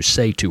what to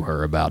say to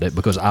her about it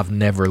because I've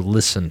never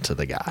listened to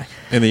the guy.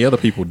 And the other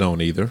people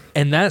don't either.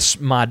 And that's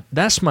my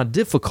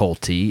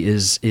difficulty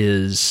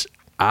is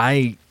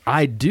I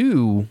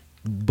do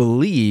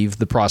believe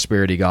the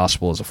prosperity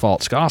gospel is a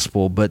false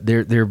gospel, but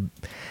there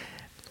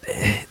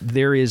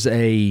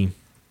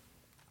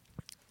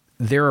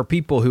are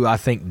people who I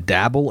think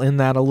dabble in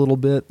that a little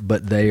bit,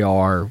 but they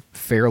are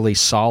fairly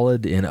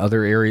solid in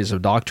other areas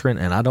of doctrine,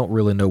 and I don't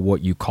really know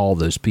what you call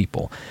those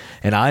people.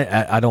 And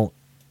I don't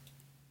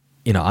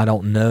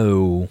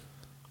know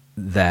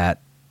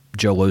that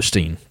Joel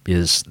Osteen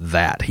is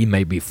that. He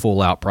may be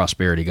full out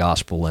prosperity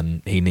gospel,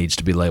 and he needs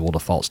to be labeled a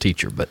false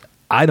teacher, but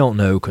I don't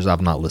know because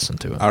I've not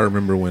listened to him. I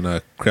remember when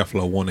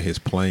Creflo wanted his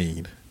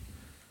plane,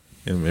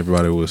 and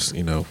everybody was,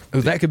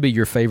 That could be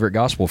your favorite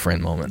gospel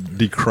friend moment.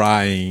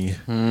 decrying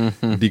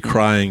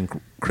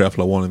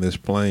Creflo wanting this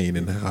plane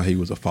and how he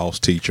was a false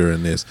teacher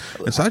and this.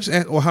 And so I just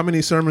asked, well, how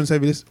many sermons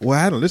have you listened? Well,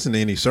 I haven't listened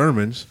to any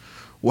sermons.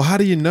 Well, how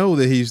do you know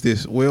that he's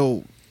this?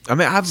 Well, I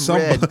mean, I've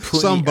read plenty,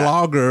 some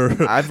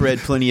blogger. I've read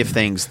plenty of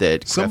things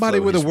that Somebody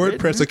Creflo with a has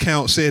WordPress written.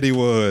 account said he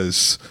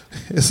was.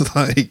 It's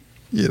like,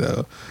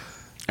 All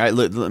right,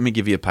 let me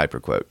give you a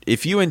Piper quote.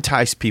 If you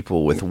entice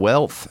people with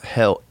wealth,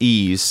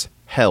 ease,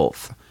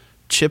 health,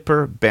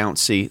 chipper,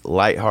 bouncy,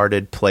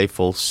 lighthearted,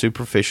 playful,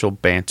 superficial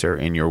banter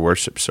in your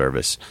worship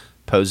service,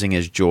 posing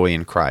as joy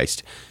in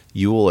Christ,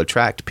 you will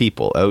attract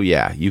people. Oh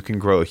yeah, you can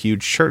grow a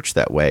huge church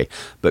that way,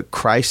 but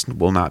Christ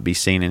will not be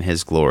seen in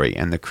his glory,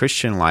 and the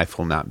Christian life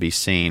will not be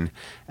seen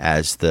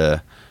as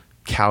the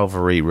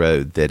Calvary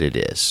road that it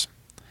is.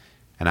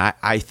 And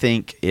I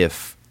think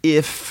if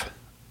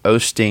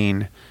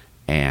Osteen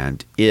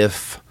and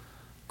if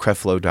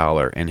Creflo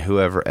Dollar and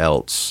whoever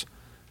else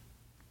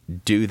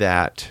do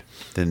that,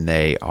 then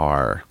they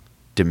are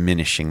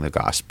diminishing the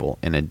gospel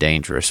in a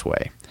dangerous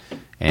way.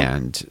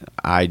 And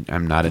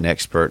I'm not an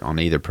expert on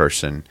either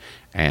person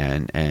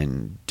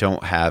and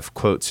don't have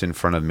quotes in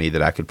front of me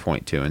that I could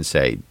point to and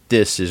say,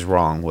 this is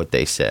wrong what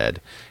they said.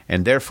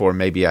 And therefore,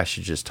 maybe I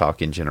should just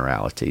talk in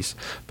generalities.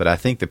 But I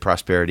think the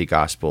prosperity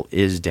gospel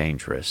is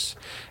dangerous.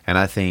 And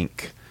I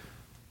think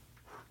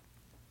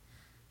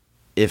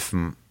if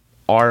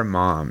our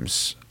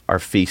moms are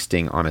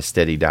feasting on a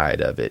steady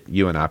diet of it,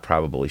 you and I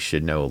probably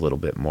should know a little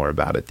bit more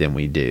about it than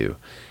we do.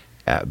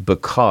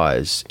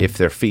 Because if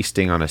they're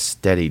feasting on a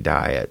steady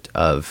diet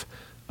of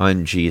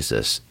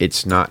un-Jesus,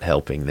 it's not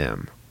helping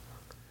them.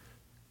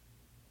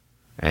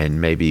 And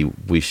maybe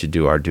we should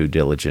do our due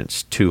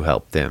diligence to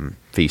help them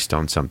feast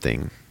on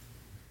something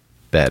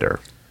better.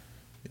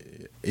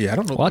 Yeah, I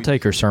don't know. Well, I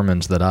take her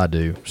sermons that I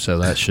do, so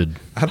that should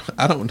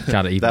I don't.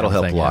 kind of even That'll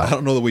help a everything lot. out. I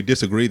don't know that we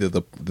disagree that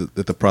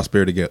the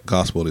prosperity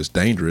gospel is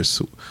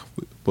dangerous,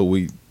 but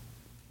we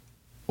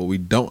what we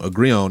don't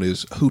agree on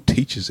is who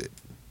teaches it.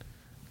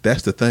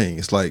 That's the thing.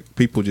 It's like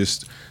people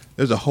just,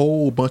 there's a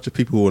whole bunch of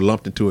people who are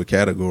lumped into a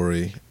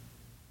category,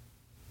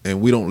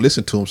 and we don't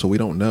listen to them, so we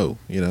don't know.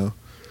 You know,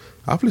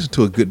 I've listened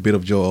to a good bit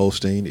of Joel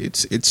Osteen.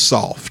 It's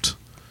soft,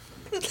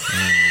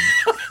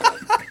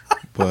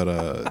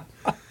 but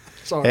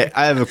Hey,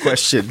 I have a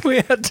question.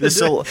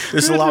 This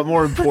is a lot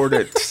more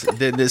important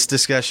than this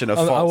discussion of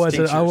false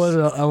teachers. I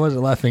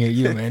wasn't laughing at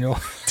you, Emmanuel.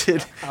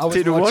 Did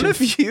one of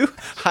you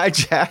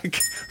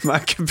hijack my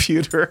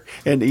computer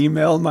and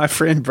email my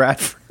friend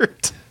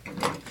Bradford?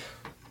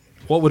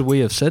 What would we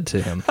have said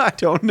to him? I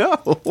don't know.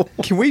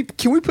 Can we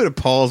put a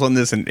pause on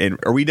this? And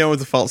are we done with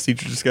the false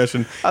teacher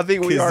discussion? I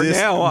think we are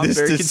now. I'm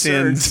very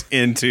descends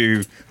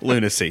into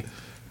lunacy.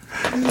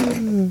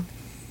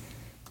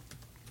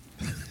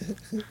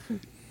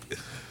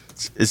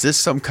 Is this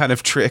some kind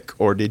of trick,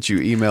 or did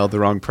you email the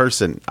wrong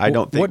person? I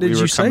don't think What did we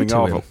were you say coming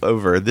to him?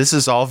 over. This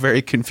is all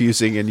very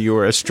confusing, and you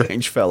are a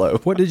strange fellow.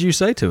 What did you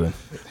say to him?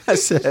 I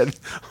said,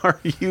 "Are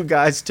you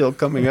guys still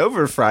coming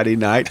over Friday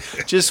night?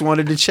 Just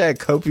wanted to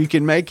check. Hope you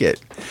can make it."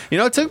 You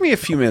know, it took me a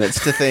few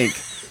minutes to think.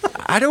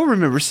 I don't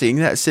remember sending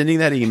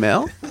that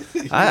email.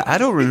 I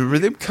don't remember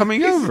them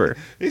coming over.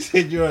 he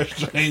said you're a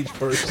strange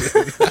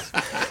person.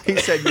 He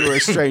said you were a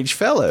strange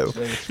fellow.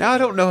 Now I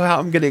don't know how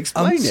I'm going to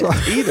explain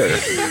it either.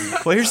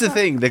 Well, here's the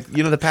thing.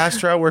 The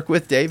pastor I work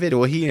with, David,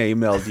 well, he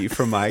emailed you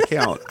from my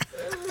account.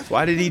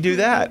 Why did he do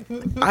that?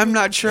 I'm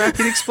not sure I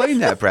can explain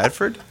that,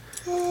 Bradford.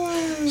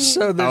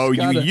 So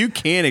you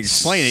can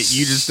explain it.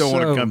 You just don't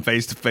want to come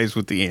face to face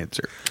with the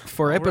answer.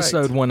 For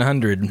episode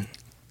 100,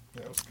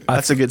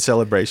 That's a good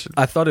celebration.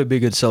 I thought it'd be a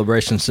good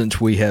celebration since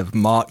we have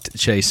mocked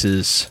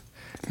Chase's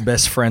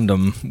best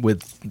friendom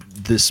with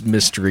this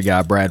mystery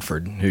guy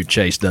Bradford, who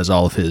Chase does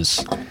all of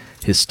his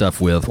stuff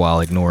with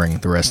while ignoring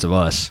the rest of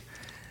us.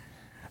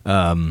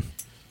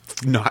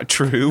 Not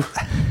true.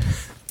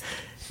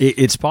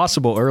 It's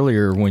possible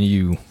earlier when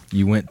you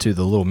went to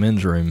the little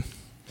men's room,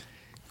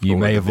 you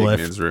may have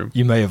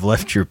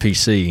left your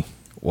PC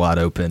wide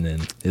open,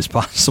 and it's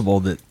possible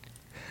that.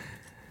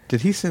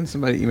 Did he send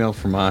somebody an email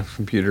from my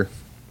computer?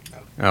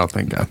 Oh,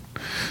 thank God.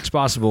 It's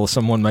possible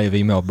someone may have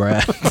emailed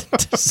Brad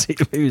to see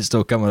if he was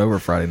still coming over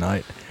Friday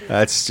night.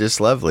 That's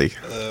just lovely.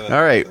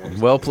 All right,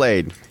 well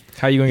played.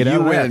 How you going to get You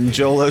out of that? win.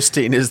 Joel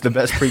Osteen is the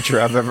best preacher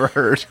I've ever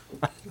heard.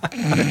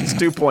 It's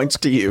 2 points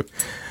to you. 2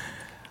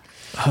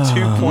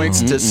 points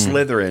to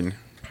Slytherin.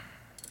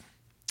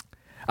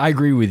 I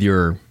agree with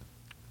your.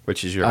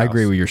 Which is your I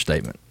agree house. with your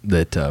statement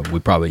that we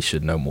probably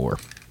should know more.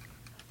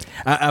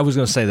 I was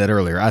going to say that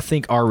earlier. I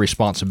think our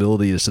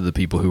responsibility is to the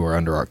people who are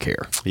under our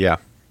care, Yeah.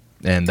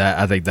 and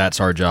I think that's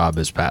our job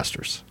as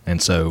pastors.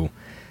 And so,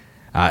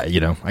 I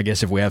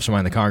guess if we have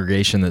somebody in the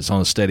congregation that's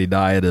on a steady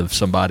diet of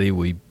somebody,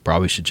 we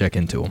probably should check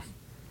into them.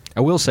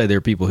 I will say there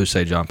are people who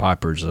say John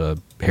Piper's a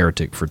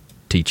heretic for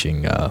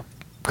teaching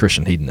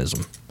Christian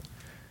hedonism.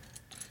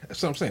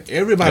 That's what I'm saying.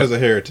 Everybody's a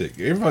heretic.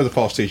 Everybody's a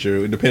false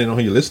teacher, depending on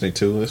who you're listening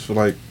to. It's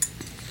like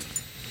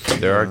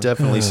There are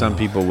definitely some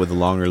people with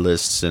longer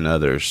lists than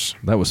others.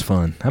 That was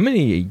fun. How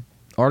many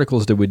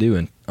articles did we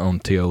do on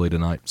Tioli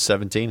tonight?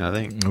 17, I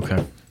think.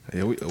 Okay.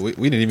 yeah, we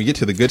didn't even get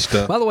to the good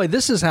stuff. By the way,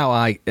 this is how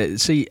I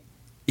see.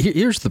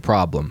 Here's the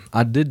problem.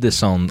 I did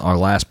this on our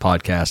last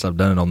podcast. I've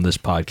done it on this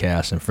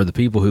podcast. And for the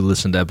people who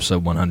listened to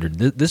episode 100,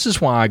 this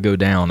is why I go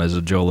down as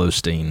a Joel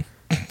Osteen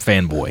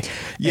fanboy.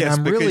 Yes,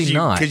 and I'm really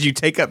not. Because you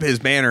take up his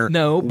banner,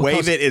 No,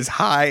 because- wave it as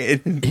high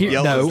and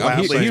yell no, as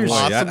loudly as here's-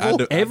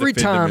 possible.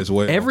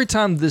 Every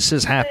time this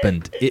has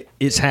happened,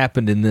 it's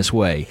happened in this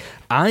way.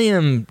 I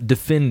am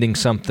defending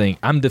something.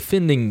 I'm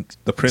defending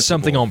The principle.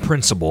 something on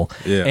principle,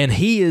 Yeah. and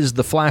he is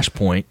the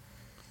flashpoint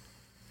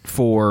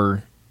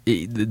for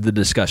the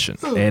discussion.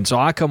 And so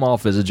I come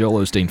off as a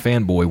Joel Osteen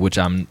fanboy, which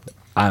I'm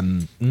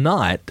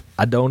not.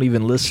 I don't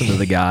even listen to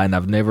the guy, and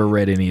I've never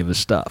read any of his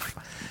stuff.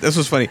 This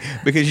was funny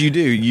because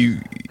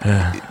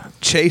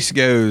Chase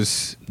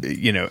goes,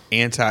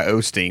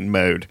 anti-Osteen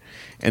mode,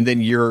 and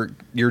then your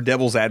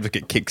devil's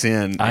advocate kicks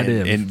in. I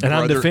did, and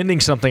I'm defending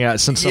something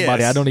since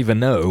somebody Yes. I don't even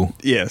know.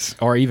 Yes,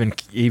 Or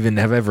even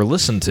have ever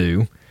listened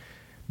to,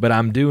 but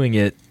I'm doing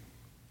it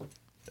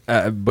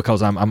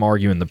because I'm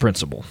arguing the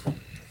principle.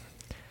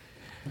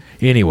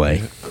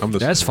 Anyway,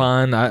 that's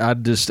fine. I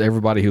just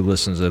everybody who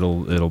listens,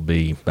 it'll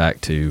be back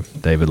to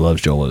David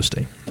loves Joel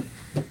Osteen.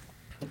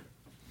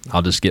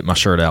 I'll just get my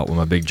shirt out with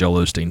my big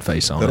Joel Osteen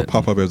face on That'll it.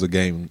 pop up as a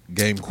game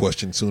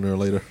question sooner or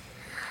later.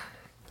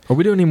 Are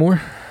we doing any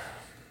more?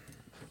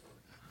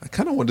 I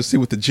kind of wanted to see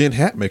what the Jen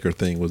Hatmaker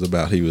thing was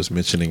about. He was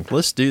mentioning.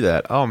 Let's do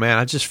that. Oh, man,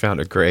 I just found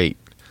a great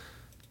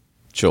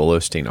Joel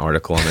Osteen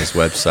article on his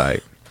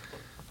website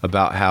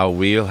about how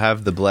we'll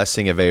have the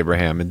blessing of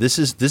Abraham. And this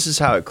is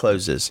how it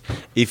closes.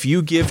 If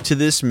you give to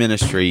this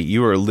ministry,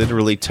 you are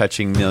literally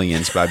touching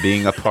millions by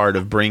being a part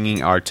of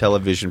bringing our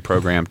television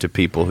program to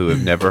people who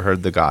have never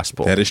heard the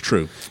gospel. That is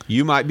true.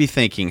 You might be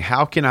thinking,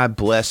 how can I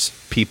bless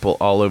people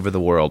all over the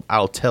world?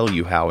 I'll tell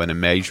you how in a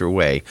major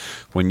way.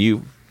 When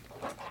you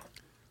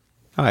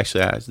Oh,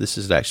 actually, this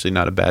is actually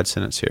not a bad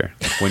sentence here.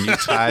 When you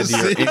tithe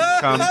your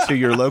income to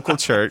your local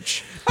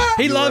church,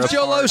 He you loves are a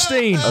Joel part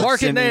Osteen. of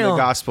Mark it sending down. the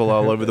gospel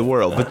all over the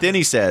world. But then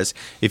he says,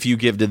 if you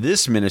give to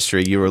this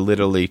ministry, you are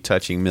literally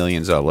touching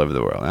millions all over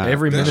the world.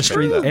 Every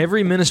ministry that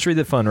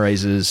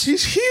fundraises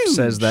He's huge.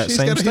 says that He's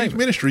same got a huge statement.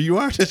 ministry. You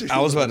are. I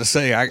was about to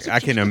say,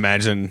 I can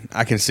imagine,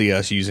 I can see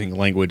us using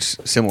language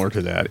similar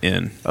to that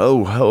in.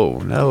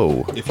 Oh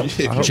no.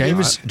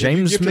 James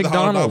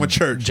McDonald.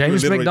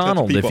 James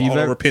McDonald. If you've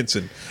ever,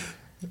 Pinson.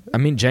 I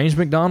mean, James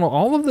McDonald.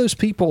 All of those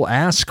people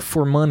ask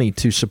for money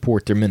to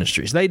support their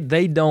ministries. They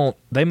don't.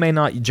 They may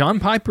not. John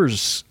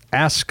Piper's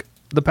Ask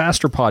the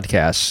Pastor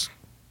podcast.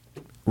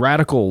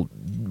 Radical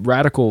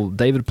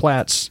David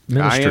Platt's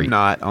ministry. I am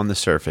not on the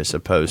surface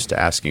opposed to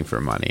asking for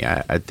money.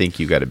 I think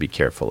you got to be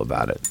careful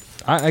about it.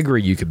 I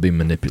agree. You could be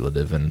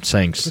manipulative and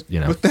saying,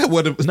 But that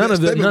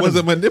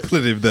wasn't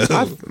manipulative,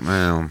 though.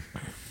 Well,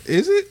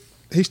 Is it?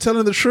 He's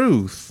telling the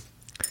truth.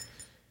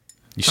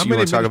 you How want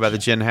many to talk minutes- about the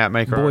Jen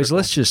Hatmaker? boys.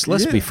 article?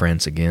 Let's Yeah. be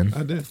friends again.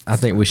 I do. I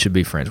think we should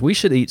be friends. We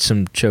should eat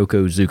some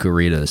Choco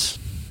Zucaritas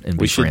and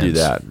be We should do friends.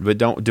 that, but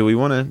do we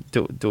want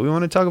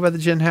to talk about the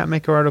Jen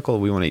Hatmaker article? Or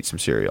we want to eat some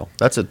cereal.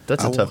 That's a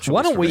tough choice.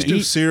 Why don't for we me. Do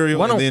eat- cereal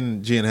why and don't-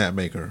 then Jen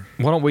Hatmaker.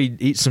 Why don't we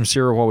eat some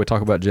cereal while we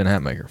talk about Jen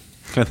Hatmaker?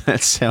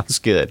 That sounds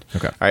good.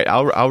 Okay. All right,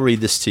 I'll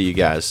read this to you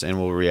guys, and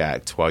we'll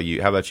react while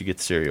you. How about you get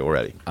the cereal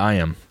ready? I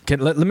am.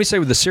 Let me say,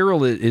 with the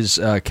cereal is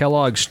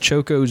Kellogg's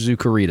Choco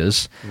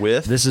Zucaritas.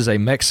 With This is a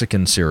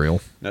Mexican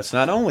cereal. that's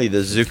not only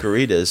the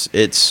Zucaritas,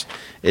 it's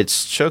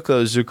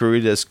Choco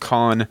Zucaritas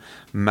con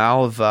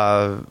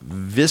malvaviscos.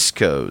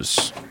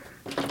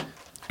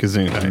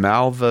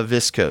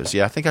 Malvaviscos.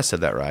 Yeah, I think I said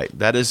that right.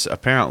 That is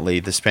apparently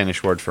the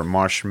Spanish word for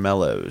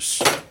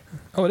marshmallows.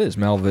 Oh, it is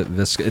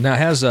Malvavisco. Now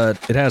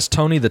it has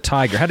Tony the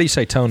Tiger. How do you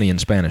say Tony in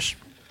Spanish?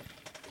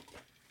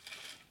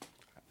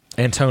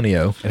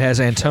 Antonio. It has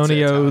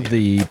Antonio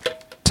the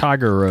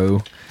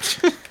Tigero.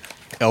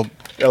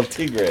 El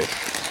Tigre.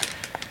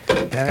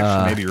 That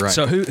actually may be right.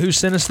 So who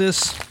sent us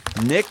this?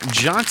 Nick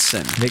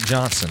Johnson, Nick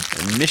Johnson,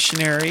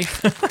 missionary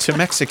to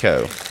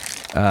Mexico.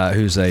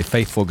 who's a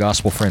faithful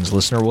Gospel Friends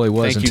listener. Well, he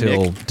was Thank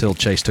you, until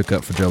Chase took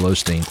up for Joel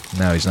Osteen.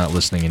 Now he's not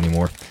listening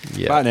anymore.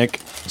 Yeah. Bye, Nick.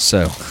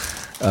 So,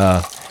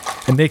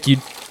 and Nick,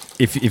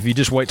 if you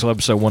just wait till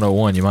episode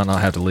 101, you might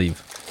not have to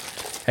leave.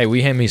 Hey, will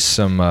you hand me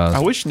some? I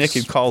wish Nick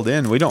had called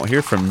in. We don't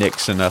hear from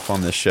Nicks enough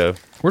on this show.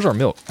 Where's our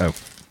milk? Oh.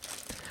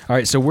 All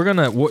right, so we're going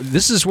to...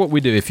 This is what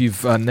we do. If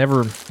you've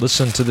never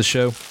listened to the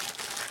show...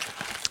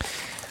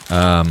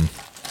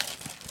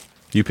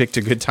 You picked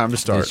a good time to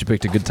start. Yes, you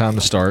picked a good time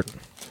to start.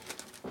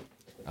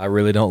 I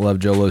really don't love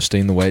Joel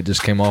Osteen the way it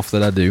just came off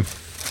that I do.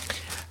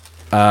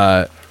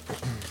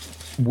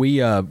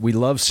 We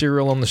love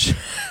cereal on the show.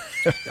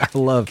 I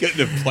love...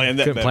 Couldn't have planned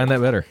that Couldn't plan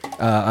that better.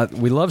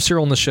 We love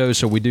cereal on the show,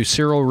 so we do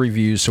cereal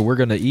reviews. So we're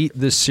going to eat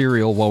this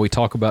cereal while we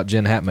talk about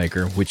Jen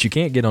Hatmaker, which you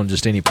can't get on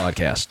just any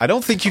podcast. I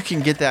don't think you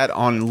can get that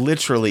on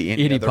literally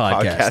any other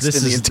podcast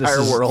in the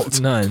entire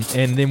world. None.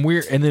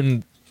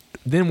 And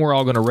then we're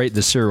all going to rate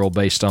the cereal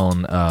based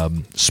on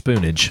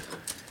spoonage,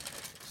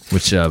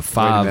 which Wait a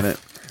five minute.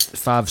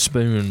 5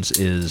 spoons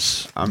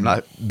is I'm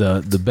not.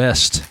 the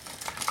best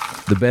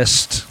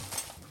that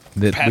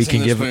we Passing can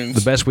the give. spoons.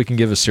 The best we can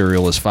give a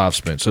cereal is 5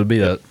 spoons. So it'd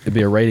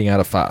be a rating out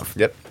of 5.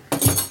 Yep.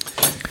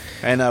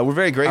 And we're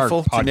very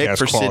grateful to Nick podcast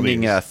for quality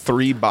sending is-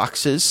 3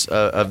 boxes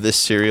of this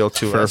cereal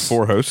to For our us.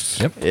 4 hosts.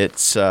 Yep.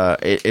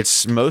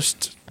 It's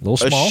most Little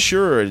small.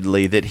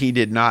 assuredly that he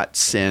did not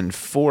send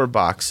 4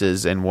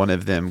 boxes and one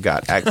of them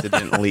got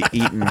accidentally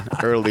eaten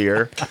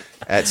earlier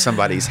at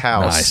somebody's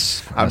house.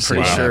 Nice. I'm That's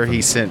pretty what sure happened.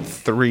 he sent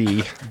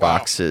 3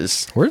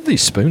 boxes. Where did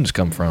these spoons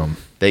come from?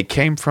 They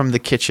came from the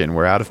kitchen.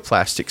 We're out of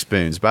plastic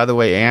spoons. By the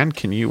way, Ann,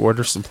 can you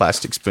order some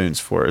plastic spoons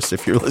for us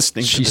if you're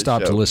listening to She this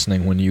stopped show?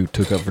 listening when you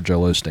took up for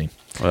Joel Osteen.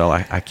 Well,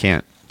 I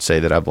can't say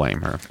that I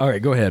blame her. All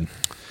right, go ahead.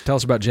 Tell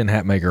us about Jen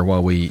Hatmaker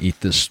while we eat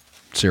this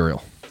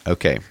cereal.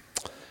 Okay.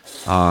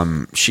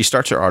 She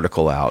starts her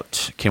article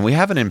out. Can we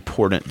have an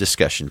important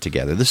discussion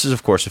together? This is,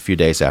 of course, a few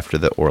days after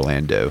the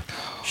Orlando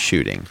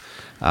shooting.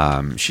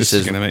 She This says,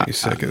 is going to make you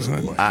sick, isn't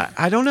it?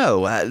 I don't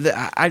know.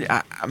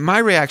 My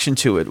reaction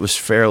to it was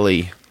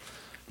fairly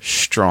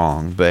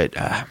strong, but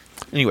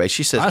anyway,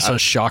 she says, That's a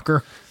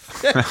shocker.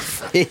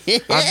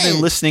 I've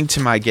been listening to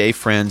my gay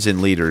friends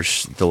and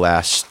leaders the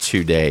last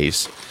 2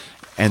 days,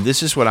 and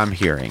this is what I'm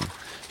hearing.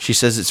 She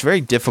says it's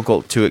very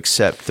difficult to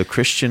accept the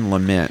Christian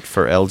lament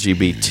for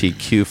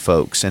LGBTQ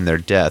folks and their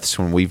deaths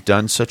when we've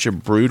done such a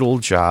brutal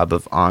job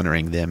of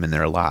honoring them in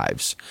their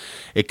lives.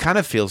 It kind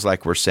of feels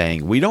like we're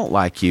saying, we don't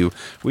like you,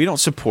 we don't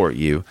support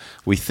you,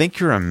 we think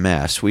you're a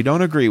mess, we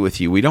don't agree with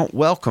you, we don't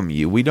welcome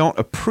you, we don't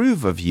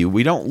approve of you,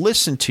 we don't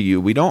listen to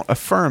you, we don't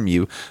affirm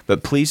you,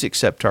 but please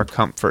accept our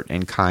comfort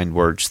and kind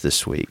words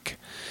this week.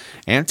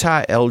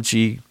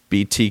 Anti-LGBT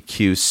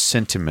LGBTQ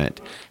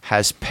sentiment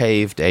has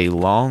paved a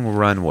long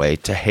runway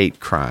to hate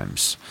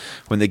crimes.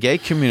 When the gay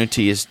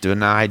community is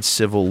denied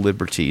civil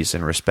liberties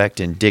and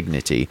respect and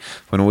dignity,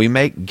 when we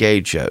make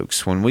gay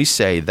jokes, when we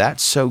say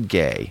that's so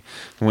gay,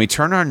 when we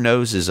turn our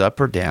noses up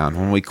or down,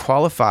 when we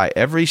qualify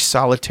every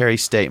solitary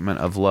statement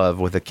of love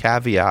with a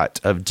caveat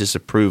of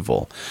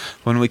disapproval,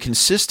 when we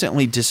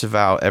consistently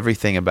disavow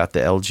everything about the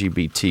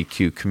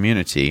LGBTQ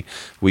community,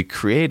 we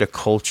create a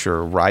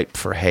culture ripe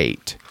for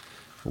hate.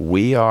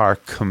 We are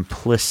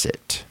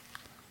complicit,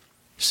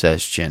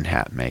 says Jen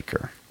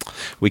Hatmaker.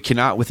 We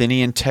cannot with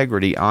any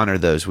integrity honor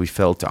those we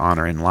failed to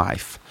honor in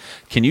life.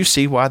 Can you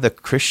see why the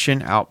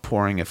Christian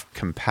outpouring of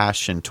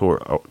compassion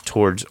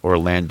towards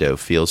Orlando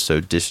feels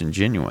so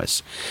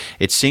disingenuous?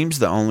 It seems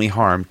the only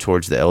harm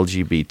towards the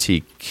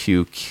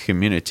LGBTQ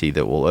community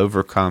that will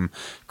overcome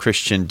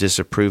Christian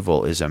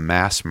disapproval is a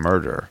mass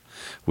murder.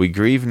 We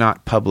grieve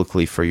not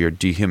publicly for your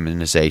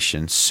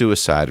dehumanization,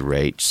 suicide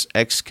rates,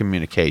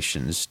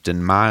 excommunications,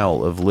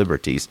 denial of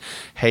liberties,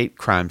 hate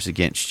crimes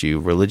against you,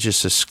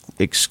 religious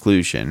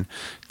exclusion,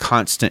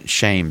 constant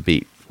shame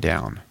beat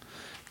down.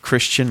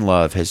 Christian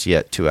love has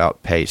yet to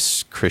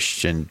outpace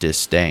Christian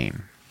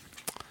disdain.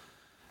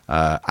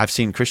 I've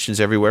seen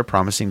Christians everywhere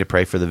promising to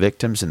pray for the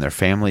victims and their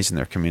families and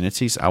their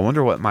communities. I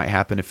wonder what might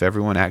happen if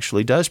everyone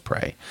actually does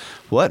pray.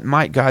 What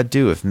might God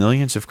do if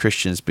millions of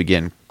Christians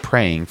begin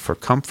praying for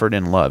comfort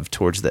and love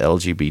towards the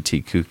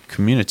LGBTQ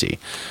community?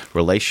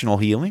 Relational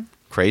healing?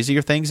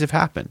 Crazier things have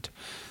happened.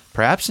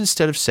 Perhaps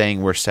instead of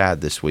saying we're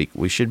sad this week,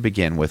 we should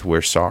begin with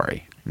we're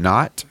sorry.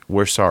 Not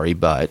we're sorry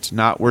but,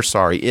 not we're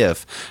sorry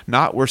if,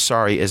 not we're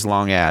sorry as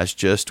long as,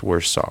 just we're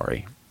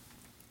sorry.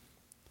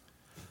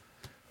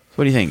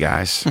 What do you think,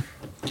 guys?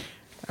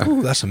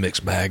 Ooh, that's a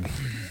mixed bag.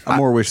 I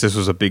more wish this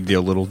was a big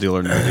deal, little deal,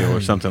 or no deal,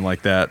 or something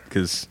like that.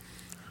 Because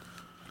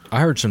I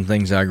heard some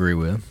things I agree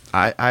with.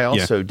 I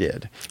also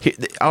did.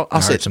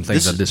 I'll say some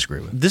things I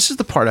disagree with. This is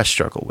the part I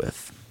struggle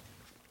with.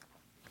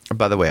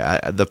 By the way,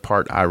 the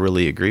part I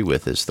really agree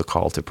with is the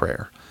call to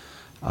prayer.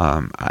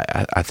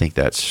 I think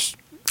that's.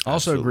 I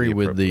also agree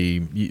with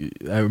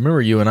I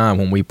remember you and I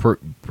when we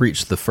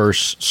preached the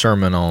first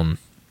sermon on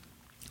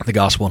the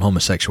gospel and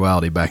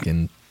homosexuality back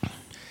in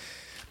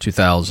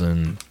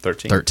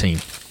 2013.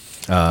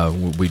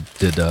 We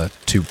did a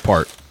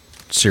 2-part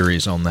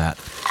series on that.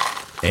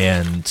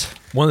 And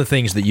one of the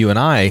things that you and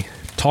I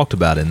talked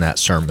about in that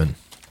sermon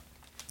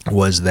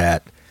was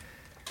that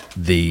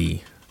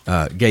the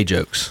gay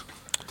jokes.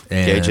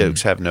 Gay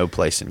jokes have no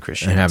place in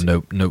Christianity. And have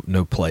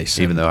no place.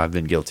 Even though I've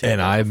been guilty of that.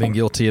 And I've been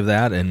guilty of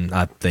that, and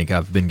I think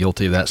I've been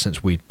guilty of that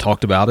since we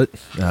talked about it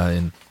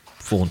in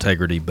full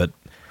integrity. But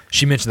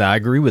she mentioned that. I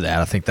agree with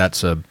that. I think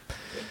that's a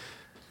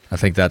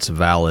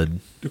valid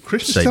Do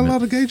Christians statement. tell a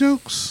lot of gay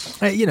jokes?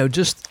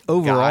 Just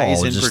overall,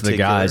 Guys in just the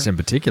guys in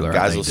particular.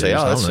 Guys I think will say, I "Oh,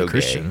 don't that's know, so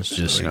Christians gay."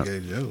 just Gay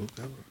joke.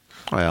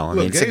 Well, I Look,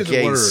 mean, it's gay a is a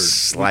gay, word.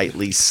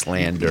 slightly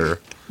slander.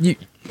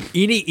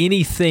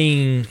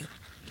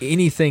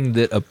 anything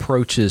that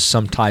approaches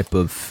some type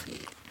of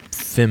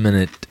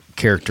feminine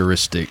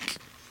characteristic,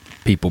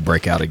 people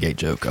break out a gay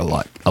joke a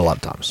lot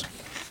of times.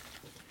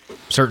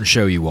 Certain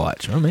show you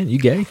watch, oh man, you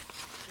gay?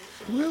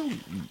 Well,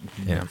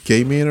 Yeah.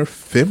 gay men are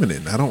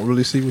feminine. I don't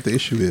really see what the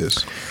issue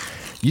is.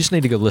 You just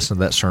need to go listen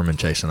to that sermon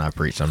Chase and I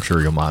preached. I'm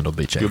sure your mind will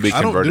be changed. You'll be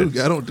converted.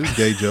 I don't do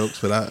gay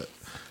jokes, but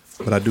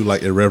I do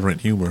like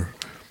irreverent humor.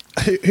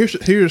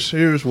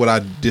 Here's what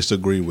I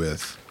disagree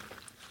with.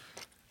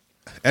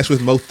 As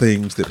with most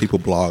things that people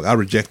blog, I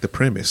reject the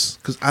premise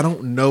because I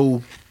don't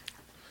know.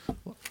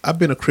 I've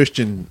been a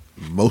Christian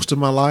most of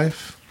my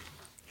life,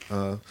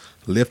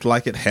 lived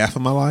like it half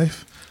of my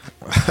life.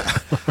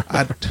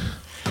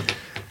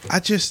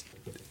 I've just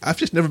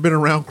never been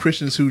around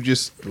Christians who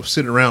just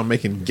sit around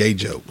making gay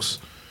jokes.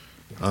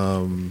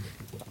 I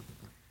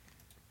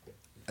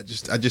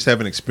just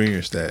haven't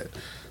experienced that.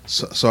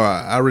 So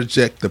I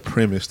reject the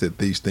premise that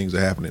these things are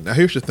happening. Now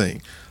here's the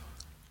thing.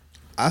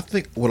 I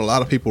think what a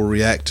lot of people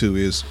react to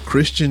is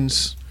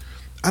Christians.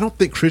 I don't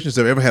think Christians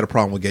have ever had a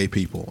problem with gay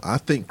people. I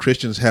think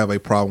Christians have a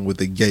problem with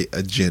the gay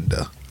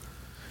agenda.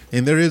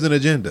 And there is an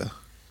agenda.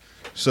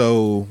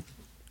 So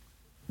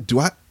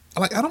I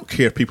don't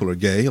care if people are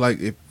gay. Like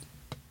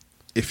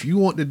if you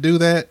want to do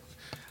that,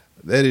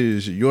 that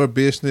is your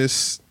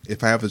business.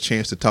 If I have a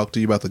chance to talk to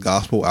you about the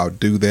gospel, I'll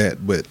do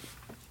that, but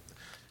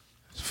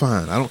it's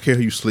fine. I don't care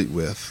who you sleep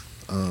with.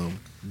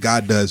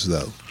 God does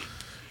though.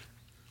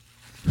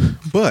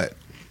 But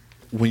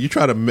when you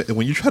try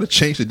to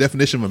change the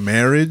definition of a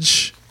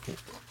marriage,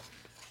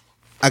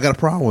 I got a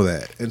problem with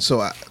that. And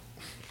so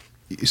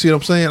you see what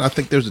I'm saying? I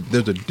think there's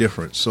a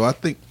difference. So I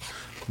think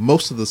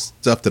most of the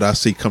stuff that I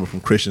see coming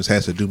from Christians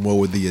has to do more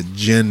with the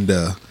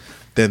agenda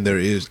than there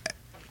is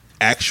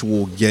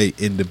actual gay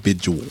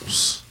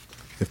individuals,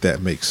 if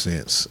that makes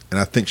sense. And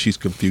I think she's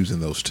confusing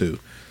those two.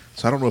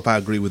 So I don't know if I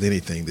agree with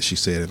anything that she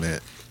said in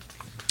that.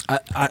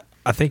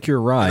 I think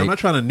you're right. And I'm not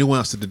trying to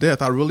nuance it to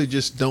death. I really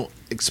just don't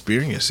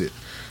experience it.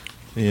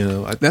 You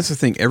know, That's the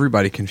thing.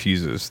 Everybody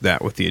confuses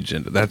that with the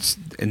agenda. That's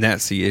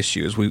the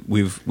issue. Is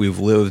we've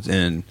lived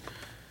in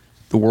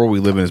the world we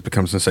live in has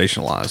become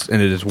sensationalized,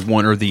 and it is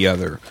one or the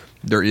other.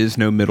 There is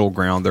no middle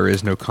ground. There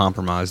is no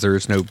compromise. There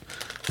is no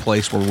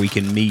place where we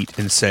can meet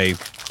and say,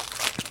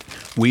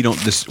 we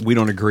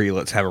don't agree.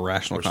 Let's have a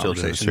rational We're still doing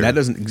this conversation. here. That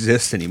doesn't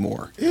exist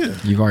anymore. Yeah.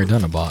 You've already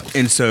done a box.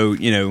 And so,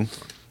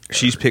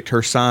 she's picked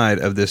her side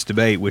of this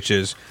debate, which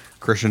is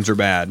Christians are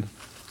bad.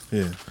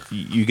 Yeah.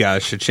 You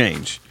guys should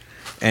change.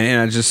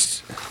 And I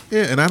just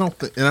Yeah, and I don't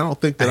think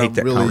that I hate I'm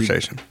that really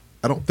conversation.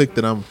 I don't think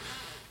that I'm.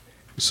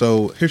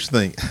 So here's the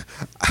thing,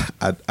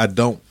 I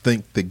don't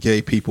think that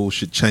gay people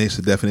should change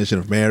the definition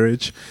of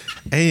marriage,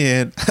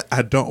 and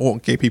I don't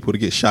want gay people to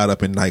get shot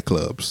up in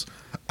nightclubs.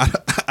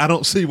 I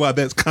don't see why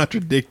that's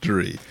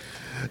contradictory.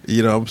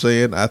 You know what I'm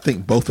saying? I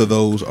think both of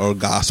those are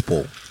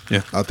gospel.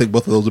 Yeah. I think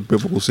both of those are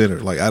biblical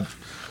centered.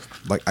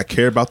 I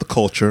care about the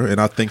culture, and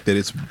I think that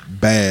it's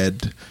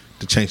bad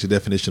to change the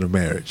definition of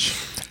marriage.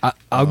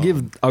 I'll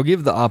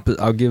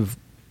give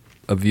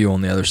a view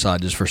on the other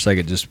side just for a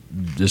second, just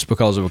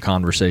because of a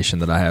conversation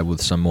that I had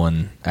with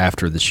someone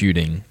after the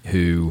shooting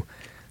who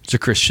is a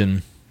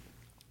Christian,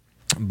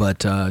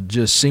 but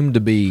just seemed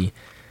to be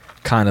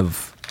kind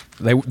of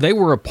they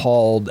were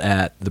appalled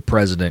at the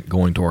president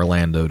going to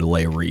Orlando to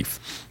lay a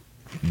wreath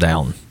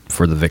down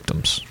for the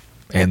victims,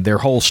 and their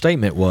whole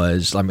statement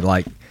was,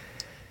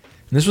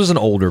 this was an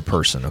older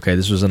person, okay,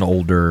 this was an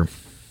older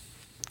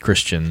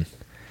Christian,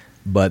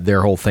 but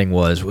their whole thing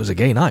was a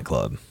gay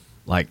nightclub,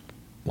 like.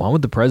 Why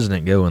would the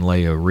president go and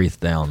lay a wreath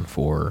down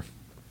for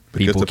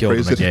people killed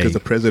in a gay? Because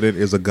the president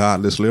is a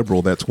godless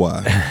liberal. That's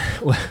why.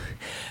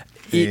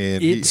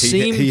 He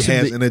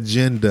has an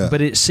agenda.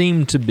 But it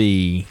seemed to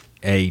be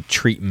a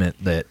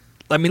treatment that.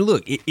 I mean,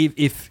 look,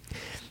 if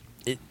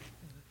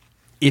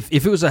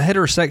it was a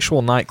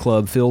heterosexual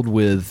nightclub filled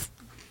with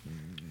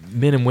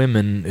men and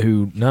women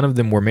who none of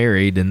them were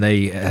married and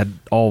they had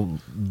all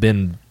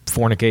been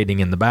fornicating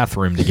in the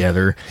bathroom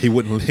together, he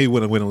wouldn't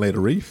went and laid a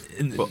wreath.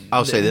 Well,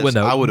 I'll say this: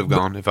 I would have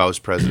gone if I was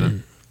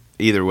president.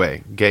 Either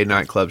way, gay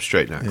nightclub,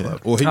 straight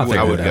nightclub. Yeah. Well,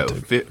 I would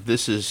have go.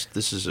 This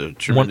is a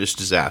tremendous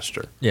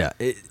disaster. Yeah,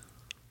 it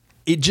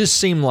just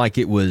seemed like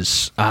it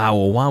was.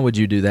 Why would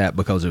you do that?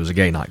 Because it was a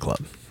gay nightclub,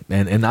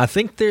 and I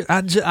think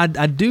I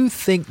do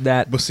think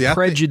that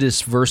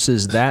prejudice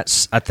versus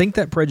that. I think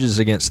that prejudice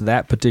against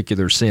that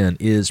particular sin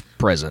is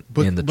present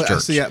in the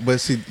church.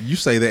 You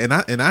say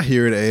that, and I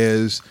hear it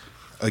as.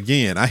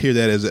 Again, I hear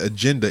that as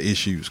agenda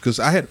issues because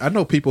I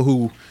know people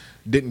who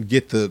didn't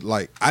get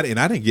I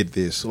didn't get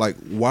this. Like,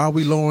 why are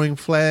we lowering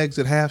flags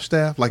at half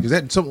staff? Like, is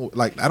that something?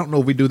 Like, I don't know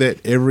if we do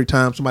that every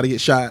time somebody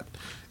gets shot.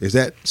 Is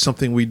that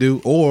something we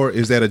do, or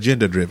is that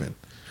agenda driven?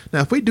 Now,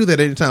 if we do that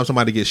anytime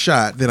somebody gets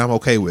shot, then I'm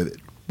okay with it.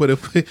 But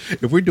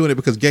if we're doing it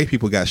because gay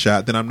people got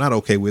shot, then I'm not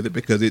okay with it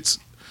because it's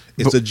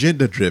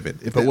agenda driven.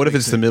 But what if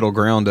it's the middle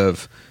ground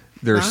of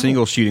there are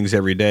single shootings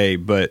every day,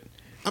 but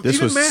this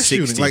even was mass 60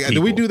 shootings. Like, people.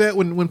 do we do that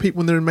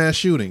when they're in mass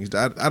shootings?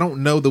 I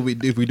don't know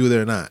if we do that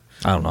or not.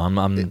 I don't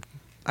know.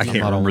 I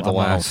can't remember the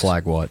last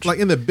flag watch. Like,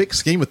 in the big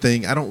scheme of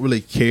thing, I don't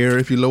really care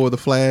if you lower the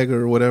flag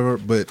or whatever,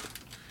 but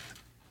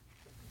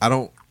I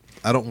don't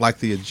like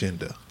the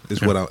agenda.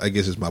 Is what I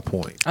guess is my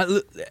point.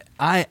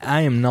 I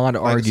am not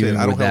arguing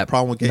I don't with have that. a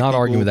problem with gay not people.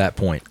 arguing with that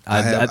point.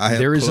 I have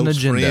there is an close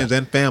agenda. friends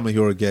and family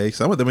who are gay.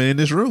 Some of them are in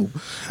this room,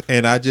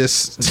 and I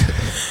just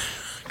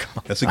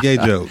that's a gay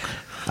joke.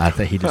 I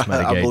think he just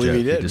made a I gay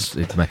believe joke.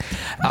 he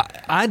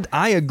did.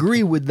 I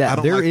agree with I that.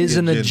 don't There like is the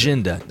an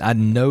agenda. I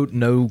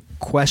no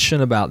question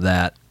about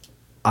that.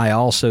 I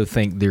also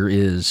think there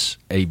is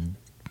a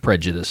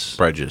prejudice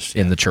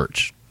in the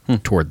church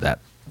toward that.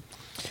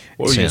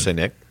 What were you going to say,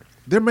 Nick?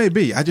 There may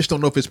be. I just don't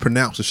know if it's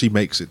pronounced if she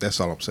makes it. That's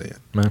all I'm saying.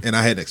 And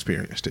I hadn't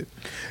experienced it.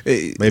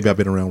 Maybe I've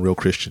been around real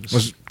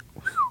Christians.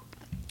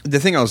 The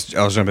thing I was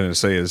jumping in to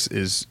say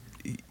is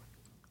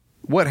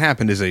what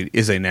happened is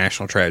a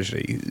national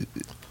tragedy.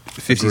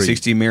 50, Agreed.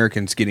 60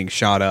 Americans getting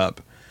shot up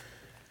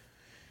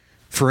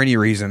for any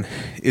reason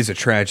is a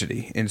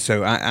tragedy. And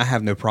so I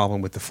have no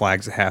problem with the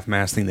flags at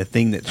half-mast thing. The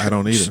thing that I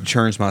don't either.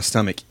 churns my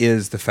stomach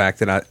is the fact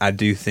that I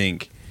do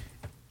think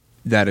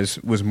that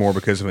was more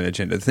because of an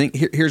agenda. The thing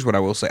here's what I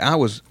will say. I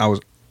was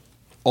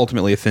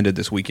ultimately offended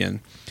this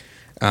weekend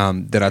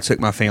that I took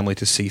my family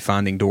to see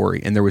Finding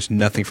Dory, and there was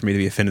nothing for me to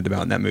be offended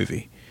about in that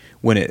movie.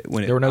 When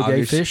there were no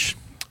gay fish?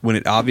 When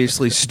it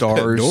obviously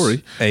stars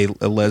Dory. a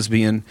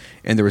lesbian,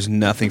 and there was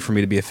nothing for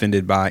me to be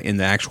offended by in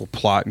the actual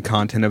plot and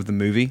content of the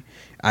movie.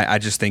 I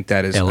just think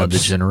that is Ellen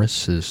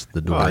DeGeneres is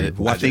the Dory. I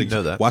didn't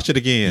know that. Watch it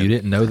again. You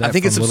didn't know that? I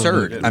think it's from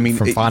absurd. I mean,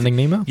 from Finding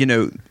Nemo. You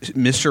know,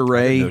 Mr.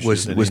 Ray she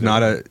was in was either.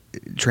 not a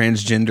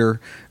transgender.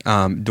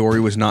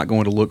 Dory was not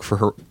going to look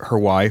for her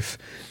wife.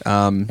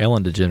 Ellen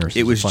DeGeneres.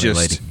 It was is a funny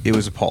just lady. it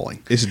was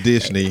appalling. It's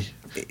Disney.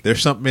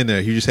 There's something in there.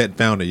 You just hadn't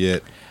found it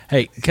yet.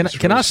 Hey, can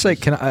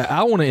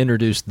I want to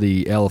introduce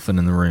the elephant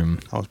in the room.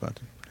 I was about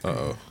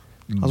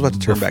to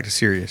turn back to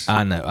serious.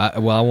 I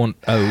know.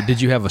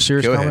 Did you have a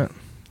serious Go comment?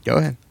 ahead. Go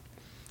ahead.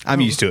 I'm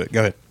used to it.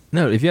 Go ahead.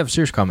 No, if you have a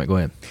serious comment, go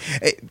ahead.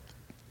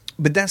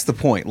 But that's the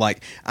point.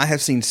 Like, I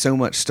have seen so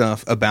much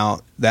stuff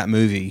about that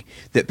movie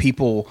that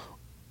people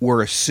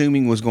we're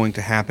assuming was going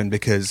to happen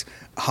because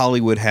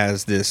Hollywood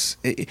has this,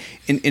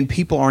 and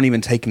people aren't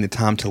even taking the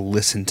time to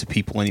listen to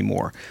people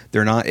anymore.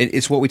 They're not.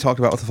 It's what we talked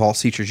about with the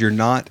false teachers. You're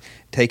not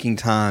taking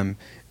time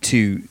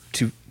to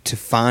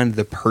find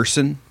the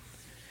person.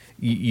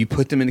 You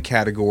put them in a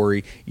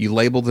category, you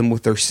label them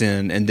with their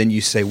sin, and then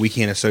you say we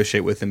can't associate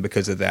with them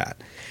because of that.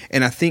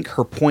 And I think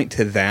her point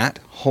to that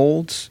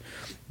holds,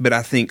 but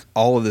I think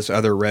all of this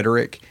other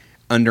rhetoric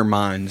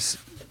undermines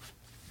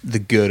the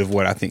good of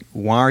what I think.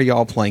 Why are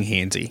y'all playing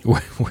handsy?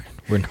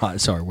 We're not.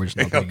 Sorry, we're just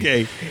not.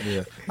 Okay.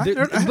 Yeah.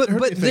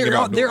 But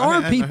there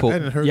are people.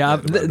 Yeah,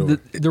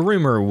 the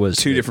rumor was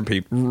Two different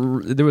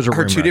people. There was a I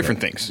heard rumor two different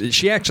that- things.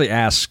 She actually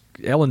asked.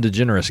 Ellen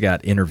DeGeneres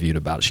got interviewed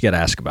about it. She got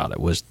asked about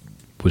it.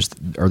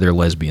 Are there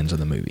lesbians in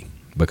the movie?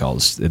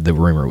 Because the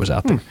rumor was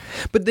out there.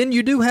 But then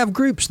you do have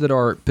groups that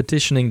are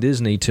petitioning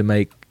Disney to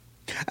make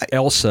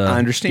Elsa I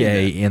understand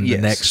gay that. in the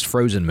Yes. next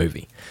Frozen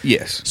movie.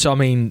 Yes. So I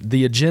mean,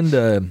 the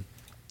agenda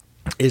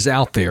is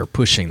out there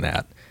pushing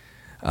that.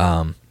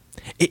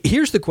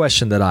 Here's the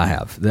question that I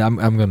have.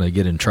 I'm going to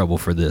get in trouble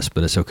for this,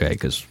 but it's okay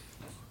because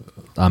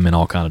I'm in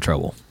all kind of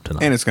trouble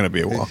tonight. And it's going to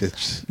be a while.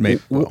 It's-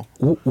 Maybe. Well,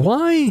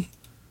 Why?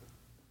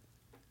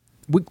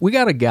 We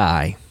got a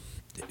guy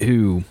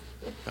who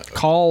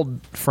called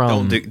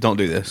from. don't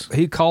do this.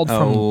 He called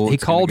from. Oh, He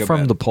it's gonna called go from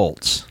bad. the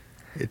Pulse.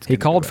 It's He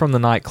gonna called go from the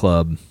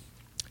nightclub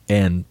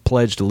and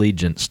pledged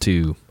allegiance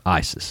to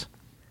ISIS.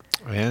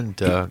 And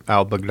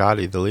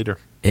al-Baghdadi, the leader.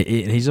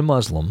 He's a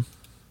Muslim,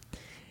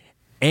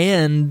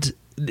 and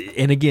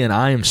again,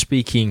 I am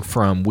speaking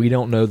from we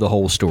don't know the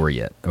whole story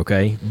yet,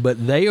 okay?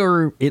 But they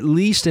are at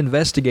least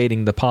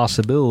investigating the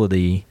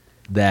possibility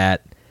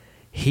that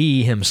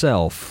he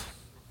himself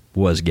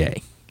was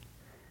gay,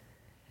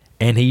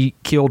 and he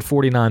killed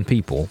 49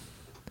 people,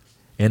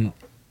 and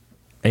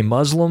a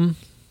Muslim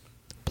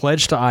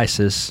pledged to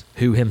ISIS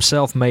who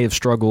himself may have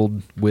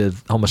struggled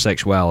with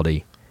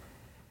homosexuality,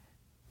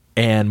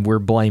 and we're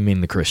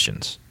blaming the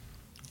Christians.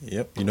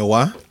 Yep. You know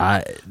why?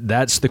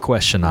 That's the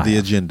question I The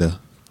have. agenda.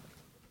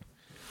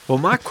 Well,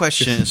 my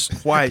question is,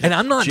 why is And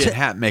I'm not Jen ta-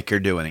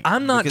 Hatmaker doing it?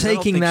 I'm not Because I don't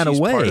taking think that she's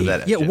part away. of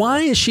that Yeah, agenda. why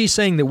is she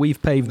saying that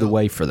we've paved the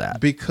way for that?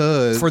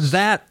 Because For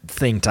that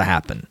thing to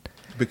happen.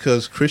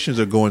 because Christians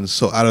are going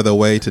so out of their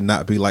way to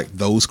not be like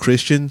those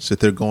Christians that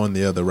they're going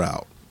the other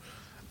route.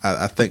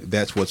 I think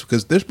that's what's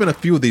because there's been a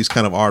few of these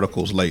kind of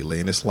articles lately,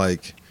 and it's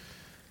like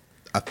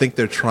I think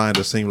they're trying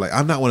to seem like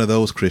I'm not one of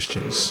those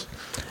Christians.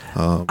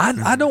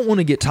 I don't want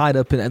to get tied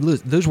up in it.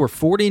 Those were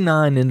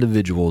 49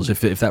 individuals, if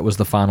that was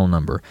the final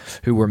number,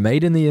 who were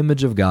made in the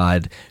image of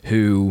God,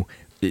 who,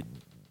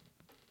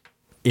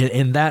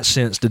 in that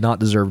sense, did not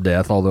deserve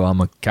death, although I'm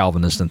a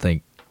Calvinist and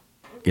think,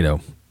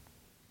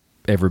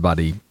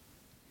 everybody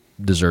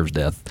deserves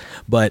death.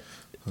 But,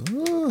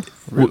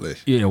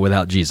 Really,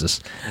 without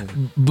Jesus.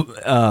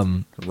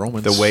 Romans.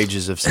 The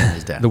wages of sin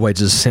is death. The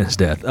wages of sin is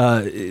death.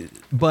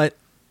 But,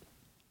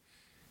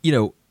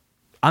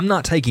 I'm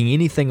not taking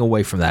anything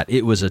away from that.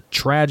 It was a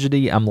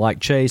tragedy. I'm like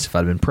Chase. If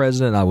I'd been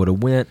president, I would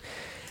have went.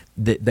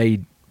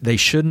 They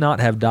should not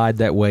have died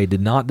that way,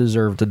 did not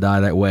deserve to die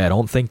that way. I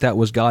don't think that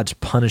was God's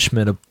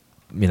punishment.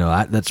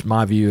 That's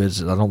my view.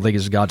 Is I don't think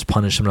it's God's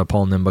punishment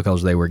upon them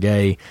because they were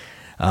gay.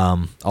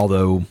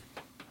 Although,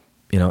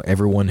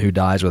 everyone who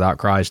dies without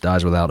Christ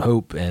dies without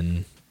hope.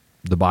 And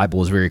the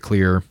Bible is very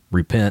clear.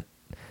 Repent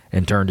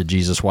and turn to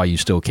Jesus while you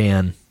still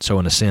can. So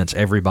in a sense,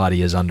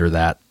 everybody is under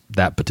that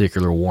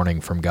particular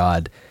warning from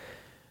God.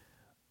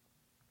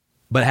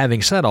 But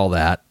having said all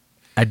that,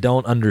 I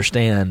don't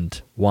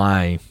understand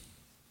why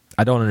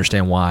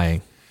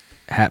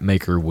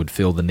Hatmaker would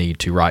feel the need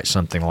to write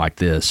something like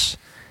this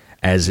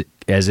as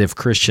if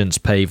Christians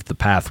paved the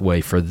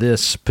pathway for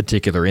this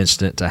particular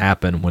incident to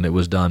happen when it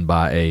was done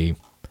by a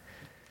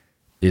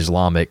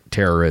Islamic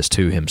terrorist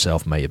who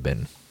himself may have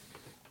been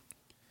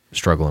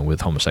struggling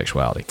with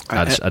homosexuality.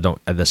 It's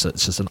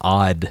just an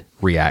odd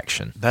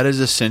reaction. That is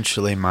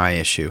essentially my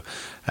issue.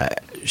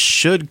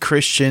 Should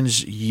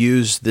Christians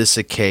use this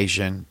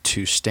occasion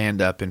to stand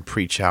up and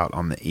preach out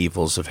on the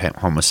evils of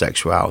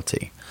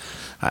homosexuality?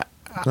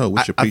 No,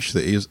 we should preach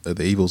the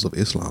evils of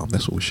Islam.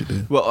 That's what we should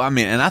do. Well, I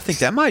mean, and I think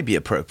that might be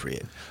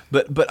appropriate.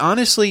 But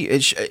honestly,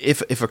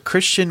 if a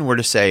Christian were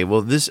to say,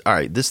 well, this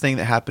thing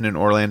that happened in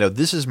Orlando,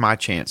 this is my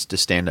chance to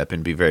stand up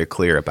and be very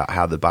clear about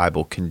how the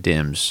Bible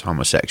condemns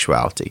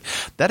homosexuality.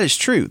 That is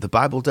true. The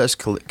Bible does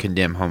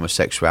condemn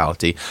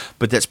homosexuality,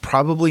 but that's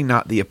probably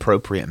not the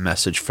appropriate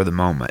message for the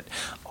moment.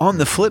 On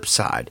the flip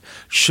side,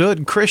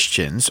 should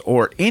Christians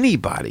or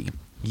anybody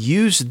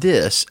use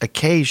this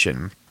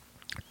occasion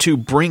to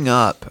bring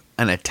up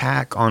an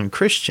attack on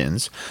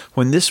Christians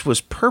when this was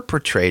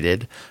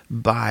perpetrated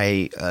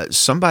by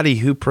somebody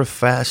who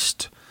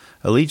professed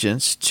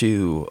allegiance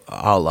to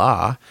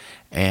Allah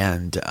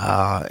and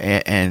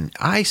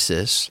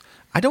ISIS?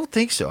 I don't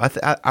think so.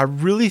 I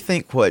really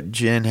think what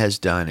Jen has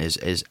done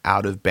is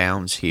out of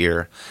bounds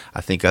here.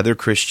 I think other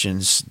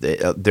Christians,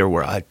 there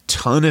were a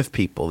ton of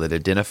people that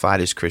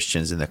identified as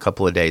Christians in the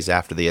couple of days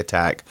after the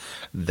attack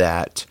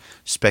that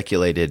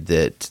speculated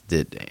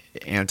that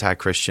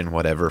anti-Christian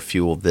whatever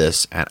fueled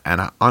this, and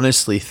I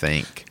honestly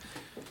think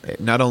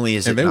not only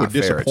is And it they were not fair,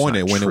 it's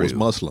disappointed not when it was true.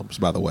 Muslims,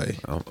 by the way.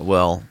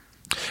 Well,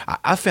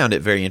 I found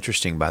it very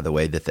interesting, by the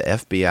way, that the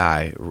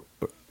FBI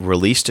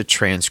released a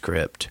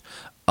transcript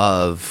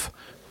of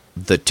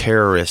the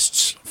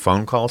terrorists'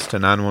 phone calls to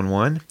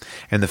 911,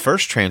 and the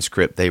first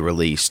transcript they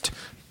released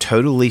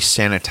totally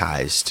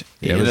sanitized.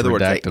 Yeah, it In was other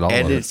words, they redacted all of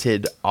it.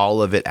 edited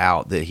all of it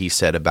out that he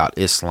said about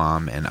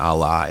Islam and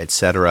Allah,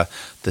 etc.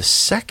 The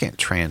second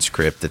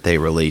transcript that they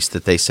released,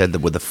 that they said that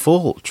with a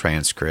full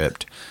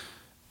transcript,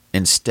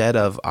 instead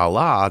of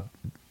Allah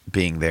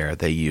being there,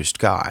 they used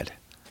God,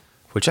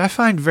 which I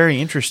find very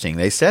interesting.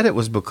 They said it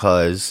was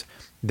because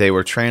they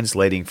were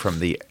translating from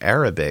the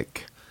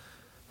Arabic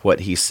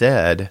what he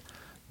said,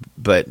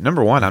 but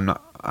number one,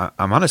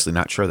 I'm honestly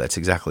not sure that's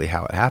exactly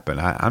how it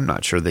happened. I'm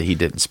not sure that he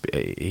didn't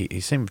speak. He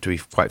seemed to be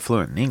quite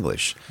fluent in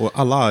English. Well,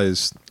 Allah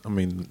is,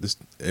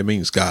 it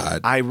means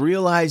God. I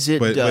realize it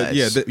But does.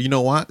 yeah, you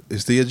know what?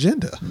 It's the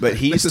agenda. But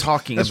he's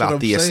talking that's what about I'm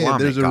the saying.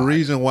 Islamic There's a God.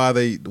 reason why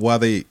they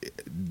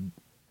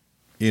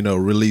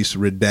release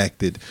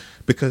redacted.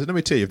 Because let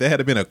me tell you, if there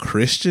had been a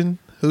Christian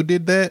who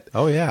did that,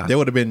 Oh, yeah. there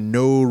would have been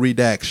no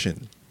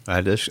redaction.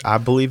 I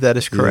believe that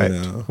is correct. You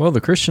know? Well, the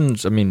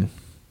Christians, anyway,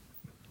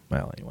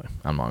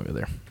 I'm not going to go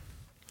there.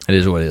 It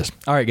is what it is.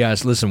 All right,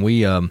 guys, listen, We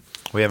haven't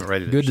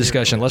rated it. good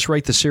discussion. Let's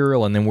rate the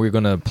cereal, and then we're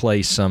going to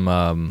play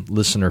some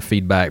listener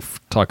feedback,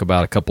 talk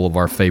about a couple of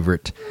our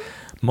favorite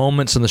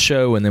moments in the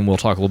show, and then we'll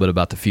talk a little bit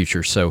about the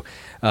future. So,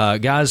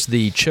 guys,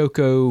 the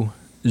Choco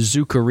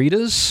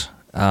Zucaritas,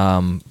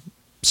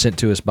 sent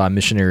to us by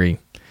missionary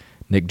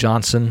Nick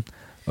Johnson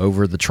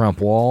over the Trump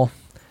wall.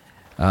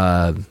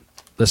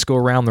 Let's go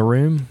around the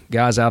room.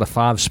 Guys, out of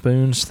 5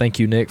 spoons, thank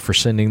you, Nick, for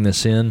sending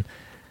this in.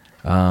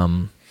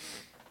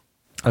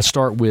 Let's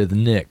start with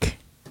Nick.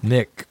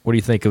 Nick, what do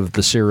you think of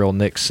the cereal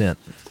Nick sent?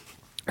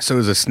 So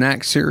as a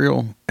snack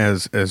cereal,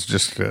 as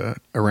just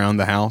around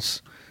the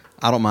house,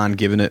 I don't mind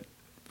giving it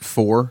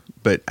 4,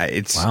 but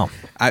it's Wow.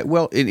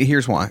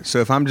 Here's why. So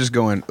if I'm just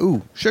going,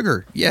 ooh,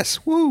 sugar, yes,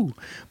 woo.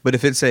 But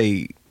if it's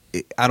I'm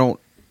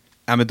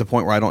at the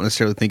point where I don't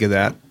necessarily think of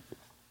that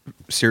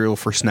cereal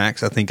for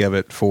snacks. I think of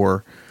it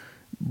for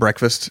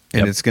breakfast,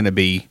 and Yep. it's going to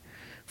be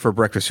for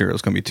breakfast cereal.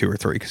 It's going to be 2 or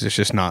 3 because it's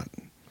just not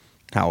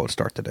how I would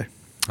start the day.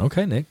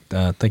 Okay, Nick.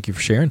 Thank you for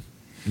sharing.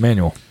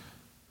 Manuel.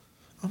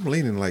 I'm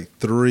leaning like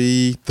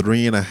 3,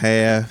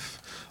 3.5.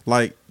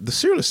 Like the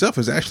cereal itself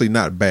is actually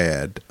not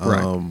bad.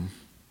 Right.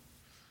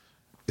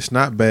 It's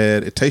not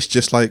bad. It tastes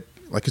just like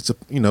it's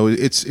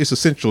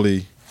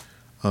essentially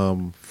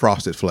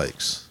Frosted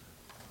Flakes.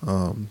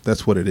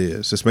 That's what it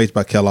is. It's made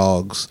by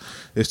Kellogg's.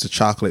 It's the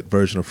chocolate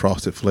version of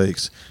Frosted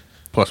Flakes.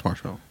 Plus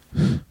marshmallow.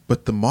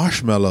 But the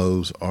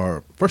marshmallows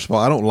are, first of all,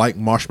 I don't like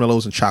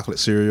marshmallows and chocolate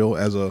cereal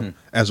as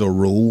a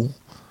rule.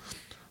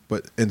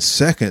 But and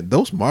second,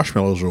 those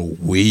marshmallows are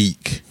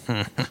weak.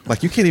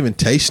 Like you can't even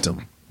taste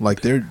them.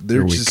 Like they're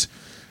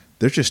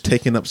just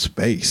taking up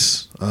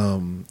space.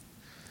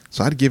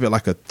 So I'd give it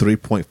like a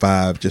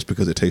 3.5 just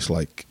because it tastes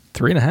like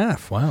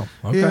 3.5. Wow.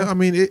 Okay. yeah. I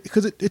mean,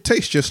 because it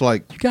tastes just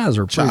like You guys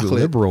are pretty chocolate.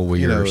 liberal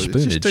with your It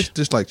spoonage. tastes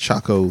just like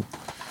Choco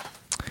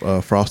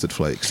Frosted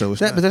Flakes. So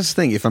it's But that's the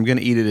thing. If I'm going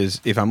to eat it,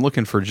 if I'm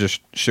looking for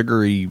just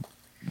sugary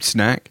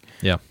snack,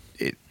 Yeah.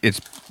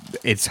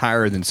 it's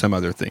higher than some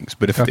other things.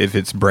 But if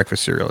it's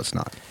breakfast cereal, it's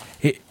not.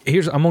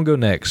 I'm gonna go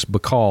next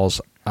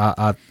because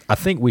I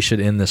think we should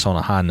end this on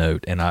a high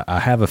note, and I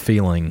have a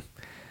feeling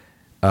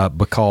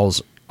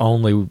because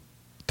only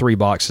 3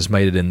 boxes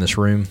made it in this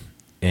room,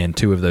 and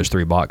 2 of those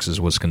 3 boxes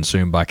was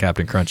consumed by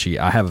Captain Crunchy.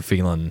 I have a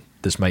feeling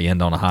this may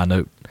end on a high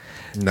note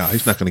no,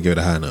 he's not going to give it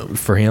a high note.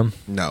 for him.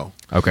 No,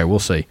 Okay, we'll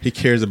see. he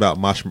cares about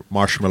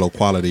marshmallow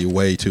quality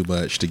way too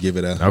much to give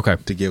it a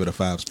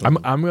 5 spoon.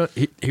 I'm gonna.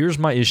 Here's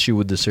my issue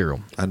with the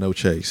cereal. I know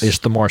Chase. It's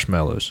the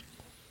marshmallows.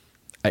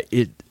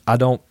 I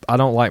don't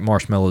like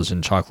marshmallows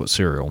in chocolate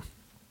cereal,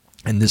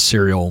 and this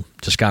cereal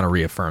just kind of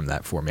reaffirmed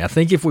that for me. I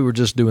think if we were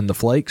just doing the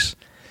flakes,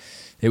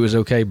 it was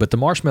okay, but the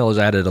marshmallows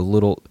added a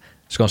little.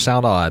 It's going to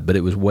sound odd, but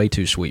it was way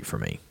too sweet for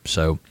me.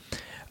 So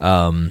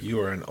You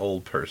are an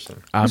old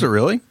person. Was it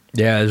really?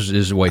 yeah,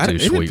 it's way too it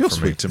didn't sweet feel for me.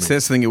 sweet to me. See,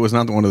 that's the thing. It was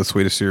not one of the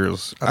sweetest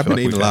cereals. I've been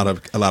eating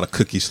a lot of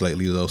cookies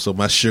lately though, so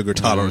my sugar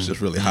tolerance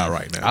is really high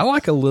right now. I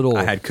like a little.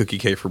 I had cookie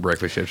cake for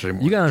breakfast yesterday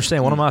morning. You got to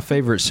understand, one of my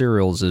favorite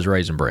cereals is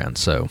Raisin Bran.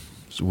 So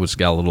it's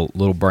got a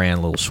little bran,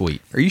 a little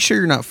sweet. Are you sure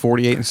you're not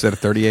 48 instead of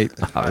 38?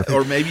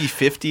 Or maybe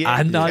 50.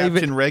 I'm not Captain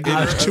even-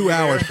 Regular. It's 2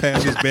 hours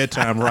past his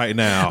bedtime right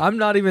now. I'm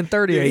not even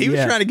 38 He was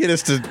yet. trying to get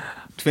us to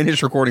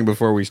finish recording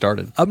before we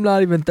started. I'm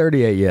not even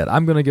 38 yet.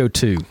 I'm going to go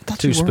 2 you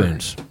were.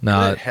 spoons.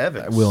 No, Good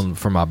heavens. I will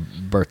for my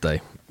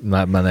birthday,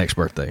 my next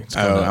birthday. It's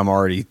coming up. I'm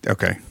already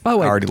okay. By the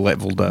way, I already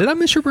leveled up. Did I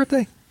miss your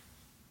birthday?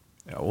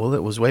 Well,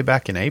 it was way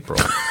back in April.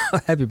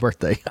 Happy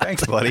birthday!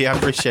 Thanks, buddy. I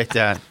appreciate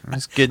that.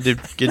 It's good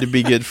to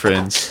be good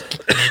friends.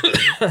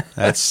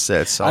 That's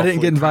I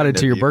didn't get invited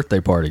to your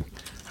birthday party.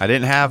 I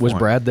didn't have Was one.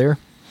 Brad there?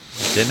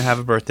 Didn't have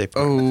a birthday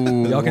party.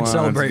 Oh, Y'all can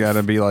celebrate. Got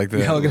to be like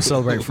that. Y'all can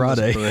celebrate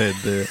Friday. Go ahead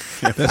there.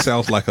 That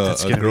sounds like a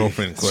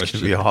girlfriend It's gonna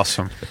question. be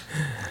awesome.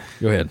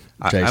 Go ahead,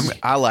 Chase.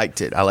 I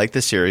liked it. I liked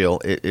the cereal.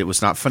 It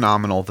was not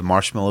phenomenal. The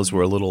marshmallows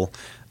were a little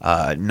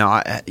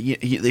not.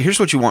 Here's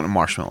what you want in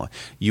marshmallow.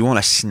 You want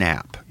to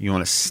snap. You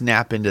want to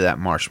snap into that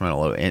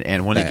marshmallow,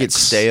 and when it gets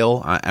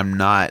stale, I'm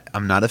not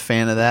a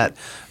fan of that.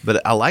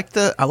 But I like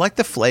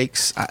the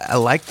flakes. I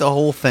like the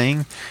whole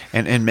thing,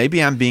 and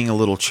maybe I'm being a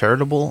little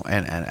charitable,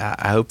 and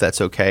I hope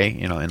that's okay.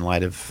 In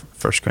light of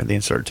 1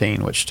 Corinthians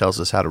 13, which tells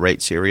us how to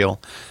rate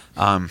cereal.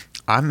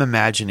 I'm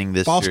imagining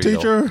this False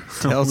cereal teacher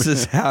Tells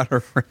us how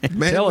to rank.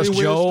 Manly Tell us,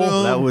 Joel.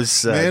 wisdom. That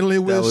was manly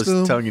that wisdom.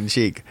 was tongue in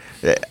cheek.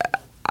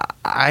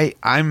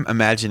 I'm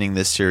imagining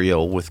this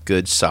cereal with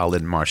good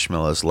solid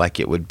marshmallows, like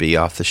it would be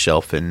off the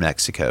shelf in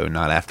Mexico,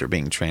 not after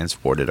being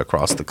transported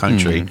across the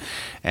country.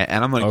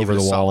 And I'm going to give Over it a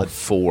the wall. solid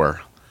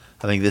 4.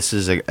 I think this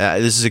is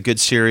a good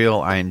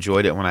cereal. I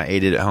enjoyed it when I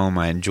ate it at home.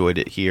 I enjoyed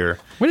it here.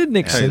 When did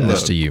Nick send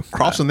this to you?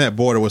 Crossing that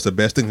border was the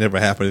best thing that ever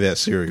happened to that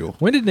cereal.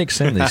 When did Nick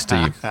send these to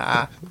you?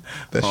 I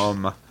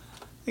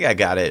think I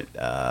got it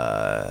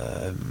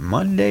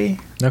Monday.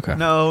 Okay.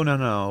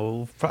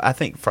 No. I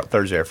think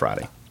Thursday or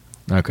Friday.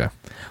 Okay.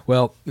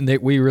 Well,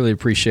 Nick, we really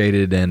appreciate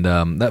it, and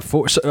that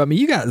 4. So, I mean,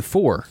 you got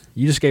 4.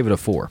 You just gave it a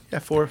 4. Yeah,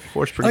 4's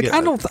pretty Like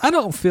good. I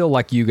don't feel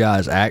like you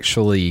guys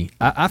actually.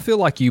 I feel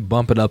like you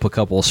bumping up a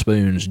couple of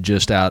spoons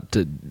just out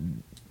to,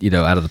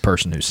 out of the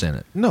person who sent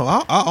it. No,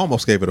 I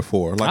almost gave it a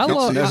 4. Like, I I love-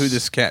 don't know who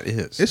this cat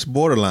is. it's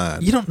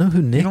borderline. You don't know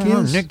who Nick You don't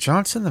know is, Nick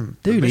Johnson, the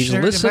dude. He's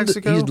missionary to listened.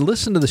 Mexico? He's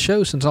listened to the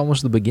show since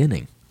almost the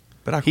beginning.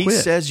 But I He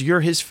quit. says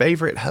you're his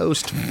favorite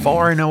host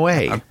far and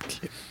away.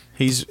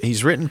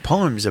 He's written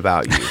poems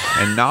about you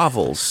and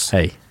novels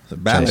Hey, The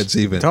ballads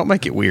even. Don't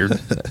make it weird.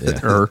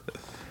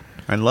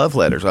 and love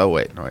letters. Oh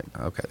wait,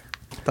 okay.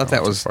 Thought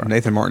that was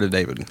Nathan Martin to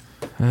David.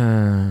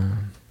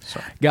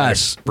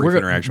 guys, Brief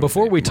interaction with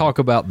before Nick. we talk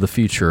about the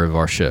future of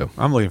our show,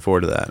 I'm looking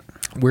forward to that.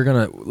 we're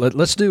gonna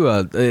let's do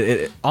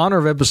a honor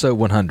of episode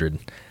 100.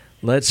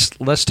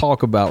 Let's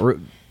talk about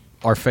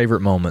our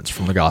favorite moments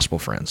from the Gospel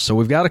Friends. So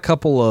we've got a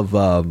couple of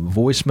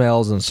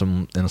voicemails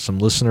and some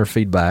listener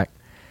feedback,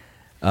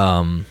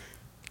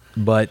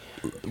 but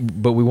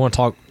we want to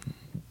talk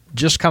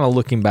just kind of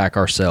looking back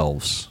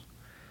ourselves.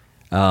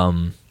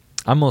 I'm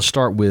gonna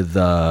start with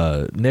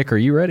Nick. Are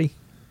you ready?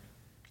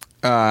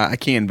 I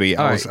can be.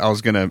 All I right.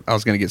 was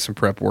gonna get some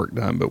prep work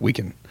done, but we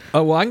can.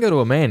 Oh well, I can go to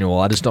Emmanuel.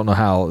 I just don't know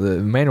how. The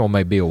Emmanuel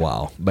may be a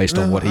while based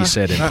on what he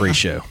said in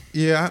pre-show.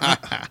 Yeah,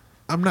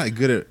 I'm not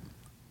good at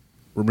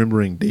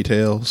remembering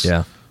details.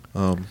 Yeah.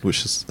 Which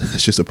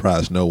should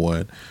surprise no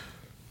one.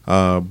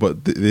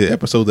 But the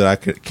episode that I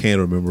can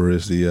remember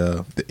is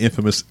the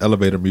infamous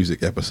elevator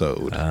music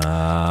episode.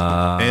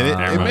 And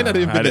it may not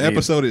even be the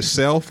episode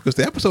itself, because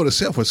the episode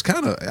itself was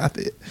kind of.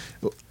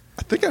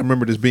 I think I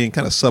remember this being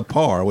kind of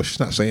subpar, which is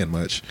not saying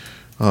much.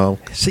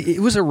 See, it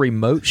was a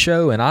remote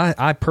show, and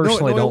I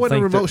personally it don't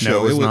wasn't think a remote that, show. No,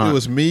 it was it not.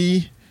 was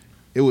me.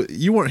 It was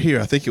you weren't here.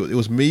 I think it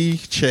was me,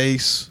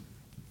 Chase.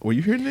 Were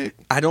you here, Nick?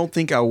 I don't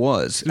think I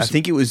was. I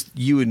think it was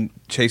you and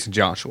Chase and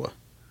Joshua.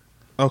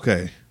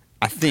 Okay.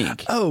 I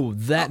think. Oh,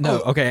 that no.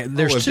 Okay,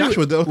 there's if two.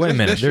 Joshua, though, wait a that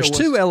minute. show There's was-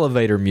 two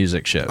elevator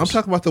music shows. I'm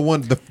talking about the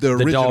one, the the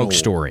original dog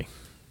story.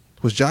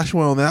 Was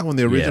Joshua on that one?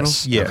 The original?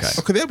 Yes. Yes.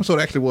 Okay, the episode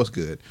actually was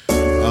good.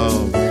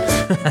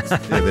 Yeah,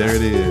 there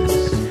it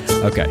is.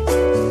 Okay,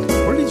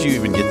 Where did you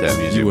even get that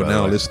music? You are by the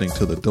now way? listening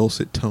to the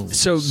dulcet tones.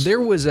 so there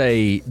was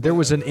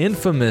an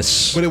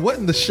infamous. But it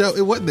wasn't the show.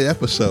 It wasn't the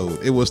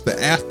episode. It was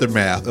the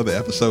aftermath of the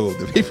episode.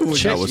 The people were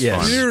Check- just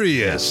yes.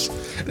 furious.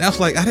 And I was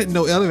like, I didn't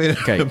know elevator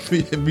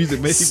Okay. music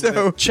made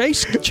So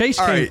Chase All came,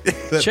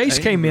 right. Chase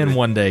came in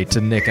one day to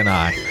Nick and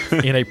I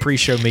in a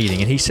pre-show meeting,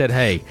 and he said,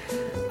 "Hey,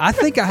 I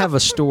think I have a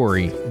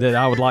story that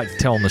I would like to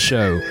tell on the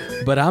show,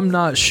 but I'm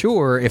not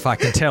sure if I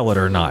can tell it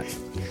or not."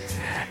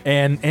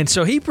 And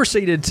so he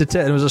proceeded to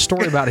tell. It was a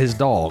story about his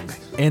dog,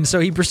 and so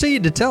he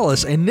proceeded to tell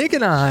us. And Nick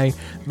and I,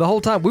 the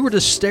whole time, we were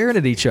just staring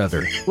at each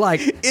other,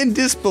 like in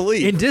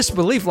disbelief. in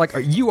disbelief, like,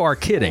 you are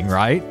kidding,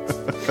 right?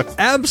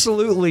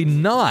 Absolutely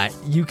not.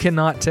 You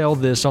cannot tell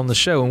this on the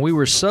show. And we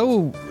were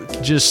so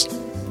just,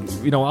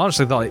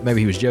 honestly thought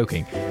maybe he was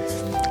joking.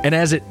 And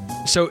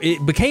so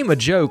it became a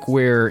joke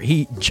where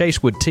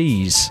Chase would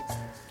tease,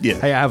 Yeah.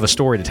 "Hey, I have a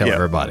story to tell Yeah.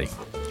 everybody."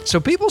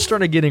 So people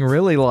started getting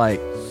really like,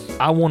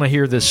 "I want to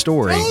hear this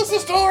story." Tell us the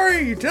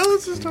story. Tell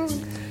us the story.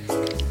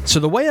 So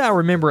the way I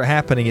remember it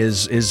happening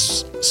is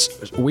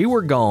we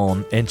were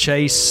gone, and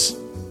Chase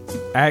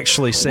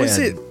actually said, Was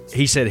it-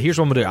 he said, "Here's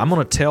what I'm gonna do. I'm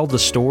gonna tell the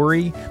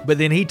story," but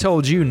then he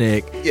told you,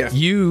 Nick, Yeah.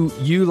 you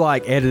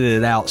like edited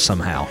it out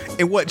somehow.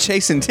 And what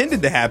Chase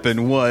intended to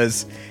happen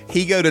was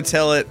he go to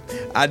tell it.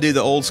 I do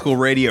the old school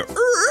radio,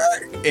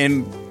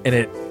 and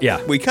And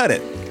we cut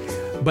it.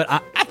 but I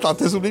thought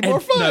this would be more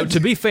fun. No, to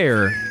be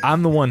fair,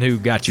 I'm the one who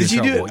got you Did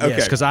in you do trouble. it? Yes,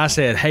 Okay. because I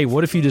said, "Hey,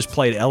 what if you just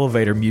played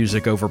elevator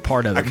music over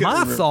part of it?" couldn't My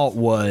remember. thought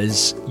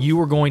was you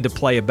were going to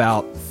play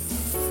about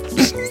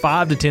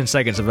 5 to 10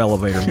 seconds of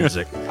elevator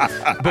music.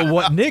 But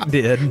what Nick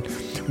did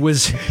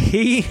was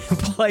he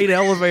played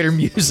elevator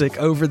music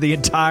over the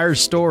entire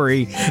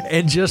story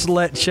and just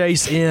let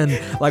Chase in,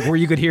 like where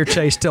you could hear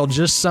Chase tell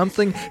just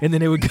something, and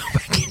then it would go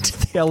back into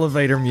the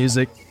elevator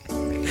music.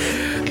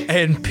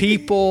 And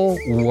people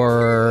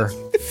were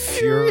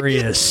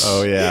furious.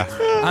 Oh yeah.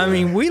 I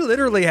mean, we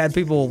literally had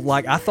people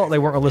like, I thought they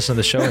weren't going to listen to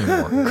the show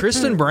anymore.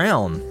 Kristen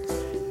Brown,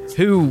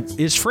 who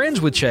is friends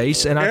with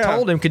Chase, and I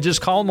told him could just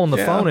call him on the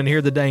phone and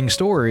hear the dang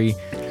story.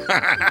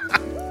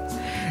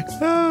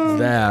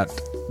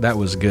 That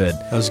was good.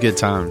 Those good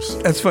times.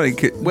 That's funny.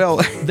 Well,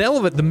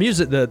 The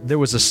music. There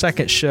was a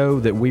second show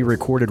that we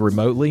recorded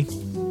remotely,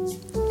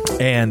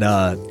 and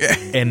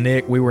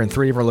Nick. We were in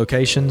 3 different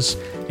locations,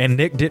 and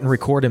Nick didn't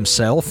record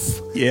himself.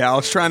 yeah, I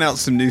was trying out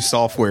some new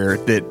software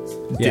that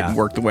didn't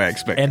work the way I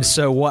expected. And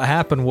so what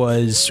happened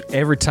was,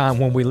 every time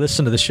when we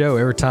listened to the show,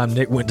 every time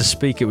Nick went to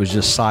speak, it was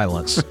just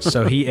silence.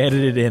 So he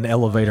edited in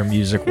elevator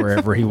music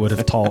wherever he would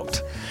have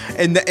talked.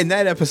 And in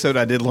that episode,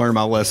 I did learn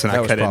my lesson. That I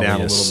was cut it probably down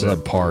a a little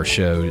bit. subpar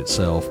show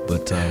itself,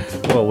 but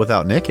Well,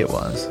 without Nick, it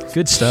was.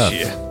 good stuff.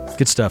 Yeah.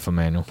 Good stuff,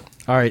 Emmanuel.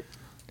 All right,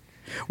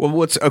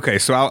 Well, okay?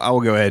 So I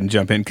will go ahead and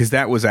jump in because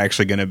that was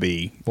actually going to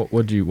be why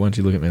don't you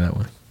look at me that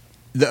way?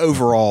 the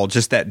overall,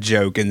 just that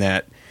joke and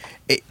that.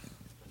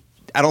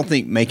 I don't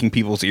think making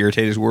people's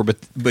irritated were, but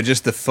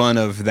just the fun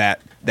of that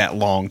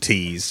long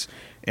tease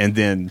and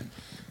then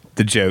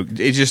the joke.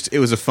 It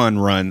was a fun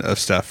run of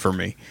stuff for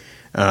me.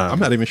 I'm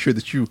not even sure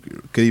that you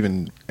could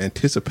even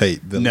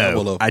anticipate the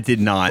level of. I did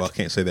not. Well, I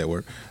can't say that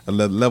word. A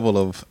level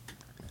of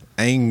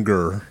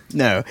anger.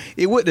 No,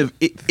 it wouldn't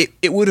have.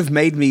 It would have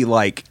made me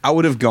like I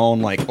would have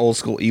gone like old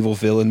school evil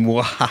villain,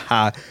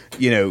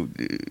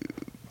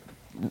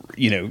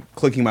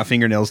 clicking my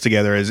fingernails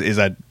together as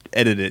I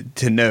edited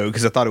to know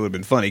because I thought it would have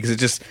been funny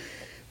because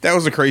that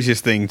was the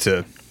craziest thing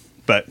to.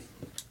 But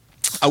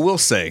I will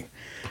say,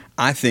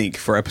 I think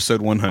for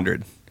episode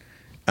 100,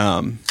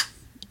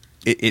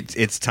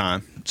 it's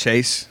time.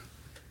 Chase,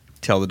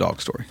 tell the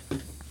dog story.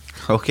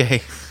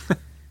 Okay.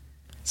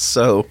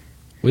 So,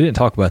 We didn't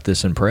talk about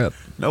this in prep.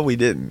 no, we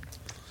didn't.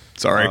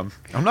 Sorry,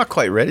 I'm not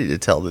quite ready to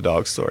tell the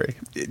dog story.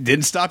 it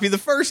didn't stop you the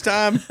first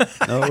time.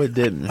 No, it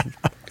didn't.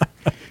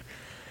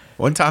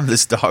 One time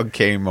this dog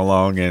came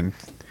along and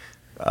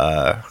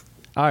All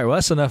right, well,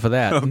 that's enough of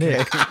that.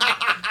 Nick,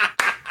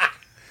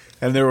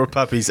 there were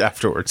puppies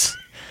afterwards.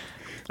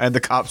 And the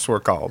cops were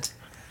called.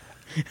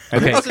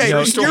 okay, Okay,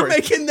 no, you're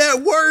making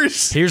that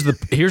worse. here's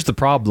the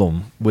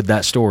problem with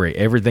that story.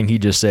 Everything he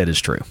just said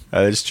is true.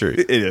 That is true.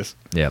 It is.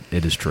 Yeah,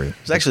 it is true.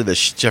 It's actually the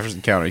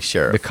Jefferson County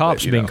Sheriff. The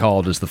cops that, being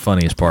called is the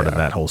funniest part of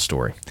that whole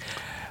story.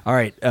 All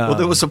right. Well,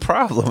 there was a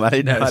problem I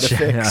didn't know how to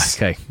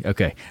fix.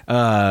 Okay.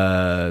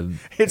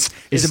 Is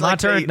Is it my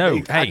turn? No.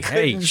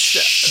 Hey.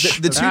 Shh.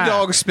 The two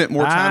dogs spent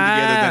more time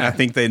together than I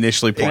think they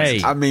initially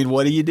planned. Hey. I mean,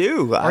 what do you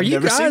do? Are I've you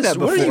never guys? seen that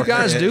before. What are you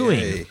guys doing?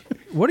 Hey.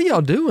 What are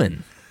y'all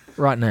doing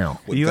right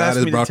now? What You God asked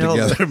has me to brought tell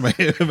together,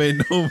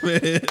 man, no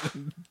man.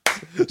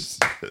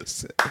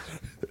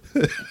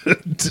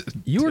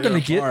 You were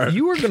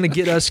gonna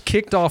get us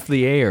kicked off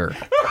the air.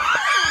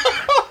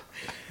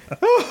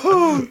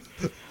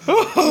 Who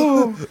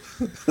was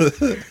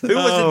it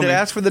that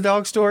asked for the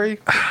dog story?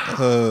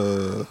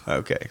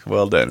 Okay,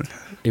 well done.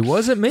 It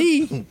wasn't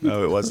me.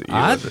 No, it wasn't you.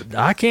 Was it?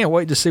 I can't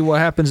wait to see what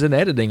happens in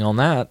editing on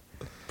that.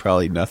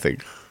 Probably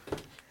nothing.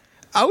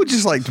 I would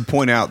just like to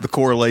point out the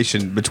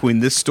correlation between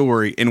this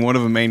story and one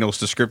of Emmanuel's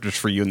descriptors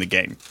for you in the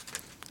game.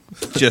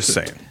 Just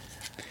saying.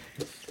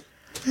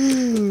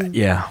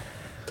 Yeah.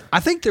 I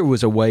think there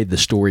was a way the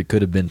story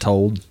could have been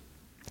told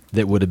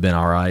that would have been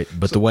all right,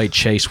 but the way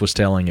Chase was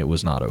telling it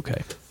was not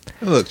okay.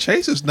 Look,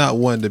 Chase is not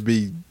one to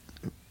be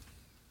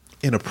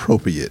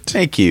inappropriate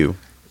Thank you.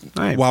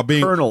 while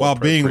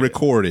being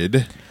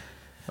recorded.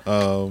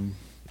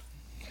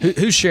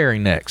 Who's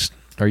sharing next?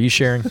 Are you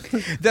sharing?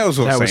 That was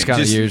what That I'm was saying.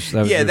 kinda Just- yours.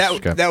 That was yeah,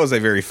 yours. that was a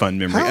very fun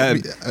memory.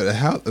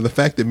 How the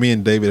fact that me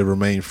and David have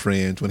remained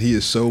friends when he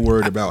is so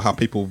worried about how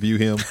people view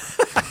him.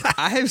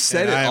 I have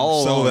said and it I am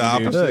all so the along,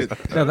 dude.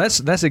 opposite. No,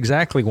 that's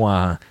exactly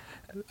why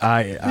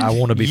I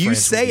want to be You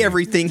friends say with you.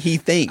 everything he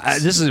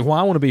thinks. This is why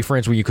I want to be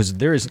friends with you, because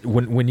there is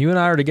when you and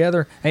I are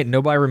together, ain't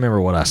nobody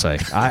remember what I say.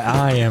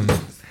 I am,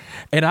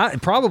 and I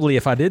probably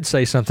if I did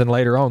say something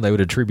later on, they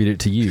would attribute it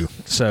to you.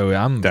 So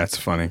That's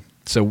funny.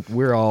 so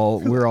we're all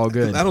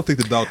good. I don't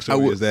think the dog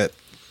story is that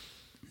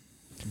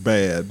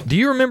bad. Do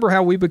you remember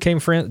how we became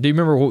friends? Do you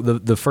remember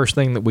what the first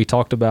thing that we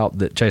talked about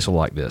that Chase will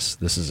like this?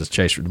 This is a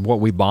Chase. What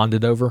we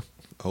bonded over?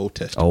 Old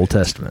Testament. Old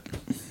Testament.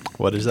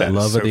 What is that? That is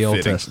Love so of the Old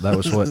fitting. Testament. That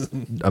was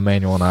what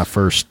Emmanuel and I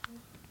first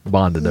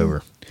bonded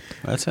over.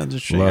 That sounds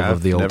interesting. Love I've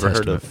of the Old never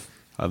Testament. heard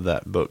of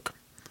that book.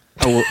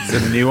 Oh, well, Is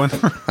it a new one?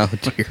 oh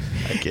dear.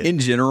 I kid. In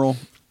general,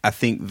 I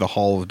think the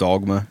Hall of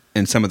Dogma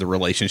and some of the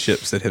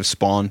relationships that have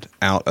spawned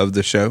out of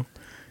the show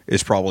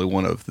is probably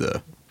one of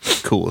the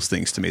coolest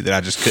things to me that I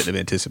just couldn't have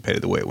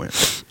anticipated the way it went.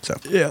 So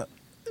Yeah.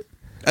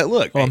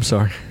 look, Oh, I'm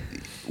sorry.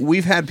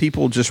 we've had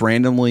people just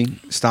randomly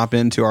stop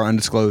into our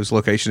undisclosed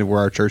location of where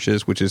our church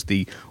is, which is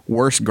the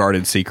worst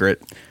guarded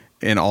secret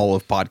in all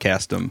of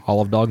podcastdom.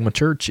 Hall of Dogma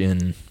Church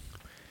in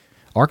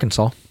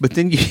Arkansas. But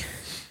then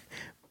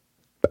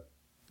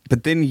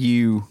But then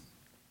you.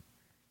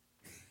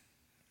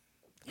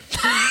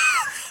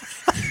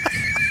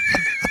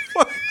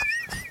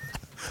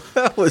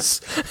 That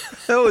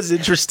was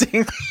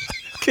interesting.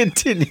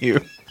 Continue.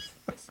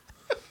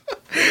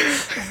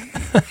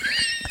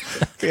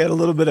 We had a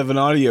little bit of an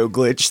audio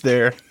glitch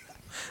there.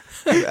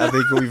 I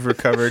think we've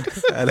recovered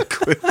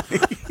adequately.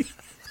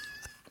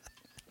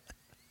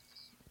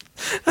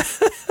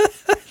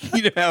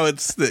 You know how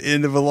it's the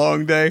end of a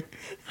long day?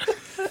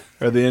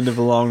 Or the end of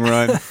a long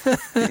run.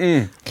 What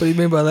do you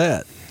mean by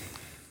that?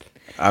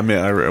 I mean,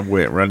 I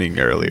went running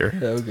earlier.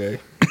 Okay.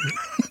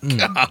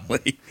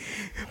 Golly.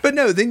 But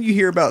no, then you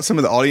hear about some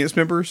of the audience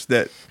members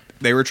that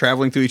they were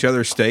traveling through each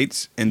other's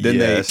states and then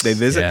Yes. they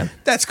visit. Yeah.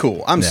 That's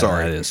cool. I'm Yeah,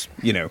 sorry. that is.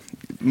 You know,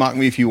 mock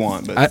me if you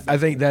want, but I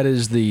think that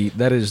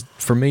is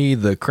for me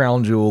the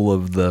crown jewel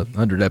of the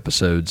 100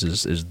 episodes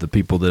is the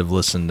people that have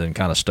listened and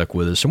kind of stuck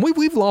with us, and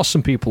we've lost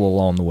some people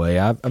along the way.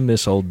 I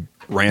miss old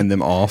ran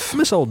them off.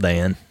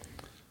 Dan.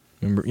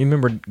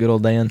 Remember good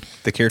old Dan,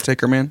 The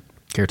caretaker man?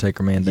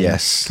 caretaker man? Dan?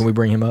 Yes. Can we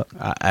bring him up?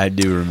 I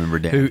do remember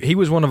Dan. He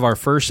was one of our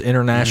first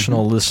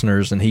international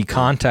listeners, and he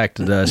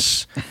contacted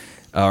us,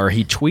 or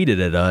he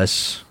tweeted at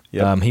us.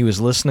 Yep. He was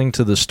listening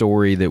to the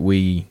story that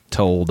we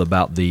told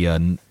about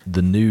the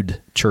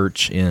nude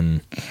church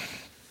in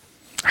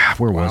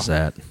where was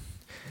that?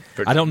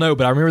 I don't know,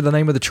 but I remember the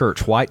name of the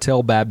church,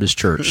 Whitetail Baptist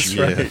Church.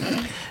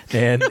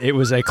 And it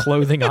was a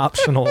clothing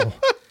optional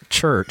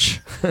church.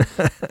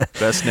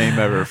 Best name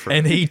ever. For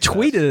And he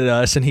tweeted at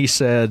us, and he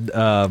said,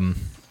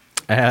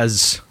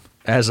 as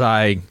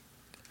I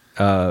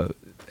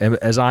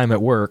am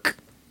at work,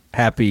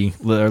 happy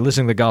or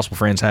listening to the Gospel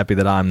Friends, happy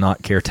that I'm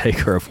not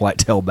caretaker of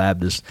Whitetail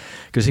Baptist,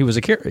 because he was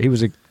a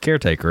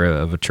caretaker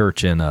of a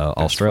church in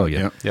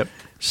Australia. Yep.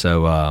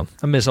 So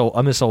I miss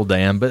old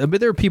Dan, but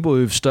there are people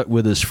who've stuck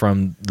with us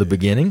from the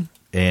beginning,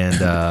 and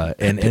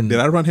Did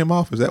I run him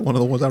off? Is that one of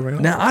the ones I ran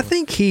off? now I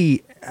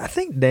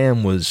think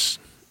Dan was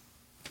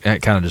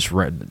kind of just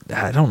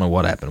I don't know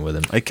what happened with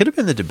him. It could have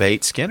been the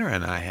debate Skinner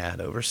and I had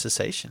over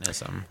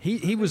cessationism.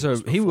 He was a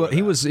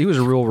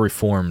real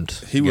reformed.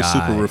 He was guy.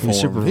 super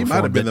reformed. He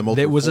might have been the most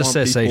That was a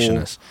reformed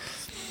cessationist.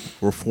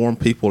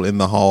 Reformed people in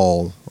the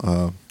hall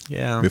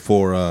Yeah.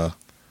 before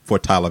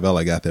Tyler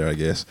Vela got there, I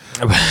guess.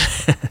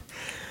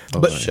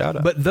 But shout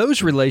out. But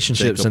those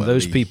relationships Jacob and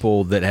those Ali.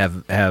 people that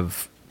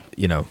have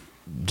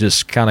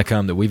just kind of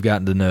come that we've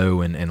gotten to know,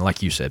 and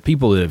like you said,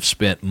 people that have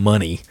spent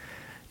money,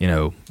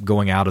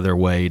 going out of their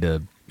way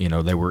to,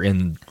 they were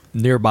in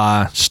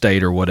nearby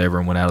state or whatever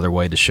and went out of their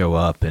way to show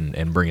up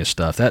and bring us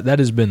stuff. That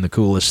has been the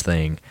coolest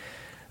thing.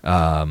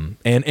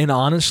 And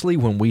honestly,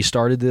 when we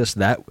started this,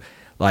 that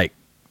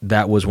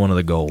was one of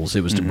the goals.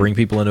 It was to bring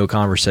people into a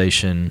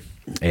conversation,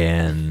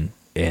 and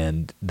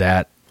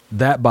that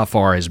by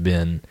far has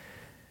been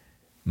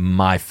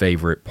my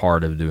favorite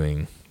part of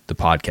doing the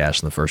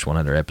podcast in the first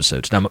 100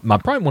 episodes. Now,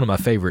 probably one of my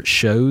favorite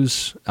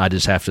shows, I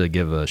just have to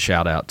give a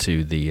shout out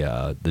to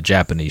the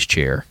Japanese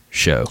chair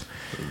show,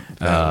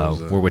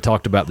 where we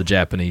talked about the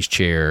Japanese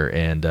chair.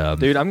 And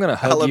Dude, I'm going to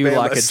hug you Alabama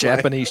like a slang.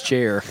 Japanese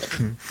chair.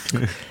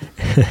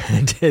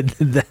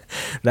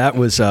 that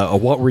was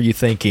What Were You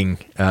Thinking?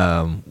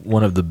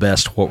 One of the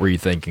best What Were You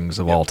Thinkings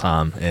of all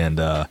time, and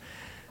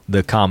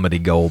the comedy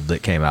gold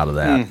that came out of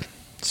that.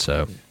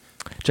 So,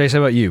 Chase, how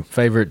about you?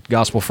 Favorite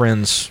Gospel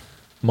Friends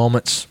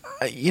moments?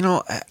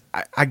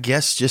 I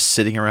guess just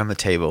sitting around the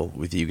table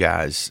with you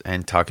guys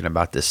and talking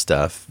about this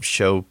stuff,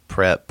 show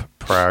prep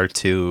prior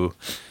to,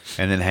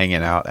 and then hanging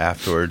out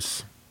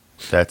afterwards.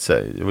 That's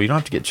we don't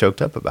have to get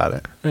choked up about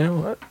it. Yeah,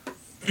 what?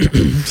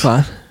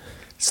 Fine.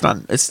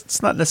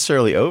 It's not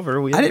necessarily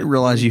over. I didn't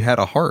realize you had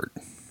a heart.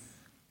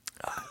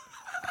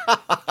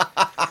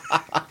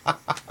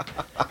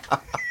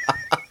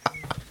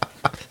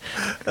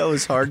 That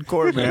was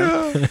hardcore,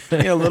 man.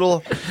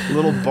 Little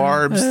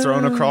barbs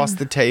thrown across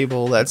the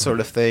table, that sort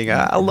of thing.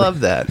 I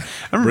love that.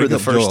 I remember Bring the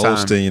up first Joel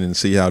time. Osteen and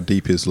see how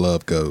deep his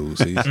love goes.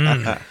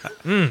 I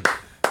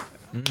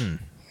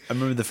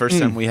remember the first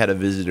time we had a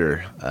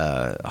visitor,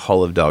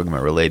 Hall of Dogma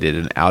related,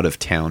 an out of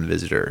town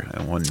visitor,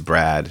 and when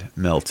Brad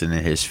Melton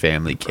and his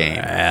family came,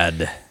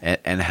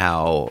 and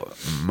how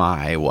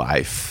my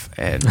wife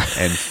and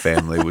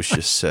family was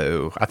just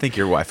so. I think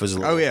your wife was a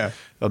little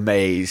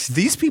amazed.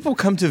 These people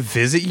come to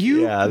visit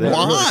you? Yeah, they were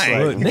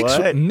Why? like,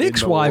 what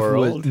Nick's in the wife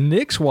world?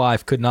 Nick's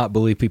wife could not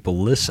believe people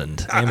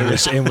listened and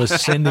was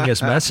sending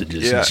us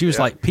messages. Yeah, and she was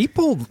like,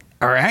 "People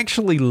are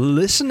actually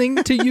listening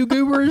to you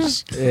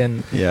goobers."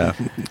 And Yeah.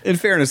 In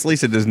fairness,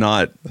 Lisa does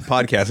not,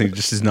 podcasting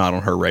just is not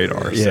on her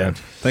radar. yeah,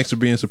 Thanks for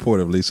being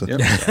supportive, Lisa.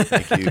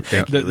 Thank you.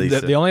 Thank you, Lisa.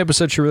 the only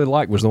episode she really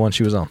liked was the one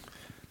she was on.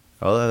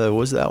 Oh, that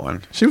was that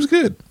one. She was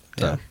good.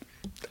 Yeah.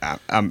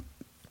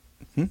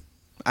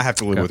 I have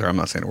to live with her. I'm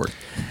not saying a word.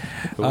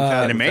 But we've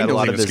had and a Amanda's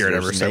lot of even scared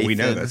of her, visitors. so we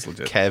know Nathan, that's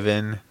legit.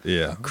 Kevin,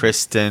 Yeah.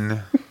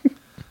 Kristen,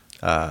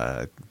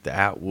 the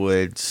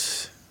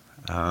Atwoods.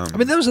 I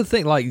mean, that was the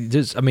thing. Like,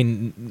 just the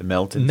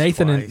Meltons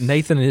Nathan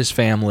twice. and his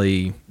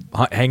family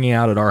hanging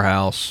out at our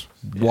house,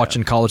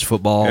 watching college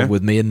football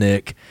with me and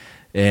Nick,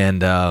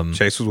 And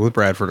Chase was with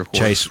Bradford, of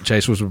course.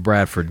 Chase was with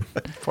Bradford.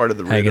 Part of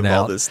the root hanging of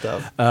all out. this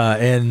stuff.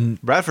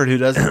 And Bradford, who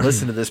doesn't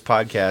listen to this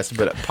podcast,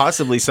 but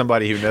possibly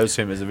somebody who knows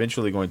him is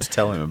eventually going to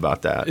tell him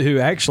about that. who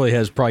actually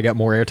has probably got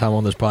more airtime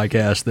on this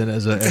podcast than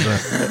as a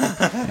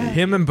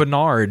him and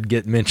Bernard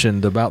get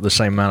mentioned about the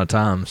same amount of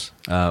times.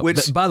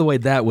 Which- by the way,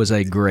 that was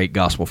a great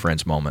Gospel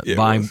Friends moment. Yeah,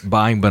 it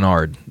Buying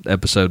Bernard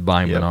episode.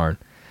 Buying Bernard.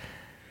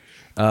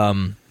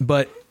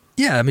 But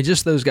yeah, I mean,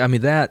 just those guys. I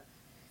mean, that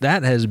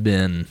has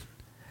been.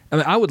 I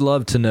mean, I would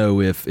love to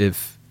know if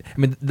I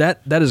mean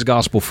that is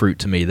gospel fruit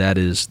to me. That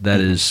is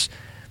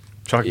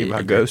Talking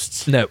about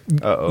ghosts. no.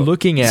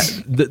 Looking at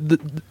the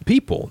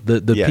people,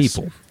 the Yes.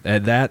 people.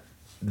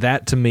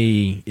 That to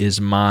me is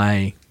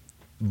my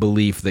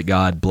belief that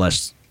God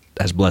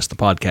has blessed the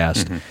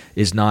podcast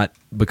is not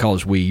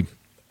because we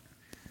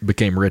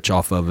became rich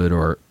off of it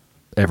or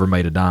ever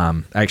made a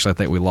dime. Actually, I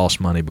think we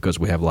lost money because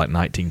we have like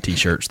 19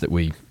 T-shirts that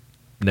we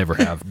never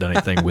have done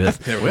anything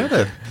with. We have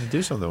to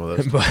do something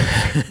with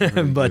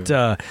those.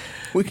 But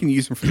We can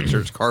use them for the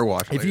church car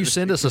wash. if later. you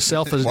send us a Watch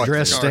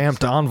self-addressed the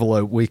stamped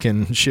envelope, we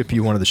can ship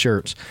you one of the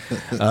shirts.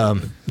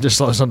 Just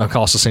so it don't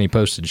cost us any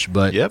postage.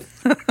 But Yep.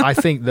 I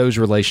think those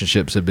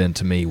relationships have been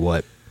to me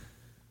what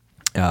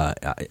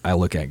I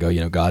look at and go,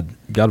 you know, God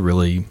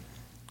really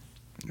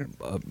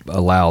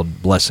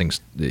allowed blessings,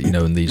 you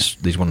know, in these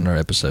 100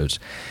 episodes.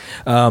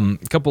 A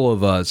couple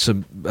of I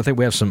think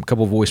we have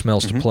couple of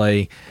voicemails to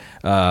play.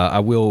 I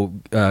will.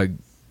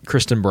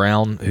 Kristen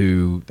Brown,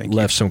 who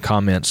left some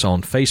comments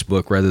on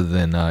Facebook rather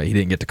than he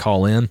didn't get to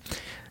call in.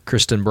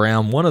 Kristen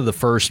Brown, one of the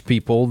first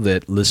people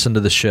that listened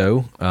to the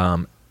show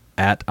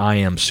at I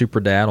Am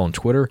Superdad on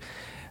Twitter.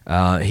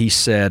 He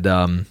said,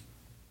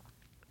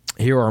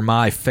 here are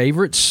my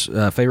favorites,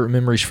 favorite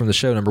memories from the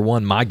show. Number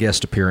 1, my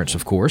guest appearance,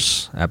 of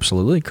course.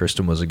 Absolutely.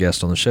 Kristen was a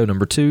guest on the show.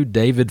 Number 2,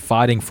 David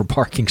fighting for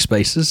parking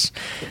spaces.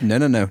 No,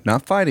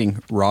 not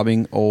fighting,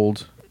 robbing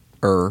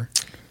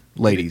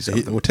ladies.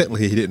 Well,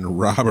 technically, he didn't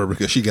rob her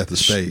because she got the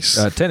space.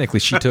 Technically,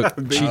 she took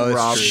she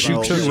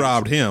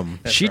robbed him.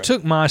 she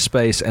took my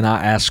space, and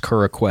I asked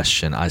her a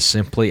question. I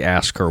simply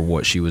asked her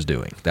what she was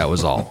doing. That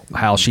was all.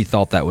 How she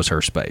thought that was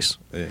her space.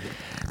 Yeah.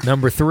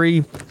 Number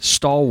 3,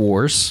 Star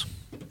Wars.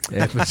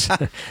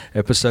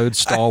 Episode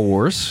Star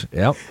Wars.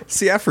 Yep.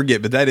 See, I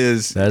forget, but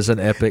that's an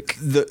epic.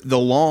 the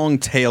long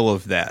tail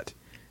of that,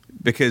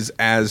 because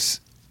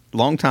as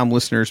longtime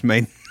listeners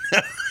may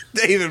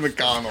David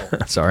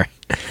McConnell. Sorry.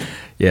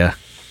 Yeah.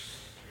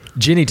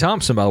 Jenny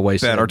Thompson, by the way,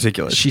 said,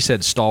 articulate. She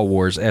said Star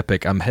Wars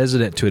epic. I'm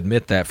hesitant to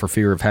admit that for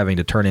fear of having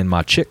to turn in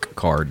my chick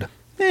card.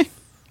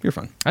 You're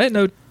fine. I didn't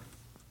know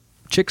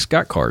chicks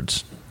got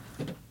cards.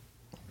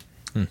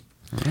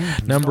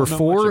 Number Don't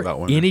know much 4, about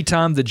women.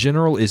 anytime the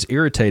general is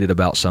irritated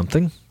about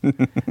something.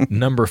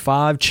 Number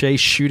 5,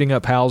 Chase shooting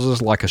up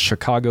houses like a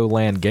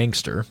Chicagoland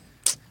gangster.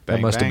 That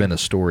Bang, must have bang. been a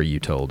story you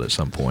told at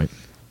some point.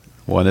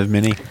 One of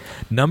many.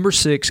 Number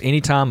 6,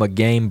 anytime a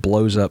game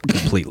blows up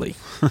completely.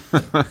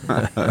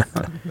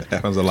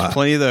 Happens a lot.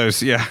 Plenty of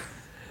those, yeah.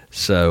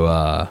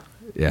 So,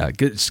 yeah,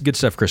 good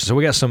stuff, Chris. So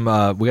we got some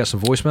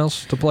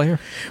voicemails to play here.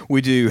 We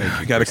do.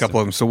 We got a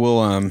couple of them, so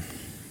we'll.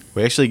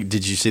 We actually,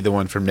 did you see the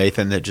one from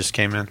Nathan that just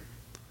came in?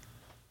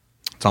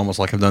 It's almost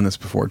like I've done this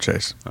before,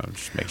 Chase.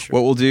 Just make sure.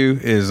 What we'll do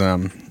is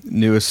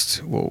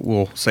newest.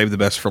 We'll save the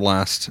best for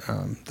last.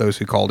 Those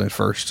who called in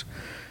first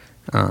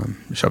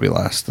shall be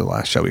last. The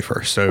last shall be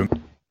first. So,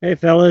 Hey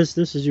fellas,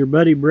 this is your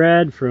buddy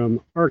Brad from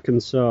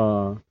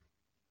Arkansas.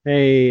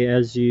 Hey,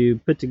 as you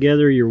put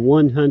together your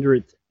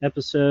 100th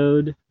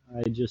episode,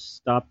 I just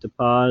stopped to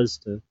pause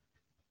to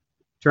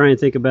try and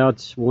think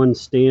about one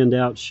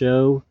standout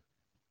show,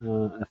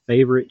 a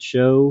favorite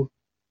show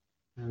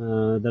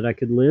that I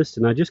could list,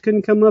 and I just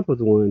couldn't come up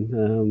with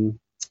one.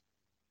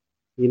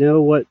 You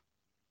know what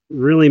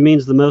really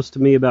means the most to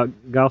me about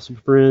Gospel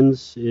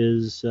Friends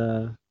is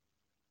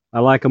I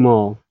like them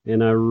all,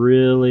 and I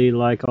really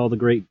like all the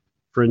great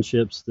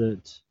friendships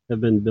that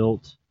have been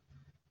built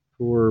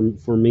for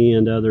me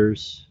and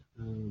others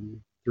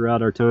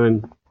throughout our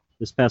time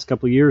this past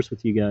couple of years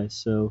with you guys.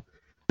 So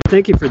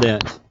thank you for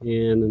that,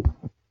 and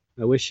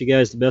I wish you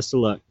guys the best of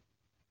luck.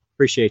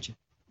 Appreciate you.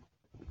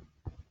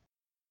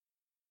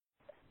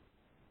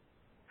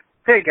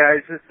 Hey guys,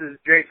 this is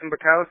Jason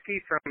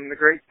Bukowski from the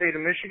great state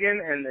of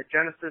Michigan and the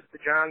Genesis to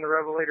John the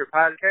Revelator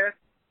podcast.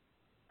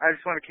 I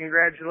just want to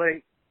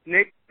congratulate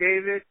Nick,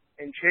 David,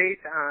 and Chase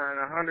on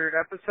 100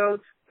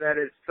 episodes. That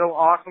is so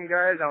awesome,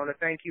 guys. I want to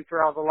thank you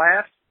for all the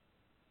laughs,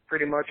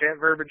 pretty much at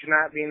Verbiage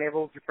not being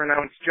able to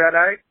pronounce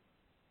Jedi.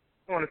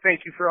 I want to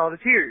thank you for all the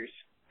tears,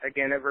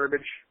 again at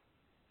Verbiage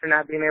for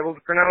not being able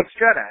to pronounce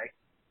Jedi.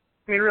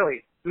 I mean,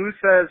 really, who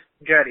says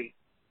Jedi?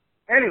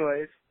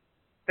 Anyways,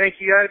 thank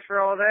you guys for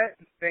all that.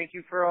 Thank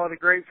you for all the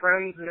great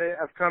friends that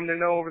I've come to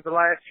know over the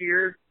last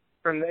year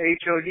from the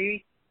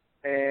HOD.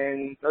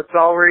 And let's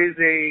all raise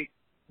a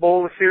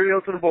bowl of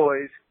cereal to the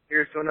boys.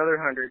 Here's to another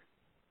 100.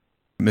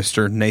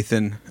 Mr.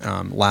 Nathan,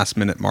 Last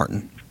Minute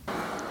Martin.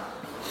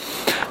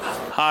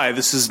 Hi,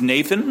 this is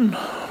Nathan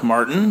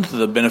Martin,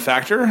 the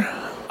benefactor.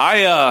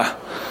 I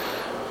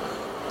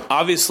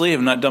obviously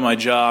have not done my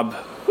job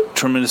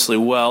tremendously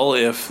well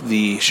if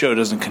the show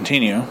doesn't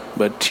continue,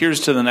 but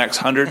here's to the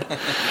next 100.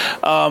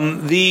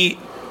 The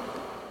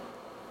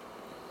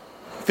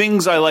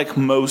things I like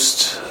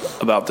most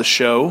about the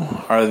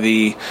show are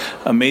the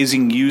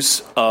amazing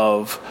use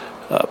of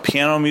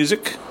piano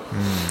music,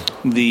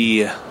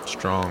 the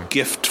Strong.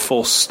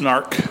 giftful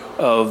snark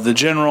of the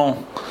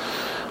general,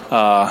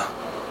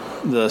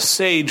 the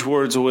sage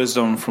words of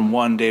wisdom from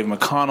one Dave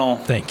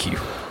McConnell. Thank you.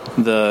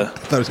 The I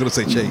thought I was going to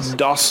say Chase.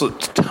 docile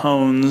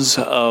tones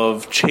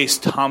of Chase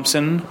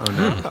Thompson,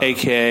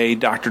 a.k.a.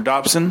 Dr.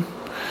 Dobson.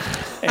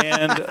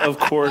 And, of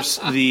course,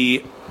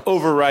 the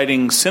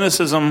overriding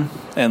cynicism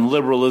and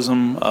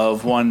liberalism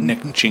of one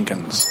Nick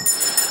Jenkins.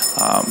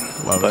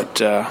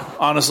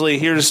 Honestly,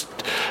 here's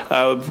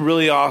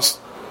really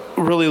awesome.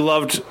 Really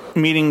loved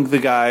meeting the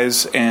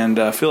guys, and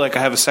feel like I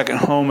have a second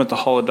home at the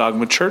Hall of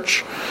Dogma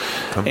Church.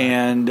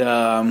 And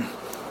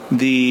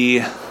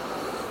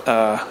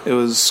it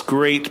was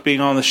great being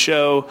on the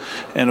show,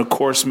 and of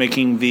course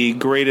making the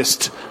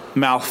greatest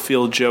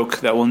mouthfeel joke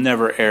that will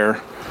never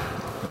air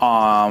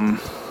on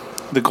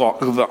the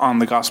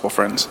Gospel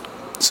Friends.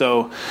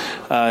 So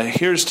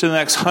here's to the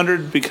next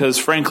 100, because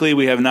frankly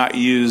we have not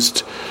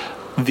used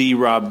the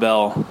Rob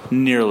Bell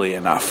nearly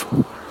enough.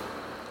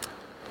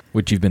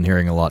 Which you've been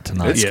hearing a lot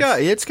tonight.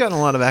 It's gotten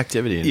a lot of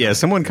activity. Yeah,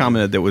 someone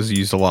commented that was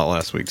used a lot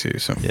last week too.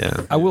 So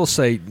Yeah. I will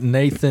say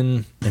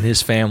Nathan and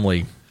his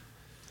family,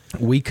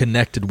 we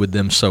connected with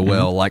them so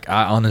well. Like,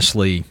 I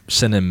honestly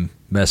sent him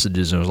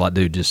messages and was like,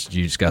 dude, you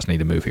just guys need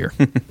to move here.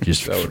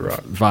 Just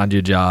find you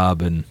a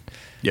job. And,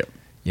 yep.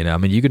 you know, I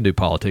mean, you can do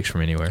politics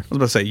from anywhere. I was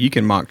about to say, you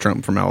can mock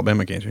Trump from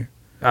Alabama, can't you?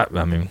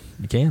 I mean,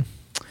 you can.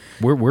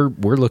 We're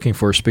looking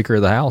for a Speaker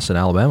of the House in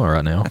Alabama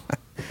right now.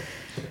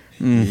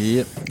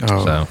 Yep.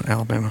 Oh, So.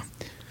 Alabama.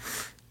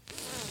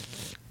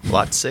 A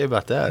lot to say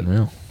about that.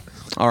 Yeah.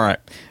 All right.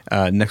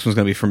 Next one's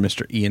going to be from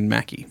Mr. Ian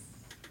Mackey.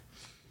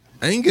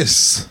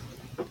 Angus.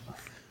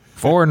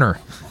 Foreigner.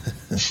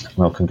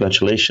 Well,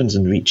 congratulations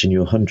on reaching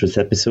your 100th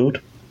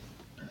episode.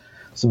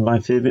 Some of my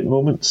favourite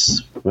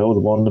moments, well, the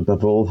one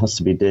above all has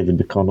to be David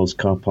McConnell's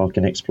car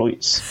parking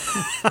exploits.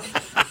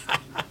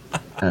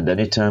 And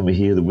anytime we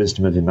hear the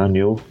wisdom of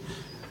Emmanuel,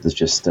 there's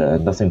just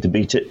nothing to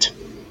beat it.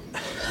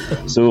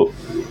 So,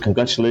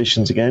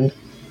 congratulations again.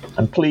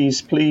 And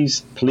please,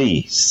 please,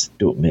 please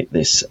don't make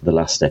this the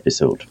last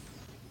episode.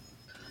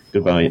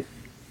 Goodbye.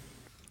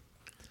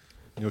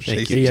 You know,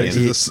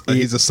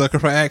 he's a sucker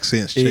for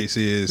accents. Chase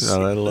is.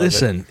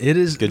 Listen, it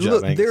is. Good job,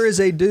 look, Angus. there is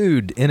a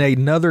dude in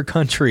another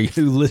country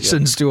who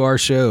listens to our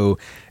show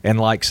and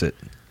likes it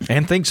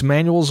and thinks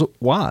Manuel's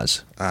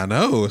wise. I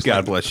know. It's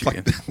God bless you. I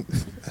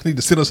need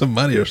to send him some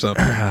money or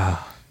something.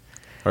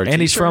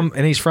 And he's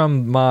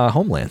from my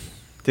homeland.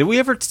 Did we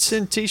ever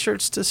send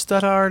T-shirts to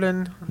Studhard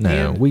and?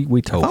 No, Ian?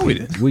 we told thought we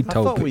people. did. We I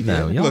told thought we people.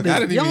 No, did. y'all, Look, I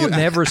didn't even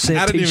never sent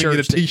I didn't T-shirts even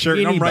get a T-shirt, to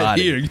and I'm right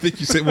anybody. here. You think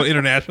you sent one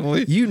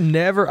internationally? You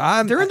never.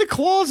 They're in the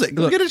closet.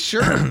 Go Look, get a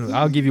shirt.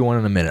 I'll give you one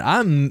in a minute.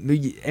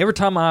 Every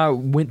time I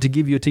went to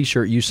give you a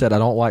T-shirt, you said I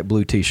don't like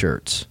blue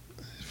T-shirts.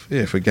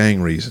 Yeah, for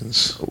gang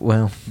reasons.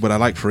 Well, But I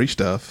like free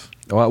stuff.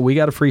 we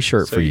got a free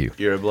shirt So for you.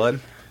 You're a blood?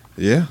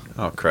 Yeah.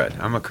 Oh, crud.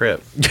 I'm a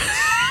crip.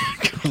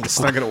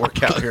 It's not going to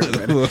work out here in a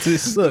minute. Look,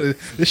 this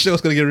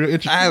show's going to get real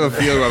interesting. I have a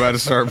feeling I'm about to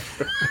start.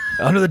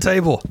 Under the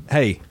table.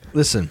 Hey,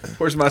 listen.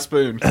 Where's my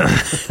spoon?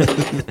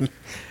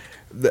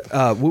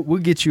 We'll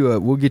get you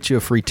a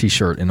free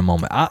T-shirt in a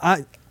moment.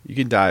 You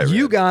can dye it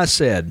You red. guys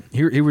said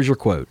here was your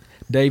quote,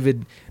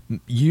 David.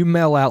 You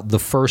mail out the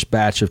first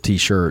batch of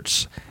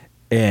T-shirts,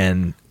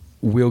 and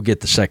we'll get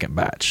the second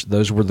batch.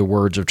 Those were the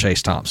words of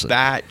Chase Thompson.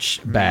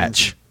 Batch.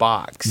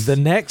 Box. The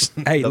next,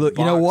 hey, The look,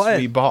 you know box what?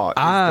 we bought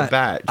is the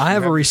batch. I You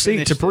have a haven't receipt to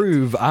finished it.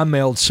 prove I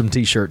mailed some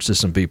T-shirts to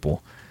some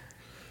people,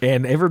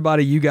 and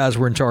everybody you guys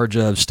were in charge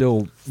of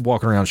still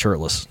walking around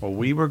shirtless. Well,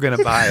 we were going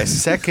to buy a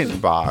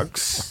second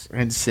box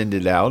and send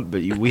it out,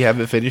 but we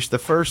haven't finished the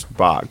first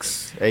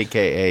box,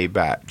 a.k.a.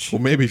 batch.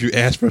 Well, maybe if you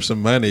ask for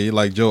some money,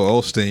 like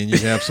Joel Osteen, you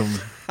have some.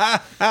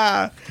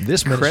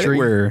 This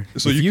ministry,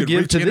 So if you could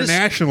reach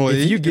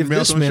internationally if you and give mail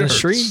this some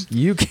ministry, shirts.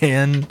 you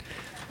can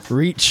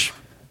reach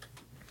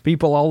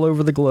people all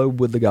over the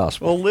globe with the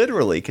gospel, Well,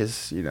 literally,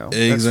 because, that's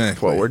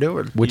Exactly. what we're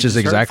doing. which You is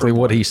just heard exactly from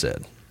what one. he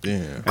said.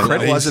 Yeah. And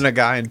that wasn't a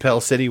guy in Pell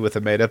City with a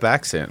made-up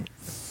accent.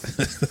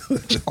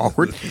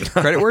 Awkward.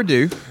 Credit where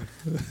due.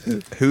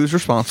 Who's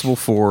responsible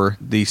for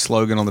the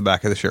slogan on the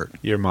back of the shirt?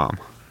 Your mom.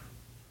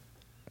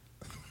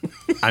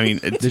 I mean,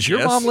 Does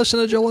your mom listen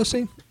to Joel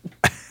Osteen?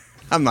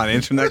 I'm not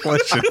answering that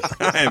question.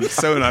 I am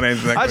so not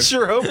answering that I question.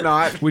 sure hope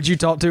not. Would you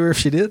talk to her if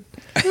she did?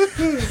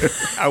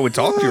 I would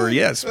talk to her,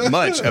 yes,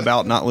 much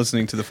about not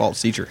listening to the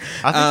false teacher.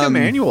 I think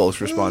Emmanuel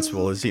is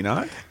responsible, is he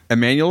not?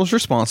 Emmanuel is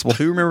responsible.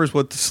 Who remembers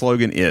what the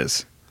slogan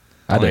is?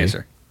 I do.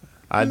 Answer.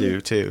 I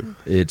do too.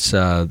 It's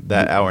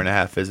that hour and a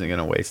half isn't going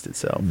to waste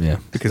itself. Yeah,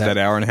 because that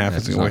hour and a half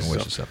that's isn't going not to gonna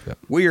waste waste itself. itself,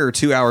 yeah. We are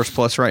 2 hours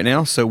plus right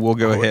now, so we'll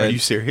go ahead. Are you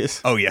serious?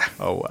 Oh yeah.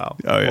 Oh wow.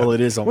 Oh yeah. Well,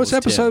 it is almost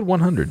What's episode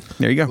 100?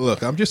 There you go.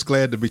 Look, I'm just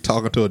glad to be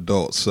talking to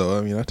adults. So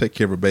I mean, I take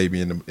care of a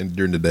baby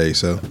during the day.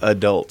 So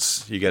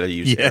adults. You got to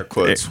use Yeah, air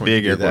quotes. when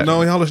big you air do that.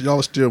 no, y'all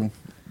are still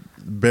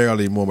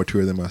barely more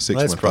mature than my 6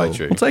 That's month probably old.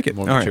 true. We'll take it.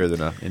 More All mature right.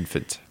 than an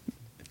infant.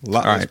 A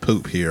lot All less right.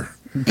 poop here.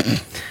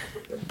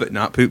 But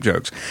not poop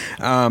jokes.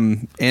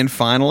 And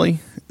finally,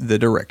 the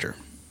director.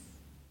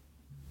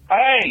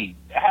 Hey,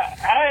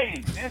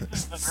 this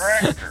is the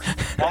director,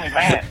 Tony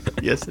Matt,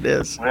 Yes, it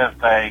is.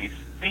 with a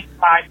speak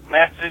pipe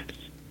message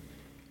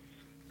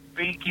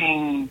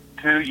speaking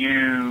to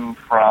you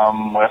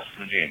from West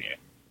Virginia.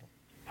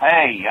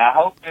 Hey, I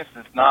hope this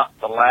is not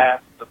the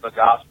last of the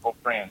Gospel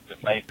Friends.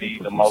 It may be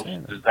the most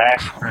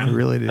disastrous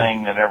really do.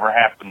 thing that ever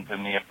happened to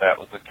me if that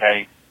was the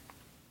case.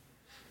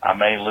 I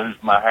may lose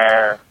my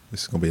hair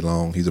This is gonna be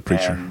long. He's a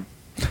preacher.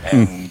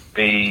 and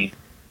be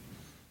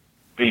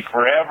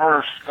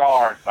forever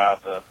scarred by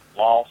the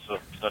loss of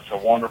such a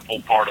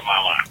wonderful part of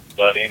my life.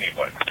 But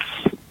anyway,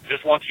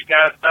 just want you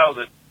guys to know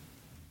that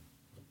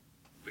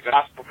the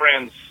Gospel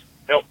Friends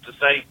helped to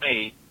save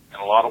me in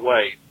a lot of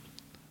ways,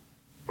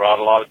 brought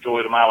a lot of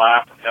joy to my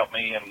life, and helped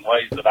me in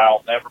ways that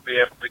I'll never be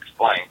able to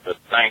explain. But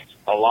thanks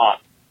a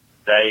lot,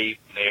 Dave,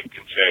 Nick,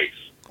 and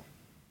Chase.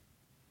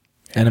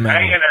 And Hang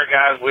Amanda. in there,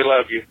 guys. We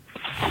love you.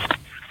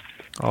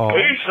 Oh,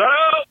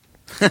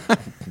 Peace out.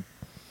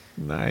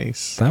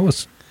 nice. That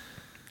was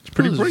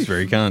Pretty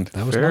very kind.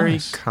 that was Very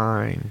nice.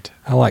 kind.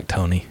 I like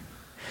Tony.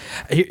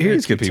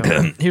 Here's good people.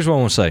 Here's what I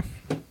want to say.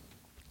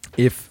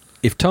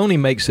 If Tony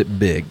makes it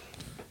big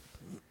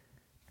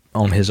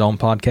on his own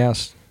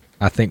podcast,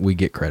 I think we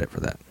get credit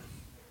for that.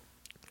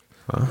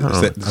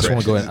 I just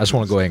want to go ahead. I just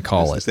want to go ahead and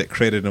call Is it. that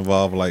credit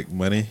involved like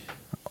money?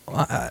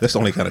 That's the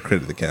only kind of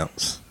credit that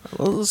counts.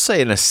 Well, let's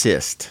say an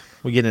assist.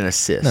 We get an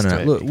assist. No.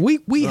 maybe.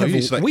 Look, we No, have you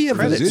just like we have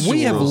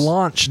residuals.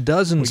 launched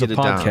dozens We of get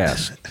a dime.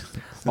 podcasts.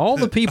 All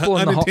the people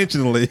in the hall,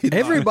 Unintentionally.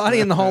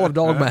 everybody in the Hall of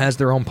Dogma has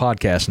their own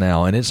podcast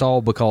now, and it's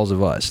all because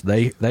of us.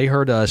 They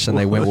heard us and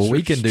they went, "Well,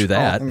 we can do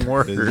that."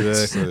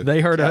 Exactly. They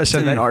heard us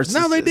and Captain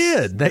no, they Narcissist.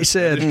 did. They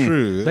said, That is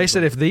true. they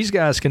said if these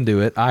guys can do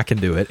it, I can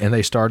do it, and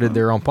they started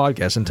their own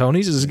podcast. And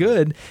Tony's is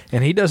good,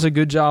 and he does a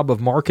good job of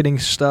marketing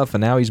stuff.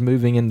 And now he's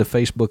moving into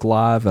Facebook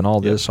Live and all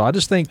this. So I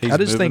just think He's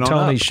think moving on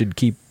Tony up. should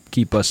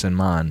keep us in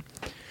mind.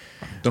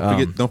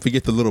 Don't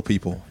forget the little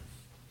people.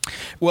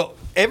 Well,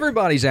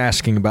 everybody's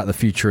asking about the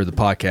future of the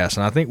podcast,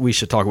 and I think we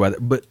should talk about it.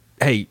 But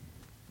hey,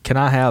 can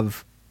I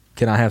have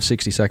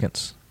 60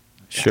 seconds?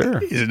 Sure.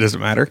 It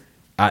doesn't matter.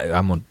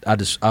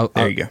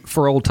 There you go.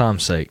 For old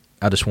time's sake,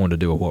 I just wanted to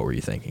do a what were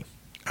you thinking?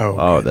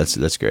 Oh,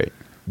 that's great.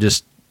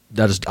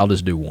 I'll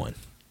just do one.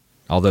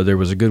 Although there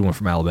was a good one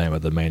from Alabama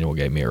that Manuel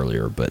gave me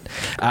earlier, but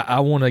I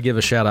want to give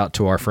a shout out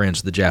to our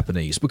friends, the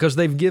Japanese, because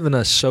they've given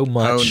us so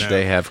much.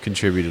 They have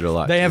contributed a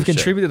lot. They to have the show.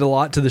 contributed a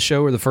lot to the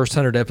show or the first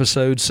 100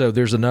 episodes, so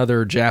there's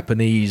another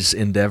Japanese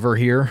endeavor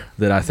here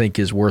that I think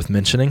is worth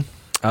mentioning.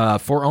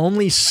 For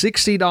only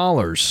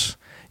 $60,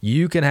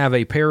 you can have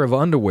a pair of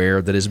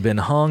underwear that has been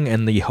hung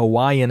in the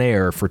Hawaiian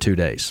air for 2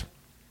 days.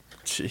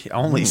 Gee,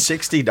 only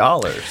 $60.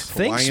 Thanks,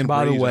 Hawaiian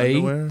by the breeze way.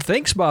 underwear?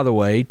 Thanks, by the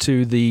way,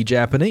 to the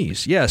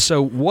Japanese. Yeah.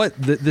 So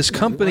this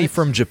company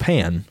from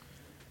Japan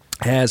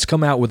has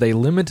come out with a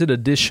limited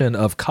edition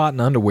of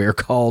cotton underwear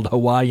called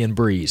Hawaiian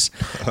Breeze.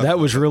 That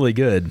was really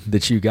good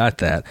that you got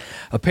that.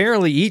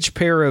 Apparently, each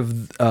pair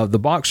of the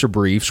boxer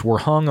briefs were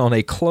hung on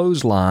a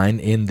clothesline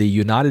in the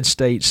United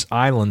States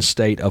island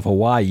state of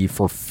Hawaii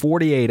for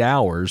 48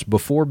 hours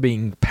before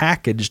being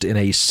packaged in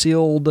a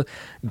sealed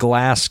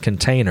glass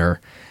container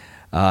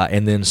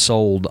and then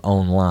sold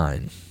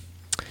online.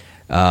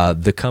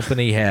 The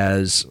company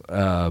has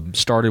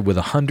started with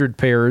 100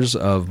 pairs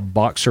of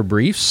boxer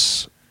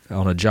briefs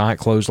on a giant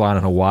clothesline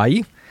in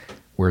Hawaii,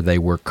 where they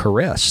were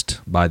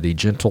caressed by the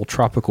gentle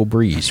tropical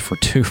breeze for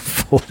 2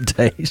 full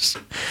days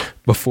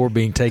before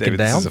being taken David,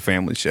 down. This is a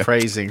family show.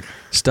 Phrasing.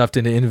 Stuffed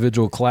into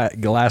individual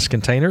glass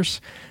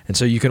containers. And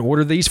so you can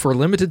order these for a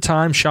limited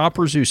time.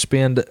 Shoppers who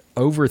spend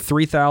over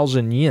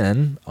 3,000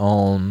 yen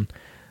on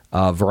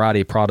a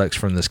variety of products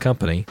from this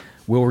company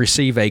will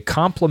receive a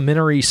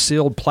complimentary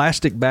sealed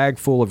plastic bag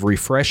full of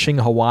refreshing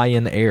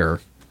Hawaiian air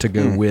to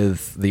go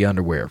with the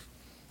underwear.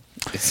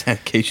 Is that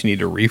in case you need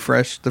to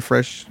refresh the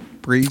fresh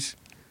breeze?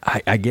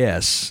 I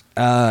guess.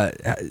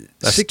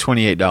 That's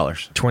 $28.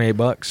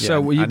 $28. Yeah,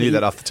 So I knew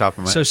that off the top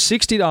of my So head.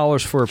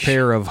 $60 for a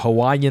pair of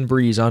Hawaiian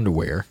Breeze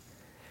underwear,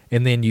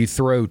 and then you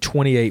throw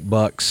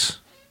 $28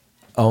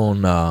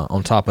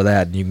 on top of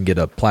that, and you can get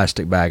a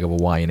plastic bag of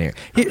Hawaiian air.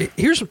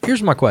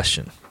 Here's my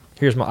question.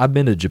 I've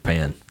been to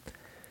Japan.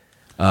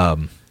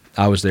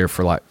 I was there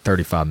for like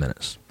 35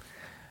 minutes.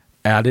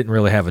 I didn't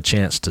really have a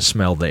chance to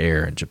smell the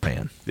air in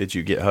Japan. Did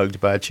you get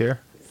hugged by a chair?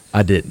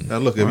 I didn't. Now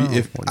look, if When I you're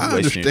wasting your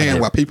understand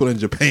time. why people in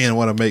Japan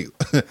want to make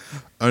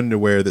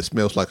underwear that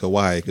smells like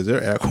Hawaii because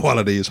their air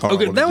quality is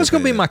horrible. Okay, that was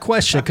going to be my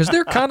question because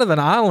they're kind of an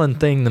island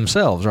thing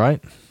themselves, right?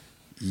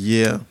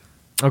 Yeah.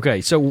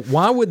 Okay, so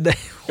why would they?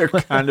 They're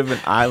kind of an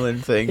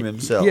island thing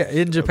themselves. Yeah,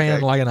 in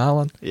Japan, like an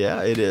island.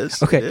 Yeah, it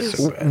is. Okay, It is.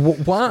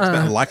 Why? It's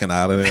not like an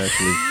island. It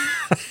actually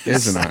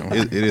is an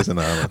island. It is an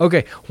island.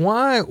 Okay,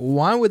 why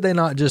would they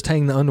not just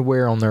hang the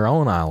underwear on their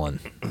own island?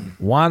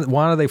 Why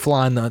are they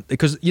flying the?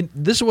 Because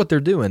this is what they're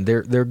doing.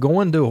 They're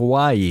going to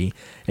Hawaii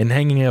and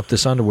hanging up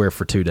this underwear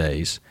for 2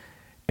 days,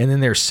 and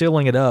then they're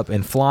sealing it up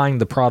and flying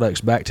the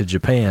products back to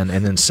Japan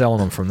and then selling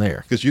them from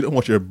there. Because you don't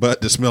want your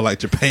butt to smell like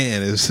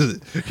Japan.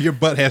 Your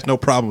butt has no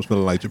problem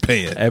smelling like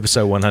Japan.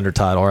 Episode 100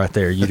 title right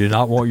there. You do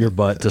not want your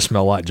butt to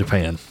smell like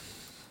Japan.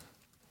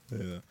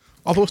 Yeah.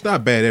 Although it's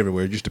not bad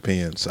everywhere, it just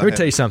depends. Let me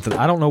tell you something.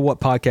 I don't know what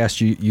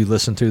podcast you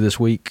listen to this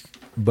week,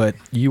 but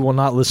you will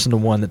not listen to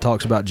one that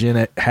talks about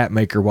Jen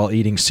Hatmaker while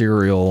eating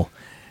cereal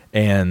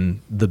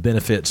and the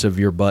benefits of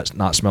your butt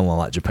not smelling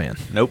like Japan.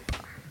 Nope.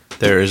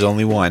 There is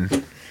only one.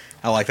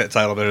 I like that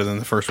title better than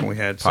the first one we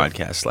had. So.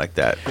 Podcast like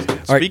that.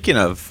 Speaking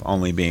of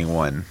only being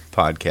one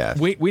podcast,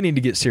 we need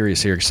to get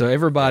serious here. So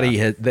everybody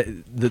had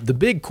the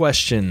big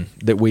question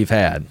that we've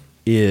had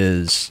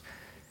is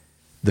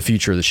the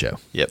future of the show.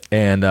 Yep.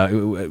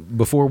 And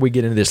before we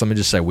get into this, let me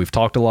just say we've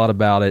talked a lot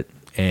about it.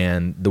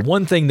 And the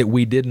one thing that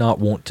we did not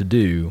want to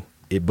do,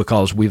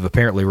 because we've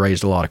apparently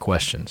raised a lot of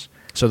questions.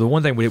 So the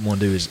one thing we didn't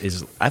want to do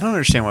is I don't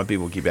understand why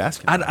people keep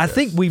asking. I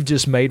think we've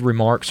just made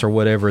remarks or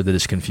whatever that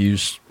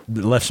has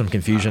left some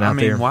confusion out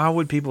there. Why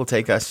would people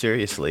take us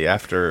seriously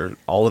after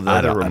all of the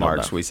other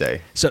remarks we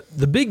say? So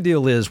the big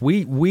deal is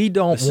we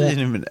don't This isn't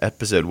even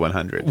episode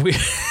 100.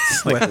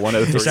 It's like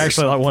 103. It's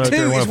actually like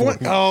 103.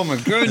 104. Oh my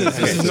goodness,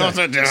 this is not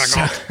that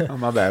difficult. Oh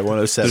my bad,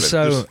 107.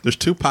 So there's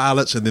 2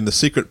 pilots and then the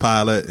secret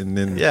pilot and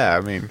then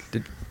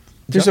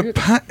there's a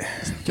pilot.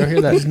 Did y'all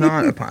hear that? It's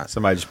not a pilot.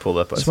 Somebody just pulled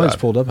up outside. Somebody just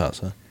pulled up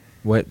outside.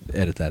 Wait,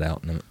 edit that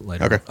out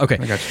later. Okay.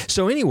 I got you.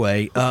 So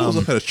anyway, pulls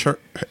up at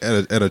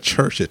a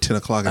church at 10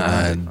 o'clock at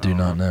night. I do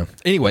not know.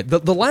 Anyway,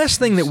 the last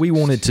thing that we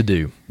wanted to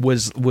do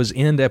was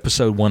end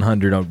episode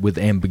 100 with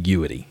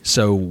ambiguity.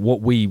 So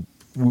what we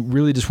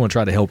really just want to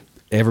try to help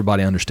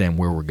everybody understand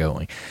where we're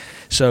going.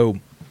 So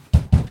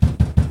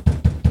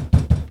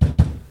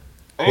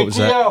what was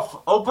that?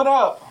 ATF, open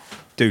up.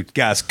 Dude,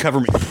 guys,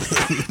 cover me.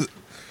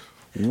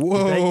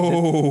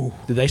 Whoa!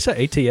 Did they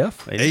say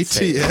ATF? They didn't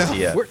say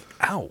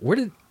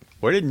ATF.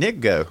 Where did Nick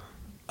go?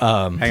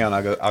 Hang on,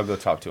 I'll go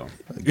talk to him.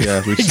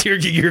 Yeah,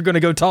 you're going to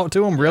go talk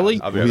to him,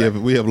 really? I'll be right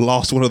back. we have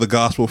lost one of the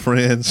gospel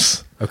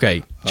friends.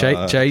 Okay, They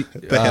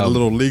had a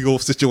little legal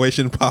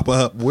situation pop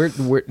up. Where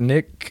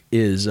Nick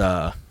is?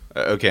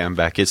 Okay, I'm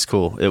back. It's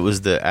cool. It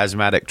was the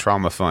Asthmatic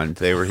Trauma Fund.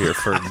 They were here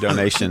for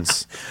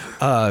donations.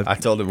 I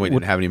told them we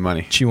didn't have any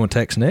money. Do you want to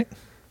text Nick?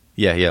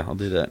 Yeah, I'll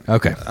do that.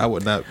 Okay. I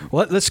would not.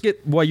 Well,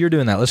 while you're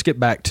doing that, let's get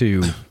back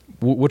to.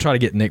 We'll try to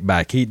get Nick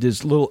back.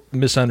 There's a little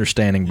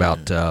misunderstanding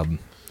about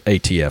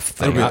ATF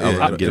thing.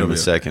 I'll get him in a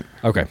second.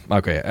 Okay.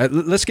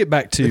 Let's get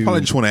back to. They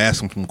probably just want to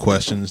ask him some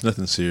questions.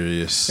 Nothing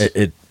serious.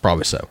 It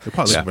probably so. They're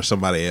probably looking for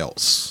somebody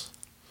else.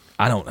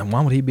 I don't. And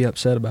why would he be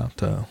upset about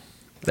the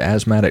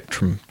asthmatic?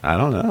 I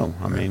don't know.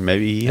 I mean,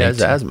 maybe he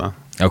has asthma.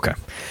 Okay,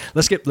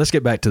 let's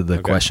get back to the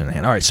question at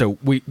hand. All right, so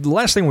the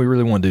last thing we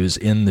really want to do is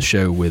end the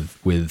show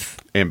with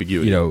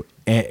ambiguity.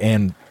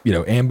 And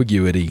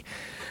ambiguity.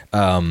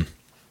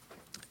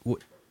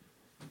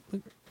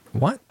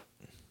 What?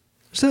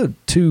 There's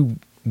 2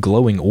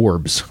 glowing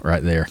orbs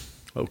right there.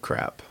 Oh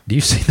crap! Do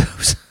you see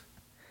those?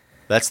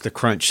 That's the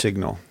crunch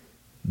signal.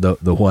 The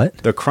what?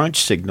 The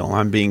crunch signal.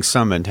 I'm being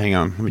summoned. Hang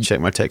on. Let me check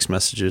my text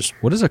messages.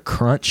 What is a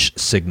crunch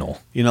signal?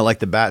 Like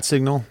the bat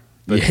signal?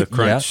 But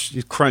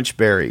the crunch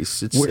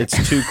berries.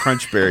 It's 2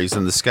 crunch berries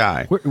in the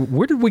sky.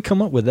 Where did we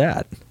come up with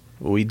that?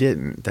 We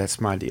didn't. That's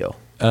my deal.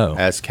 Oh.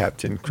 As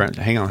Captain Crunch.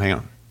 Hang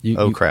on.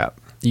 Crap.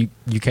 You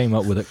came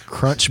up with it.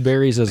 Crunch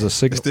berries as a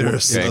signal.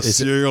 Is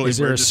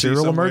there a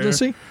cereal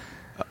emergency?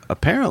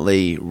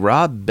 Apparently,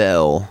 Rob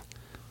Bell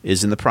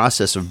is in the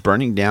process of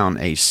burning down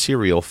a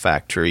cereal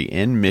factory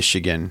in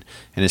Michigan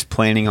and is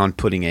planning on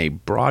putting a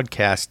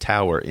broadcast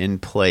tower in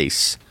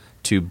place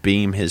to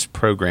beam his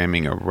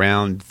programming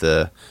around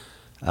the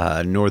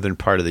northern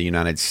part of the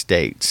United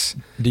States.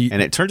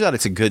 And it turns out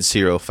it's a good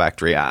cereal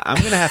factory. I'm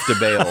going to have to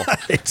bail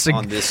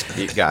on this,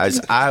 guys.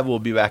 I will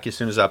be back as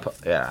soon as I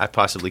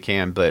possibly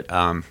can, but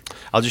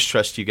I'll just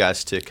trust you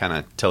guys to kind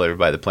of tell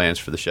everybody the plans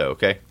for the show,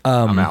 okay?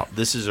 I'm out.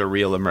 This is a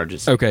real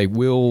emergency. Okay,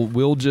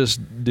 we'll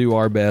just do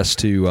our best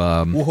to...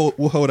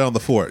 We'll hold down the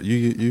fort.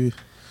 You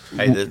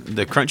Hey,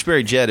 the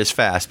Crunchberry jet is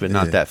fast, but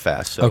not that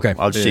fast. So okay.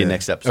 I'll just see you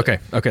next episode.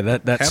 Okay,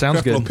 that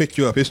sounds good. Creflo pick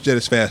you up. His jet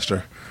is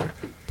faster.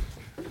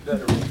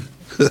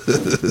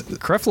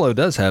 Creflo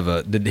does have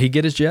a... Did he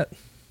get his jet?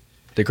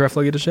 Did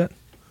Creflo get his jet?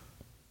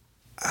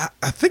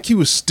 I think he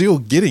was still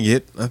getting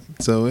it.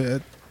 So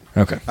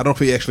okay. I don't know if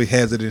he actually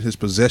has it in his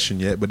possession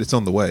yet, but it's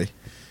on the way.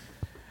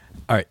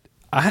 All right.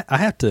 I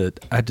have to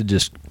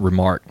just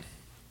remark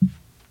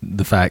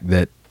the fact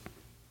that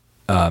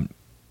I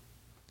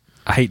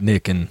hate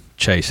Nick and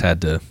Chase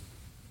had to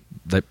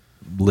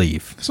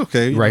leave. It's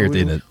okay. Right here at the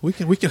end.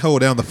 We can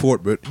hold down the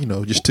fort, but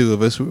just 2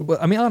 of us. Well,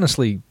 I mean,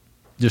 honestly,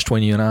 just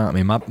between you and I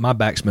mean, my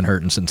back's been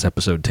hurting since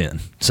episode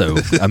 10. So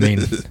I mean,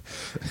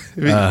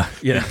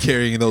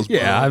 carrying those.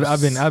 Yeah,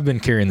 I've been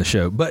carrying the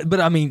show, but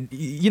I mean,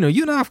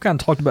 you and I have kind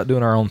of talked about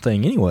doing our own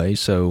thing anyway.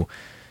 So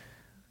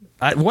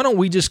why don't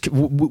we just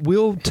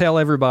we'll tell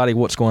everybody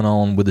what's going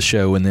on with the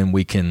show, and then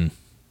we can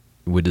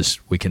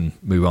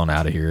move on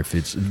out of here. If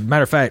it's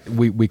matter of fact,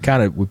 we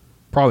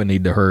probably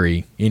need to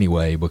hurry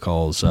anyway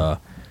because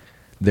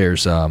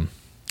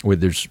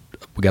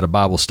we got a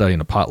Bible study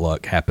and a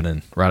potluck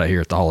happening right out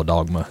here at the Hall of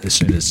Dogma as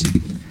soon as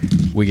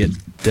we get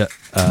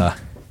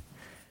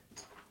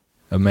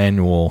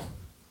Emmanuel.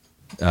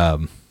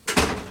 I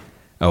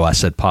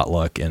said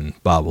potluck and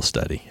Bible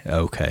study.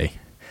 Okay,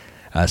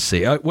 I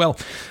see. Well,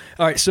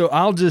 all right. So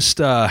I'll just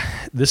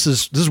this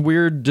is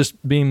weird,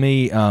 just being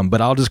me. But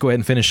I'll just go ahead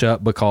and finish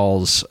up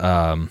because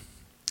again,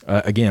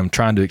 I'm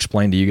trying to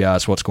explain to you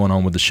guys what's going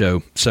on with the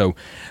show. So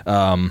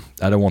I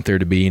don't want there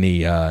to be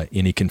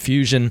any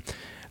confusion.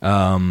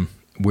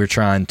 We're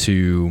trying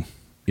to,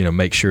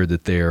 make sure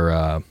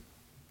that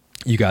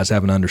you guys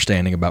have an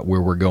understanding about where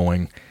we're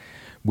going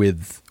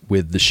with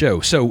the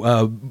show.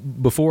 So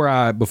before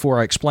I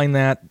explain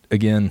that,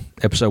 again,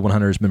 episode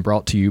 100 has been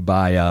brought to you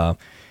by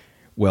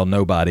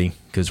nobody,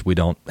 because we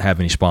don't have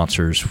any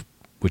sponsors,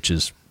 which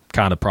is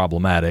kind of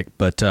problematic.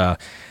 But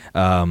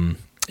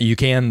you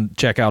can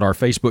check out our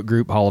Facebook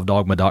group,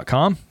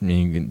 hallofdogma.com.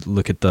 You can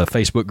look at the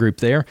Facebook group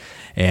there,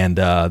 and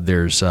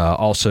there's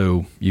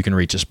also, you can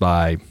reach us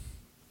by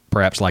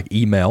perhaps like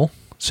email,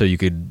 so you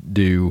could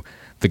do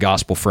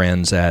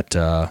thegospelfriends at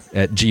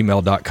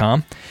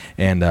gmail.com,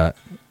 and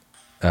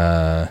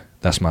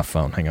that's my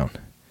phone. Hang on.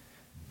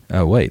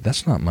 Oh wait,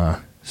 that's not my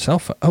cell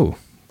phone. Oh,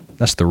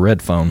 that's the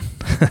red phone.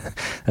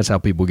 That's how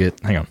people get.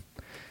 Hang on.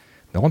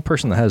 The one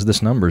person that has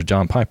this number is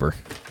John Piper.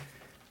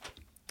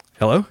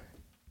 Hello,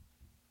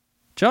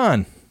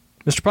 John,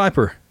 Mr.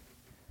 Piper.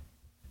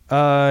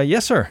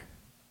 Yes, sir.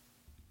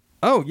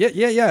 Oh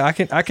yeah.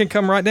 I can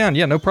come right down.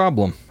 Yeah, no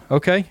problem.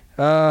 Okay.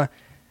 I'll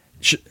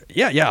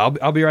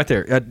be right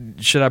there.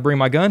 Should I bring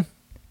my gun?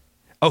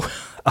 Oh,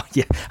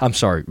 yeah. I'm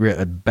sorry.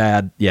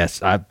 Bad.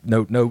 Yes.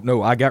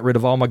 No. I got rid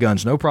of all my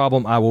guns. No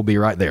problem. I will be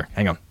right there.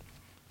 Hang on.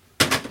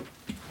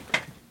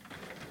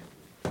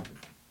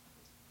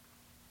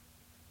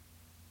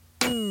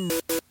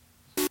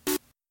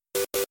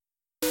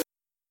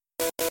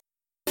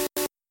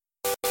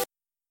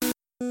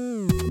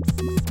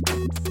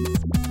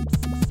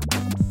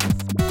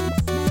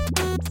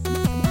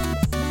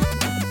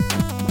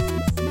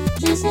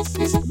 Jesus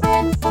is a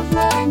friend of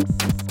mine.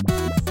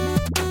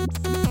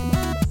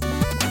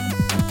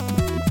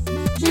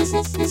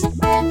 Jesus is a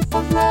friend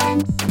of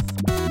mine.